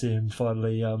good to see him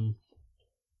finally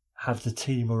have the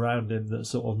team around him that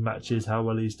sort of matches how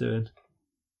well he's doing.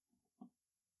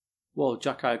 Well,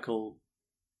 Jack Eichel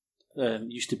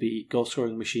used to be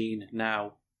goal-scoring machine,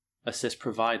 now assist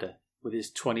provider, with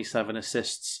his 27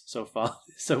 assists so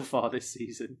far this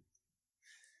season.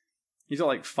 He's got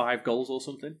like 5 goals or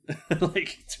something.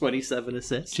 Like 27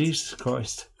 assists. Jesus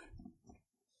Christ.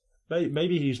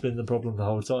 Maybe he's been the problem the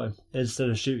whole time. Instead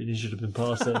of shooting, he should have been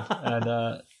passing.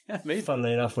 And maybe.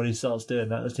 Funnily enough, when he starts doing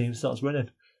that, the team starts winning.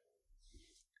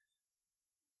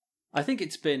 I think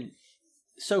it's been,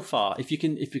 so far, if you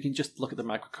can just look at the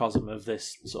microcosm of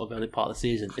this sort of early part of the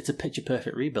season, it's a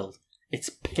picture-perfect rebuild. It's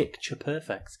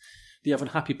picture-perfect. You have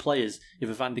unhappy players. You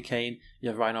have Evander Kane, you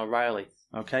have Ryan O'Reilly.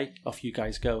 Okay, off you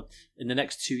guys go. In the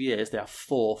next 2 years, they have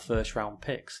 4 first-round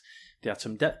picks. They had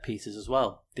some depth pieces as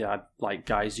well. They had like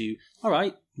guys who, all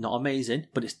right, not amazing,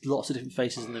 but it's lots of different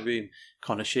faces in the room.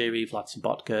 Connor Sheary, Vlad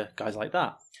Sobotka, guys like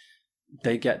that.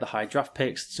 They get the high draft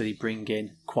picks, so they bring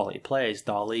in quality players.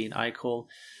 Darlene, Eichel.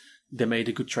 They made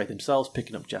a good trade themselves,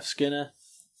 picking up Jeff Skinner.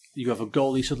 You have a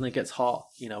goalie suddenly gets hot.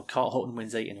 Carl Houghton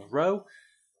wins 8 in a row.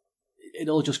 It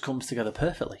all just comes together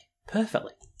perfectly.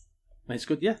 Perfectly. And it's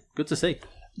good, good to see.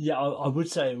 Yeah, I would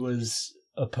say it was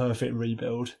a perfect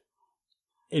rebuild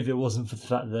if it wasn't for the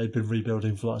fact that they've been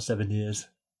rebuilding for like 7 years.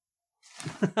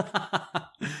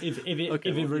 If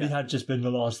it really had just been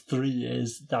the last 3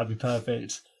 years, that'd be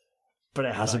perfect. But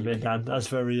it hasn't been, Dan. That's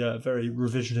very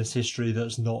revisionist history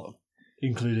that's not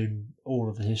including all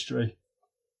of the history.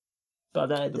 But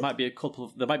there might be a couple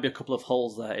of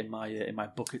holes there in my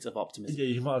bucket of optimism. Yeah,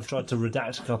 you might have tried to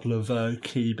redact a couple of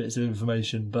key bits of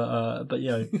information, but you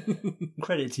know,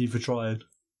 credit to you for trying.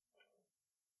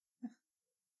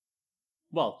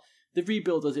 Well, the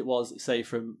rebuild as it was, say,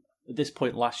 from this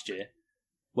point last year,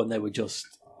 when they were just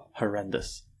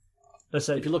horrendous. Let's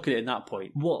say, if you look at it in that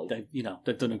point,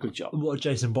 they've done a good job. What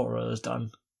Jason Botterill has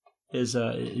done is,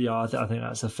 I think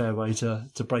that's a fair way to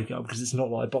break it up, because it's not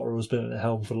like Botterill's been at the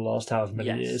helm for the last however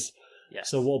many years. Yes.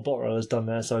 So what Botterill has done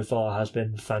there so far has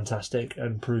been fantastic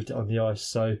and proved it on the ice.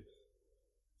 So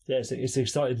yeah, it's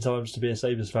exciting times to be a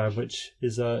Sabres fan, which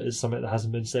is something that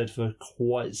hasn't been said for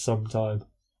quite some time.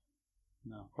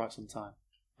 No, quite some time.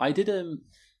 I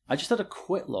just had a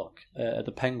quick look at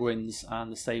the Penguins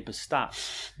and the Sabres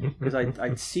stats, because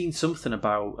I'd seen something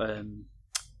about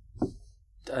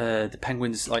the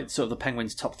Penguins, like sort of the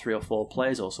Penguins' top 3 or 4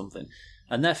 players or something,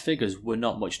 and their figures were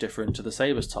not much different to the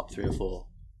Sabres' top 3 or 4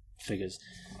 figures.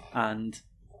 And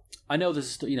I know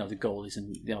there's the goalies,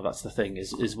 and that's the thing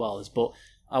as well as. But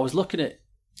I was looking at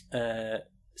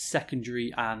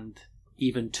secondary and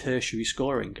even tertiary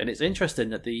scoring, and it's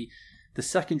interesting that the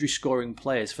secondary scoring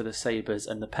players for the Sabres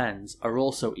and the Pens are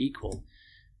also equal,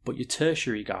 but your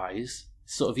tertiary guys,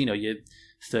 sort of, your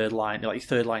third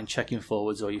line checking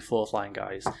forwards or your fourth line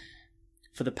guys,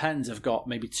 for the Pens have got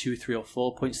maybe 2, 3 or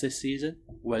 4 points this season,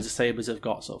 whereas the Sabres have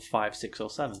got sort of 5, 6 or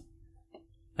 7.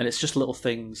 And it's just little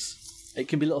things, it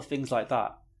can be little things like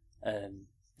that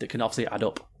that can obviously add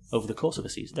up over the course of a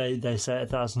season. They say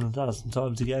it 1,000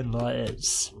 times again, like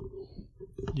it's,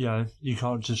 you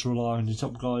can't just rely on your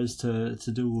top guys to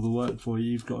do all the work for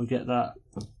you. You've got to get that,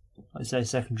 like I say,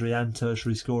 secondary and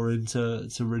tertiary scoring to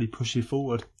really push you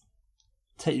forward.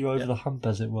 Take you over the hump,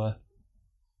 as it were.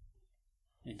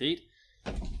 Indeed.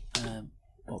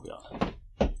 What we are?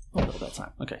 A little bit of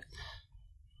time. Okay.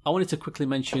 I wanted to quickly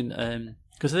mention,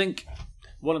 because I think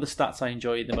one of the stats I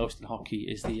enjoy the most in hockey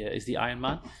is the Iron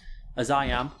Man.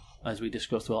 As we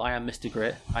discussed, I am Mr.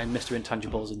 Grit. I'm Mr.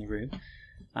 Intangibles in the room.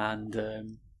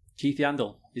 And Keith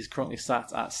Yandel is currently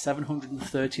sat at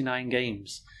 739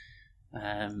 games.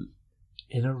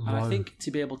 In a row. I think to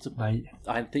be able to... Mate.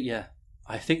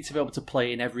 I think to be able to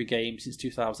play in every game since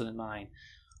 2009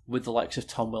 with the likes of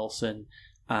Tom Wilson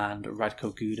and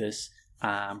Radko Gudas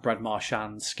and Brad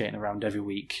Marchand skating around every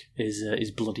week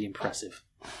is bloody impressive.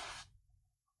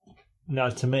 Now,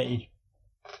 to me,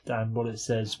 Dan, what it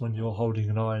says when you're holding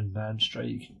an Iron Man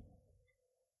streak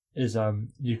is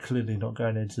you're clearly not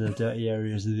going into the dirty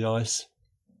areas of the ice.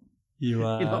 You're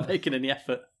not making any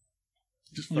effort.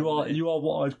 You are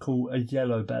what I'd call a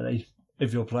yellow belly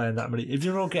if you're playing that many. If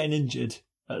you're not getting injured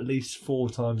at least 4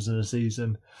 times in a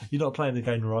season, you're not playing the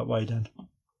game the right way, Dan.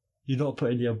 You're not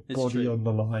putting your body on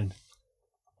the line.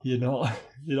 You're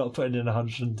not putting in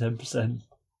 110%.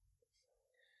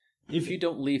 If you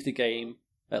don't leave the game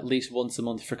at least once a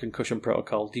month for concussion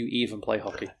protocol, do you even play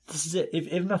hockey? This is it.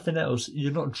 If nothing else,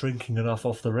 you're not drinking enough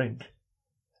off the rink.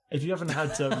 If you haven't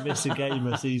had to miss a game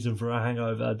a season for a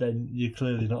hangover, then you're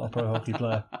clearly not a pro hockey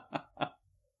player.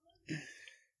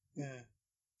 Yeah.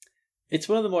 It's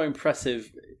one of the more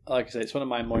impressive, like I say, it's one of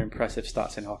my more impressive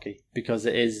stats in hockey, because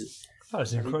it is... Oh,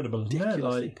 it's incredible.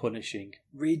 Ridiculously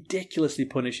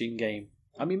punishing game.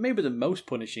 I mean, maybe the most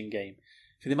punishing game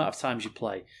for the amount of times you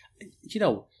play.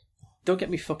 Don't get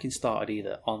me fucking started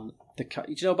either on the... Do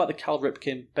you know about the Cal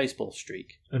Ripken baseball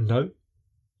streak? No.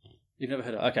 You've never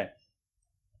heard of it? Okay.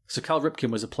 So Cal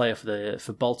Ripken was a player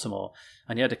for Baltimore,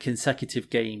 and he had a consecutive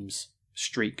games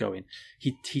streak going.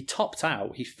 He topped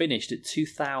out. He finished at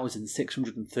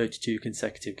 2,632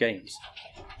 consecutive games.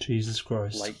 Jesus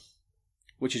Christ!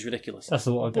 Which is ridiculous. That's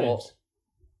a lot of games.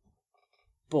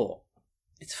 But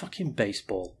it's fucking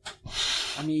baseball.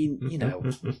 I mean,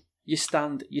 you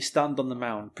stand on the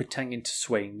mound pretending to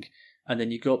swing, and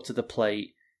then you go up to the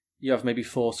plate. You have maybe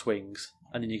 4 swings,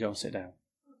 and then you go and sit down.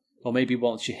 Or maybe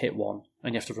once you hit one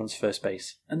and you have to run to first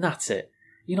base. And that's it.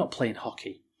 You're not playing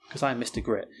hockey. Because I'm Mr.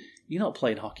 Grit. You're not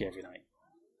playing hockey every night.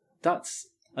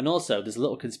 And also, there's a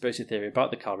little conspiracy theory about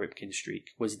the Cal Ripken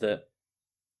streak, was that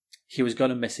he was going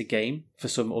to miss a game for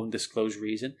some undisclosed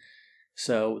reason.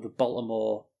 So the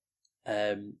Baltimore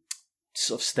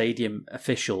sort of stadium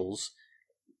officials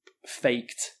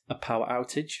faked a power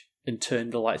outage and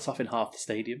turned the lights off in half the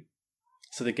stadium.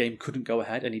 So the game couldn't go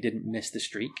ahead, and he didn't miss the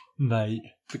streak. Mate.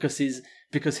 Because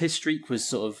his streak was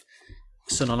sort of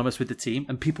synonymous with the team,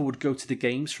 and people would go to the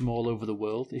games from all over the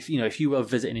world. If you were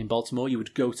visiting in Baltimore, you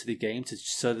would go to the game to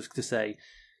say,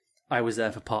 I was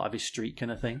there for part of his streak,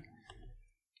 kind of thing.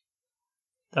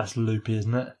 That's loopy,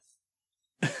 isn't it?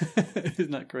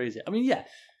 Isn't that crazy? I mean, yeah,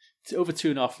 over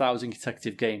 2,500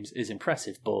 consecutive games is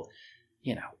impressive, but,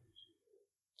 you know,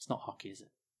 it's not hockey, is it?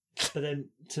 But then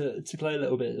to play a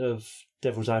little bit of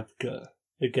devil's advocate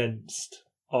against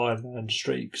Iron Man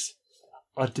streaks,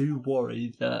 I do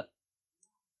worry that,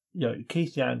 you know,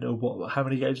 Keith Yandel, how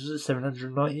many games was it?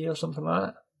 790 or something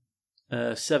like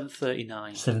that?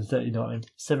 739.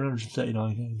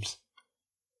 739 games.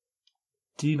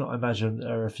 Do you not imagine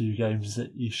there are a few games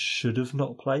that you should have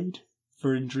not played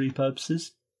for injury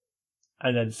purposes?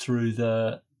 And then through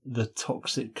the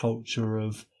toxic culture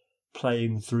of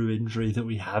playing through injury that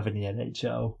we have in the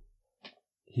NHL,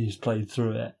 he's played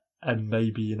through it, and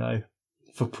maybe, you know,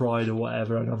 for pride or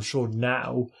whatever, and I'm sure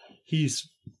now he's,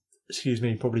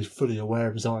 probably fully aware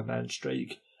of his Iron Man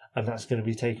streak, and that's going to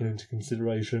be taken into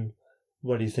consideration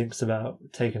when he thinks about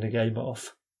taking a game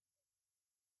off.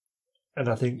 And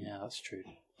I think that's true.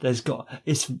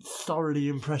 It's thoroughly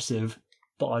impressive,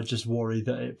 but I just worry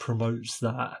that it promotes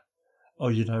that,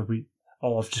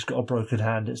 I've just got a broken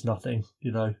hand, it's nothing,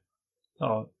 you know.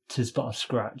 Oh, 'tis but a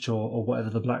scratch, or whatever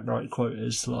the Black Knight quote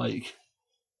is, like,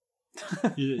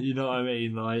 you know what I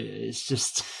mean? Like, it's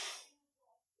just,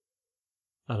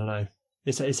 I don't know.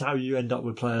 It's how you end up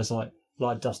with players like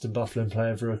Dustin Byfuglien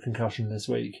playing for a concussion this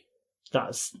week.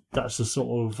 That's the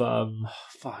sort of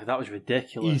fuck, that was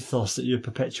ridiculous ethos that you're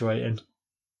perpetuating.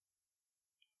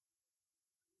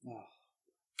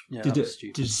 Yeah, did you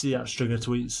see that string of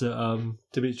tweets that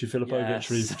Dimitri Filipovic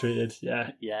retweeted?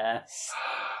 Yeah. Yes.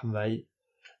 Mate.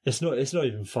 It's not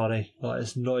even funny. Like,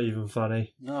 it's not even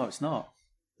funny. No, it's not.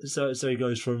 So he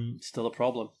goes from still a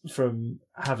problem. From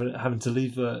having to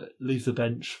leave the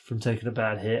bench from taking a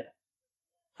bad hit,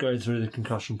 going through the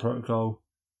concussion protocol,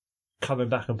 coming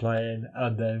back and playing,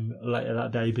 and then later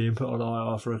that day being put on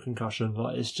IR for a concussion.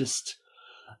 Like, it's just,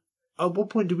 at what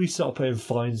point do we start putting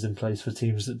fines in place for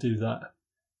teams that do that?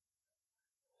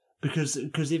 Because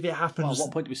if it happens, well, at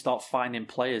what point do we start fining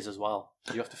players as well?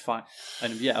 You have to fine,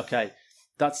 and you'd have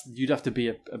to be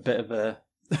a bit of a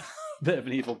bit of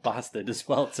an evil bastard as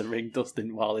well to ring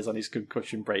Dustin while he's on his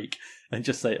concussion break and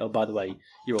just say, "Oh, by the way,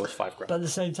 you owe us $5,000." But at the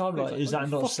same time, like, is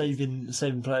that not saving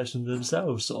players from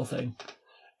themselves, sort of thing?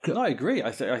 No, I agree.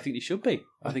 I think it should be.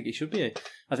 I think it should be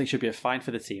a fine for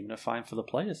the team and a fine for the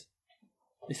players.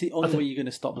 It's the only way you're going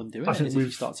to stop them doing it is if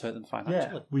you start to hurt them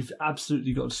financially. Yeah, we've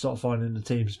absolutely got to start fining the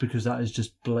teams, because that is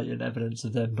just blatant evidence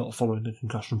of them not following the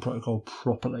concussion protocol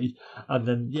properly. And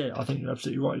then, yeah, I think you're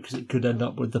absolutely right, because it could end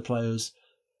up with the players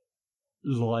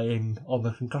lying on the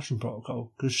concussion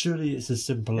protocol. Because surely it's as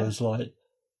simple as, like,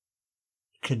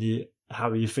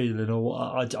 how are you feeling, or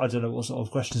what? I don't know what sort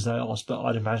of questions they ask, but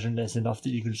I'd imagine there's enough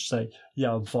that you can just say,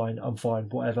 yeah, I'm fine,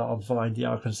 whatever, I'm fine,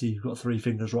 yeah, I can see you've got 3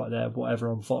 fingers right there, whatever,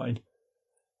 I'm fine.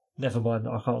 Never mind,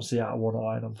 I can't see out of one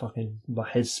eye and my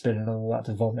head's spinning and I'm about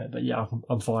to vomit, but yeah,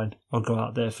 I'm fine. I'll go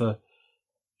out there for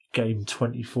game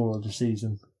 24 of the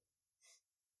season.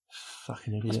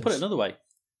 Fucking idiots. Let's put it another way.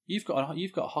 You've got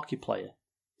a hockey player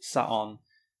sat on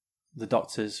the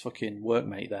doctor's fucking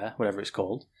workmate there, whatever it's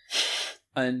called,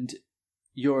 and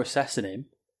you're assessing him,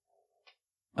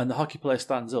 and the hockey player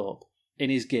stands up in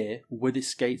his gear with his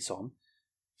skates on,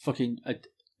 and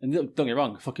don't get me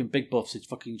wrong, fucking Big Buff's a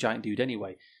fucking giant dude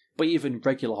anyway. But even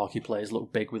regular hockey players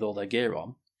look big with all their gear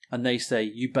on, and they say,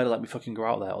 "You better let me fucking go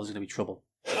out there, or there's going to be trouble.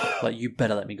 Like, you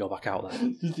better let me go back out there."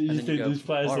 Do you think these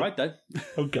players? All right then.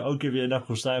 I'll give you a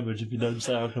knuckle sandwich if you don't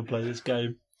say I can play this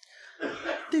game.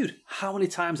 Dude, how many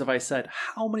times have I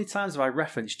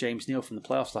referenced James Neal from the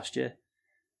playoffs last year?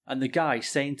 And the guy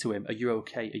saying to him, "Are you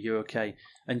okay? Are you okay?"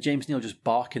 And James Neal just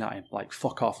barking at him, like,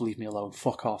 "Fuck off, leave me alone,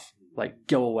 fuck off. Like,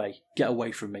 go away, get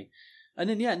away from me." And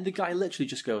in the end, the guy literally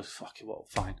just goes, "Fuck it, well,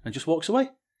 fine," and just walks away.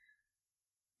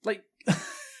 Like,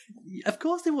 of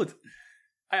course they would.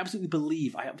 I absolutely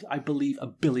believe, I believe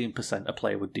 1,000,000,000% a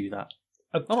player would do that.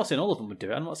 I'm not saying all of them would do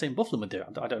it. I'm not saying Byfuglien would do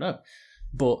it. I don't know.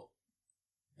 But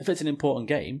if it's an important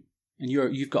game and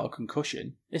you've got a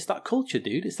concussion, it's that culture,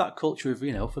 dude. It's that culture of,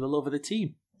 for the love of the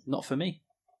team, not for me.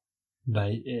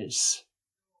 Mate, it's...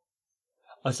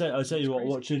 I tell you what,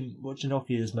 watching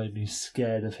hockey has made me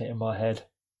scared of hitting my head.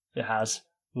 It has.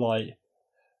 Like,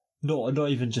 not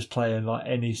even just playing, like,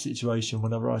 any situation.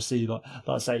 Whenever I see, like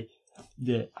say,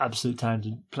 the absolute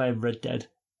tangent, playing Red Dead,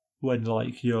 when,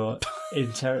 like, you're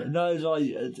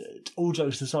all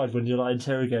jokes aside, when you're, like,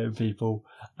 interrogating people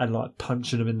and, like,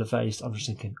 punching them in the face, I'm just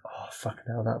thinking, oh, fucking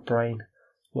hell, that brain.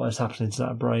 What is happening to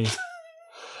that brain?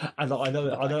 And, like, I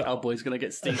know Cowboy's going to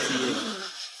get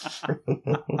CTE.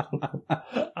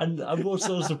 And what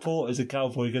sort of support is a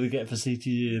Cowboy going to get for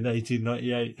CTE in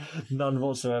 1898? None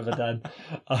whatsoever, Dan.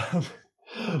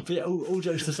 But yeah, all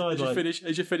jokes aside,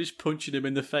 As you finish punching him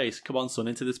in the face, come on, son,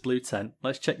 into this blue tent.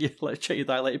 Let's check your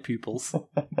dilated pupils.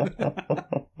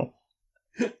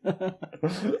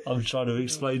 I'm trying to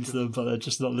explain to them, but they're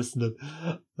just not listening.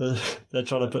 They're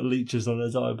trying to put leeches on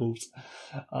his eyeballs.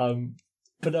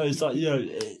 But no, it's like,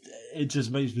 it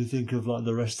just makes me think of like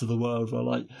the rest of the world, where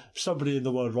like somebody in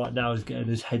the world right now is getting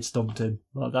his head stomped in.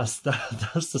 Like that's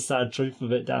the sad truth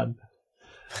of it, Dan.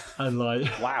 And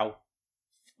like, wow,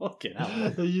 fucking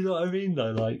hell. You know what I mean?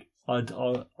 Though, like, I'd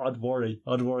worry.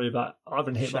 I'd worry about. I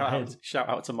haven't hit my head. Shout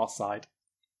out to Moss Side.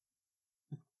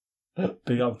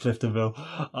 Big up Cliftonville.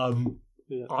 I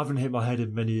haven't hit my head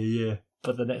in many a year,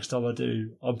 but the next time I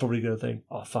do, I'm probably going to think,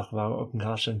 oh fuck, I've got a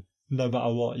concussion. No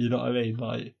matter what, you know what I mean?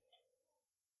 Like,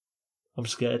 I'm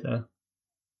scared now.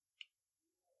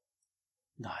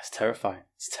 No, it's terrifying.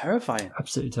 It's terrifying.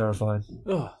 Absolutely terrifying.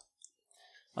 Ugh.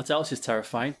 I'll tell you else is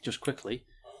terrifying, just quickly.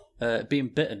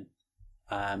 Being bitten.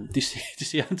 Do you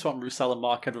see Antoine Roussel and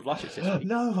Marc-Edouard Vlasic this week?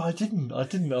 No, I didn't. I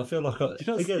feel like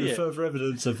further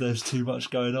evidence of there's too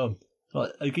much going on.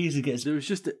 Like a geezer gets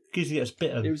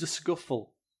bitten. It was a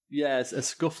scuffle. Yeah, it's a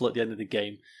scuffle at the end of the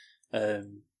game.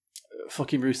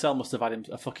 Fucking Roussel must have had him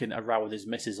a row with his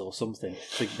missus or something.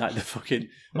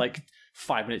 Like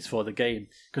 5 minutes before the game,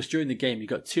 because during the game you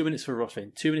got 2 minutes for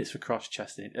roughing, 2 minutes for cross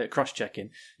checking.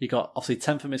 You got obviously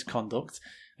 10 for misconduct,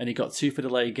 and he got 2 for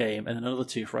delay game, and another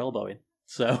 2 for elbowing.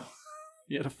 So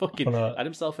he had had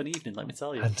himself an evening, let me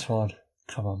tell you. Antoine,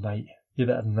 come on, mate, you're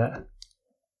better than that.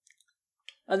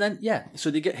 And then so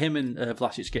they get him and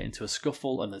Vlasic get into a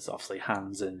scuffle, and there's obviously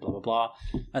hands and blah blah blah.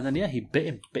 And then he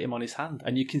bit him on his hand,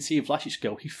 and you can see Vlasic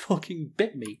go, he fucking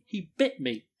bit me,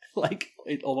 like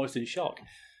almost in shock.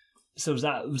 So was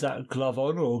that glove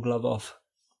on or glove off?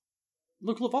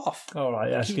 No, glove off. All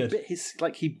right, that's good.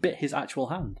 He bit his actual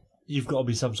hand. You've got to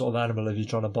be some sort of animal if you're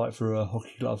trying to bite through a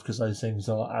hockey glove, because those things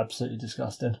are absolutely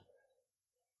disgusting.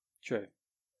 True.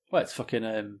 Well, it's fucking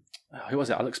who was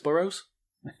it? Alex Burrows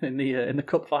in the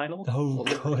cup final. Oh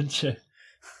god, yeah.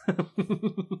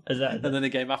 And then the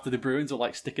game after, the Bruins were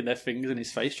like sticking their fingers in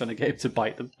his face trying to get him to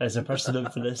bite them. There's a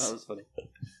precedent for this. That was funny.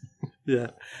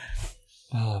 Yeah.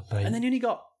 Oh, mate. And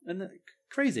then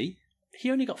crazy. He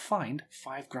only got fined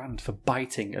 $5,000 for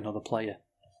biting another player.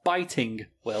 Biting,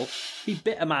 Will. He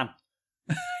bit a man.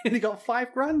 And he got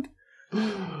 $5,000.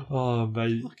 Oh,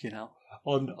 mate. Fucking hell.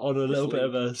 On a little bit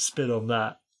of a spin on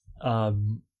that,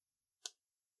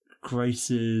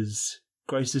 Grace's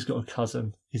got a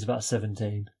cousin. He's about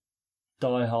 17.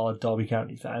 Die-hard Derby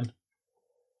County fan.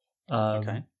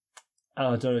 Okay. And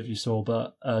I don't know if you saw,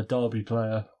 but a Derby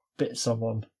player bit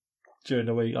someone during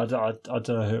the week. I don't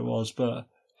know who it was, but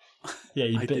yeah,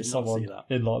 he bit someone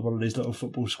in like one of these little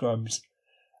football scrums.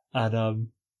 And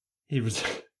he was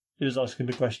asking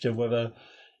the question whether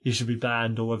he should be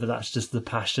banned or whether that's just the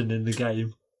passion in the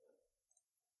game.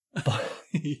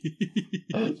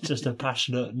 Just a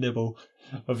passionate nibble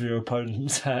of your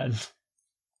opponent's hand.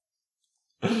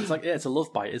 It's like, it's a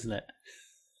love bite, isn't it?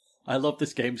 I love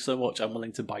this game so much, I'm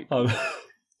willing to bite.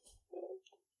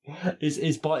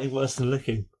 Is biting worse than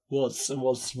licking? What's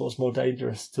more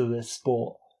dangerous to this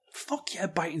sport? Fuck yeah,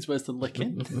 biting's worse than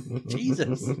licking.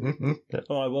 Jesus.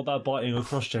 All right, what about biting or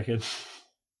cross-checking?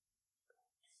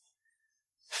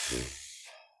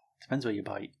 Depends where you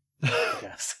bite, I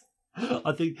guess.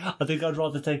 I think I'd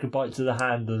rather take a bite to the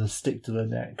hand than a stick to the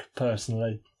neck,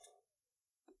 personally.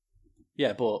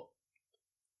 Yeah, but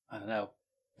I don't know.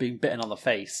 Being bitten on the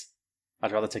face,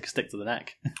 I'd rather take a stick to the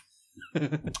neck.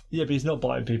 Yeah, but he's not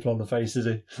biting people on the face, is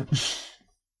he?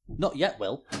 Not yet,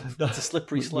 Will. It's a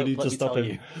slippery slope. We need to stop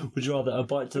him. Would you rather a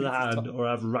bite to the hand or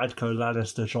have Radko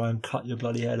Lannister try and cut your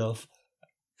bloody head off?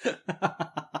 Oh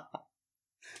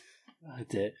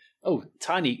dear. Oh,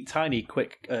 tiny,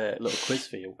 quick little quiz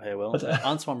for you here, Will.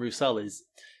 Antoine Roussel is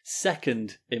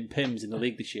second in PIMS in the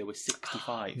league this year with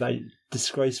 65. Mate,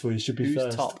 disgraceful. You should be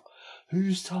first.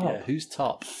 Who's top? Yeah, who's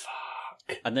top?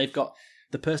 Fuck. And they've got,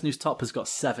 the person who's top has got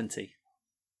 70.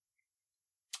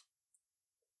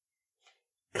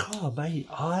 God, mate,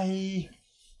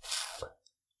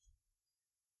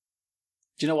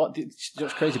 Do you know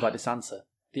what's crazy about this answer?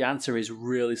 The answer is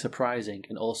really surprising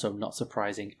and also not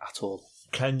surprising at all.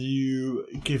 Can you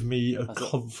give me a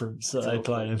conference that they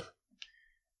play in?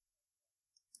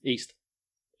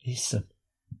 Eastern.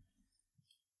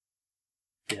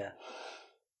 Yeah.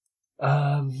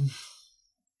 I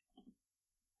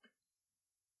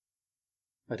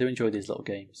do enjoy these little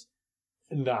games.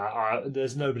 Nah,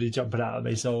 there's nobody jumping out at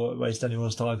me, so I won't waste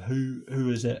anyone's time. Who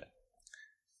is it?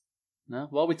 No?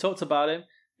 Well, we talked about him.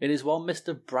 It is one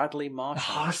Mr. Bradley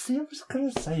Marchand. See, I was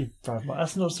going to say Bradley.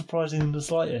 That's not surprising in the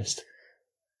slightest.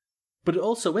 But it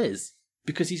also is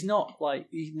because he's not like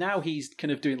he's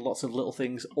kind of doing lots of little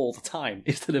things all the time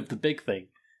instead of the big thing.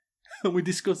 And we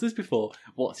discussed this before.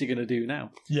 What's he going to do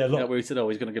now? Yeah, where he said, "Oh,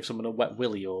 he's going to give someone a wet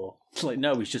willy," or it's like,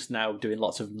 no, he's just now doing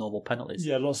lots of normal penalties.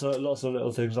 Yeah, lots of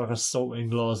little things like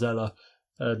assaulting Larzella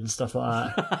and stuff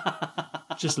like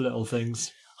that. Just little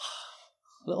things.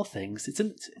 Little things.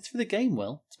 It's for the game.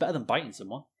 Will, it's better than biting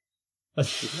someone,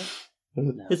 isn't it?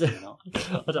 No, is it? Not.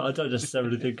 I don't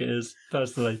necessarily think it is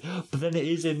personally, but then it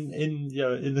is in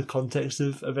the context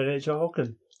of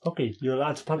NHL hockey. You're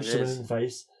allowed to punch someone in the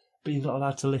face, but you're not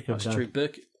allowed to lick them. That's true.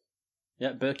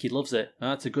 Berkey loves it.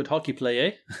 That's a good hockey play,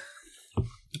 eh?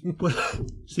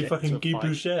 See fucking Guy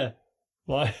Boucher.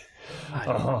 Why?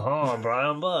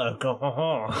 Brian Burke.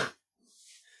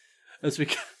 As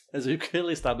we've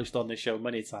clearly established on this show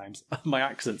many times, my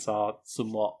accents are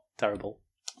somewhat terrible.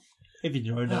 Even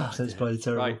your own accent's bloody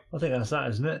terrible. Right. I think that's that,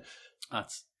 isn't it?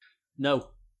 No.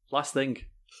 Last thing.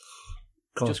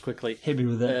 God, just quickly. Hit me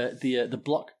with it. The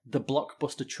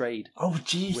blockbuster trade. Oh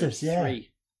Jesus! Yeah.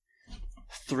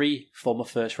 Three former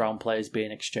first round players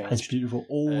being exchanged. That's beautiful.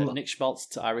 All Nick Schmaltz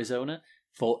to Arizona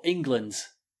for England's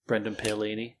Brendan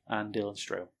Perlini and Dylan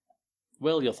Strome.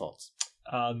 Will, your thoughts?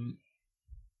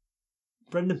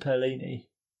 Brendan Perlini.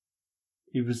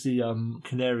 He was the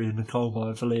canary in the coal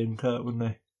mine for Liam Kirk, wasn't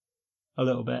he? A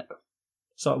little bit.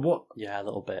 So what? Yeah, a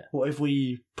little bit. What if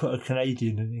we put a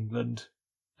Canadian in England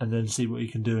and then see what he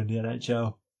can do in the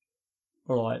NHL?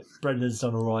 All right, Brendan's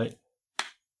done all right.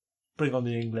 Bring on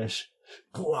the English.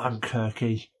 Go on,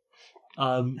 Kirky.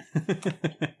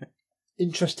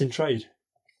 Interesting trade.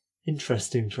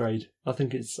 I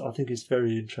think it's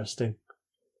very interesting.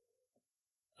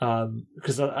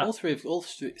 Because all three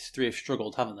have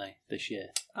struggled, haven't they, this year?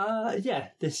 Yeah,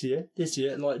 this year,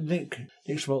 like Nick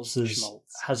Schmaltz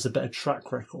has a better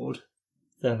track record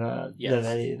than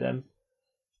any of them.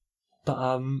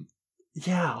 But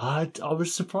yeah, I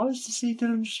was surprised to see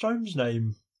Dylan Strome's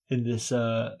name in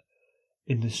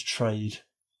this trade.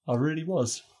 I really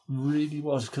was,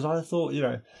 because I thought,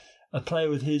 a player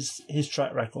with his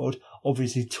track record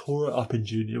obviously tore it up in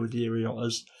junior with the Erie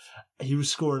Otters. He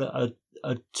was scoring at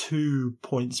a 2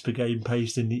 points per game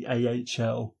pace in the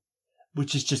AHL,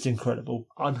 which is just incredible,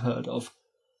 unheard of.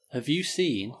 Have you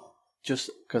seen, just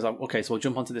because so we'll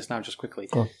jump onto this now just quickly.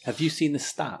 Have you seen the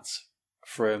stats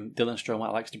from Dylan Strome and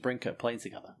Alex DeBrincat playing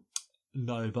together?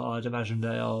 No, but I'd imagine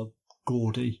they are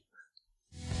gaudy.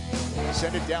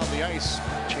 Send it down the ice.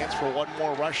 Chance for one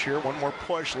more rush here, one more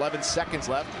push. 11 seconds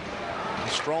left.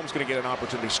 Strome's going to get an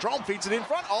opportunity. Strome feeds it in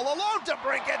front, all alone.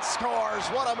 DeBrincat scores.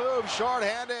 What a move,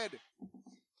 short-handed.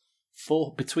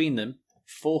 Between them,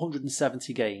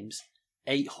 470 games,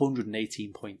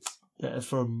 818 points.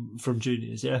 From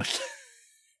juniors, yeah.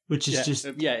 Which is just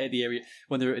at the area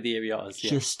when they were at the Erie Otters.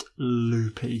 Just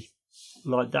loopy.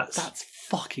 Like that's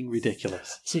fucking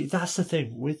ridiculous. See, that's the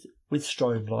thing with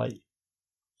Strome. Like,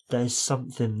 there's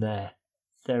something there.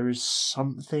 There is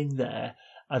something there,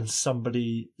 and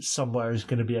somebody somewhere is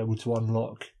going to be able to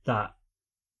unlock that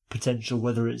potential.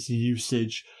 Whether it's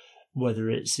usage, whether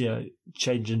it's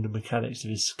changing the mechanics of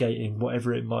his skating,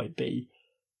 whatever it might be.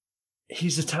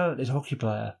 He's a talented hockey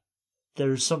player.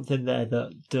 There is something there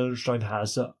that Dylan Strome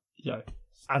has that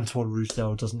Antoine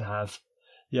Roussel doesn't have.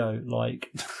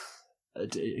 Like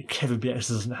Kevin Bieksa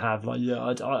doesn't have. Like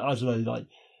I don't know. Like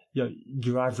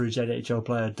your average NHL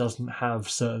player doesn't have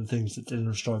certain things that Dylan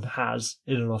Strome has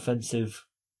in an offensive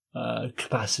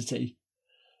capacity.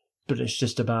 But it's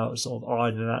just about sort of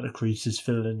ironing out the creases,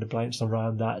 filling in the blanks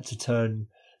around that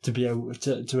to be able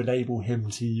to enable him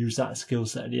to use that skill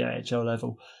set at the NHL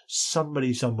level.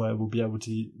 Somebody somewhere will be able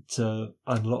to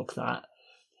unlock that.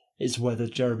 It's whether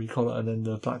Jeremy Colleton and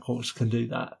the Blackhawks can do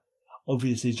that.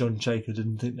 Obviously, John Shaker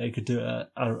didn't think they could do it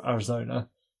at Arizona.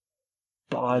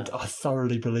 But I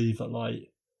thoroughly believe that,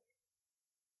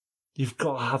 you've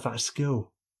got to have that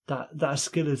skill. That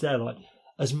skill is there. Like,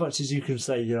 as much as you can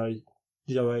say,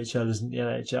 the OHL isn't the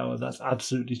NHL, and that's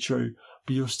absolutely true,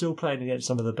 but you're still playing against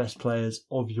some of the best players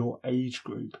of your age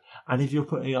group. And if you're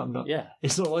putting up...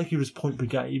 It's not like he was point per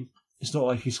game. It's not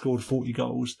like he scored 40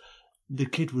 goals. The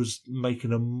kid was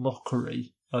making a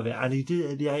mockery of it, and he did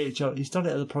it at the AHL. He's done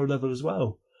it at the pro level as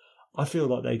well. I feel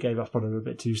like they gave up on him a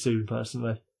bit too soon,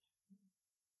 personally.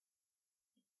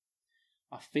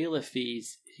 I feel if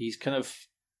he's kind of...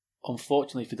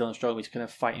 Unfortunately for Dylan Strome, he's kind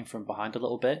of fighting from behind a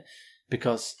little bit,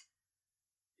 because...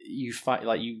 You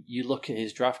look at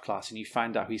his draft class and you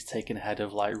find out he's taken ahead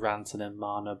of Rantanen,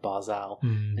 Marner, Barzal,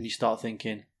 and you start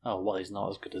thinking, oh well, he's not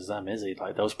as good as them, is he?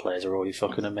 Like, those players are already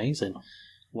fucking amazing.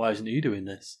 Why isn't he doing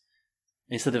this?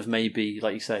 Instead of maybe,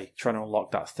 like you say, trying to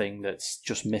unlock that thing that's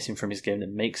just missing from his game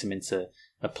that makes him into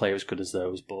a player as good as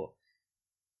those. But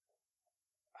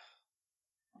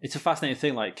it's a fascinating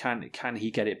thing. Like, can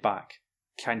he get it back?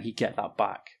 Can he get that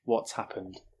back? What's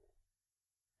happened?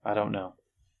 I don't know.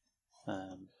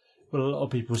 Well, a lot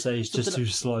of people say he's just too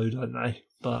slow, don't they?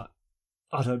 But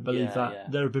I don't believe that. Yeah.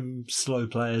 There have been slow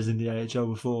players in the AHL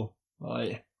before.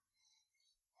 Like,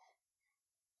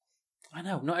 I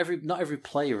know. Not every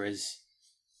player is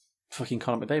fucking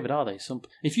Conor McDavid, are they?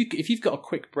 If you've got a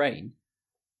quick brain,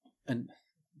 and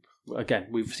again,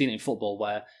 we've seen it in football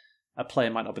where a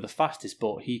player might not be the fastest,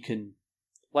 but he can,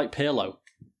 like Pirlo,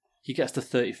 he gets to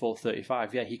 34,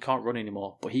 35. Yeah, he can't run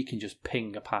anymore, but he can just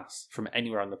ping a pass from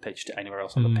anywhere on the pitch to anywhere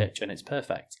else on the pitch, and it's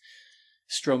perfect.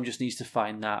 Strome just needs to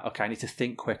find that, okay, I need to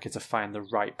think quicker to find the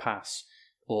right pass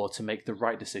or to make the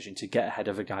right decision to get ahead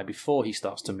of a guy before he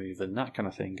starts to move and that kind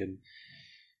of thing. And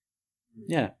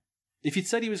yeah, if he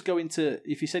said he was going to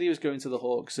the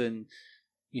Hawks and,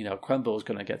 you know, Quenneville was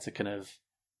going to get to kind of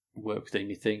work with him,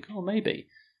 you think, oh, maybe.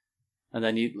 And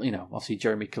then, you know, obviously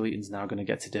Jeremy Colleton's now going to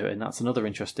get to do it, and that's another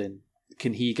interesting.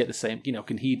 Can he get the same, you know,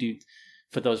 can he do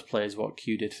for those players what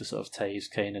Q did for sort of Taves,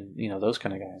 Kane, and, you know, those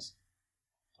kind of guys?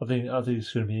 I think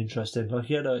it's going to be interesting. Like,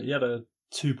 he had a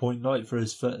 2-point night for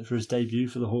his debut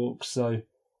for the Hawks, so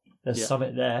there's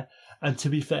something there. And to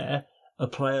be fair, a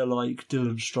player like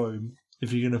Dylan Strome,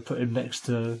 if you're going to put him next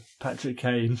to Patrick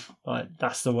Kane, like,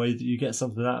 that's the way that you get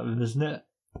something out of him, isn't it?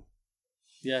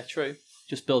 Yeah, true.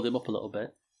 Just build him up a little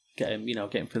bit. Get him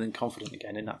feeling confident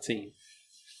again in that team.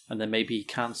 And then maybe he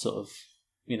can sort of,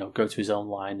 you know, go to his own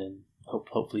line and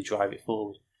hopefully drive it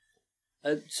forward.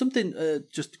 Something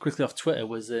just quickly off Twitter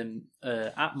was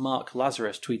at Mark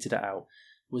Lazarus tweeted it out,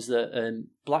 was that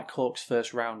Blackhawks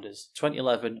first rounders,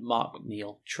 2011 Mark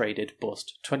McNeil traded,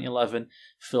 bust. 2011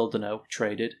 Phil Deneau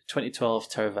traded. 2012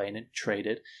 Teravainen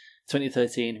traded.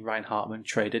 2013 Ryan Hartman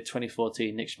traded.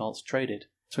 2014 Nick Schmaltz traded.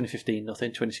 2015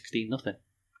 nothing. 2016 nothing.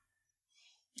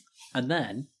 And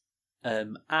then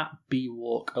at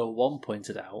BWalk01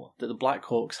 pointed out that the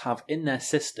Blackhawks have in their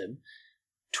system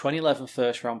 2011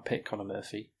 first round pick Connor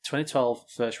Murphy, 2012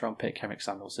 first round pick Henrik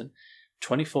Samuelsson,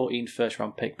 2014 first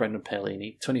round pick Brendan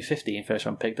Perlini, 2015 first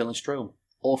round pick Dylan Strome,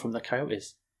 all from the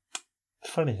Coyotes.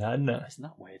 Funny that, isn't it? Isn't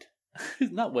that weird?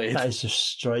 Isn't that weird? That is just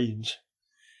strange.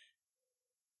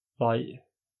 Like,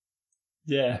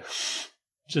 yeah,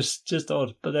 just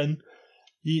odd. But then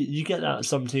you get that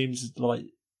some teams, like,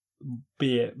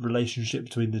 be it relationship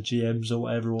between the GMs or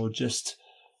whatever, or just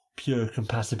pure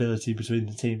compatibility between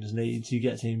the teams' needs. You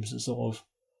get teams that sort of,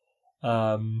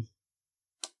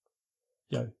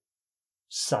 you know,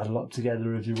 saddle up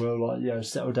together, if you will, like, you know,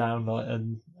 settle down, like,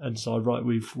 and decide, right,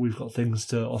 we've got things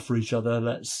to offer each other.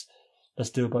 Let's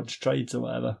do a bunch of trades or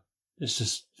whatever. It's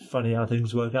just funny how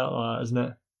things work out like that, isn't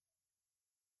it?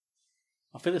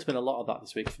 I feel there's been a lot of that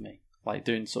this week for me. Like,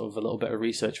 doing sort of a little bit of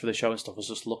research for the show and stuff, I was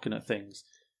just looking at things.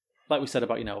 Like we said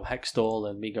about, you know, Hextall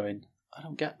and me going, I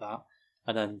don't get that.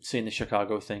 And then seeing the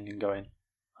Chicago thing and going,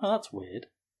 oh, that's weird.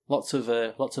 Lots of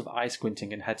eye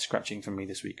squinting and head scratching from me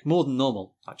this week. More than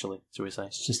normal, actually, shall we say.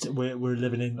 It's just we're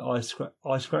living in eye scratching.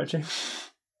 Eye scratching?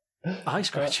 Eye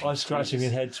scratching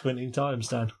and head squinting times,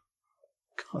 Dan.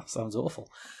 God, that sounds awful.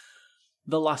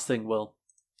 The last thing, Will,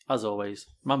 as always,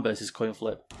 man versus coin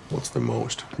flip. What's the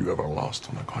most you ever lost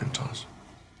on a coin toss?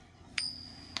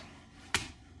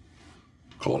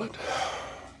 Call it.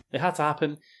 It had to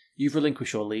happen. You've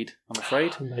relinquished your lead, I'm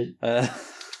afraid. Mate.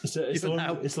 It's a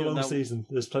long season.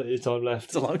 There's plenty of time left.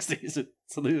 It's a long season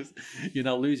to lose. You're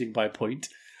now losing by a point.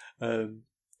 Down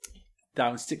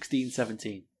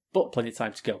 16-17. But plenty of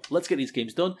time to go. Let's get these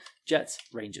games done. Jets,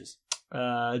 Rangers.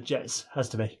 Jets. Has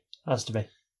to be.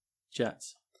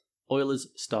 Jets. Oilers,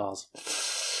 Stars.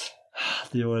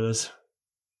 The Oilers.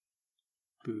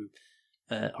 Boo.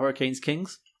 Hurricanes,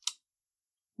 Kings.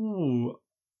 Ooh.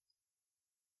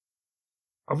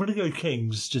 I'm going to go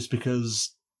Kings just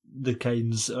because the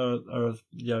Canes are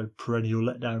you know, perennial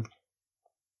letdown.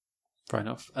 Fair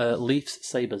enough. Leafs,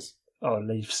 Sabres. Oh,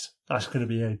 Leafs. That's going to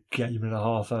be a game and a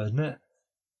half, isn't it?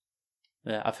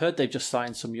 Yeah, I've heard they've just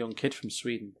signed some young kid from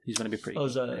Sweden. He's going to be pretty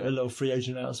good. A little free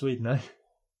agent out of Sweden, eh?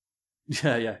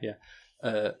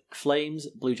 Yeah. Flames,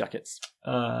 Blue Jackets.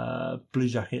 Blue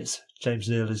Jackets. James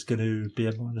Neal is going to be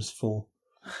a -4.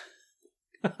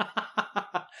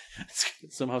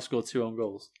 Somehow scored 2 own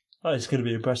goals. Oh, it's going to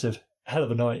be impressive. Hell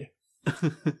of a night.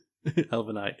 Hell of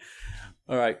a night.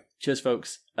 All right. Cheers,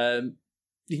 folks. You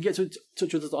can get in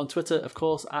touch with us on Twitter, of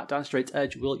course, at Dan Straight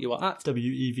Edge. Will, you are at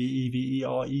WEVEVERETT.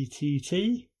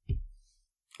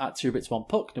 At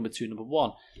 2bits1puck, number 2, number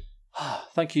 1.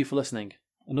 Thank you for listening.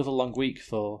 Another long week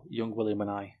for young William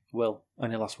and I. Will,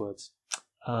 any last words?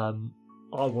 I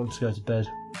want to go to bed.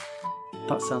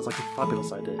 That sounds like a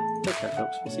fabulous idea. Take care,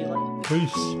 folks. We'll see you later.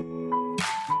 Peace.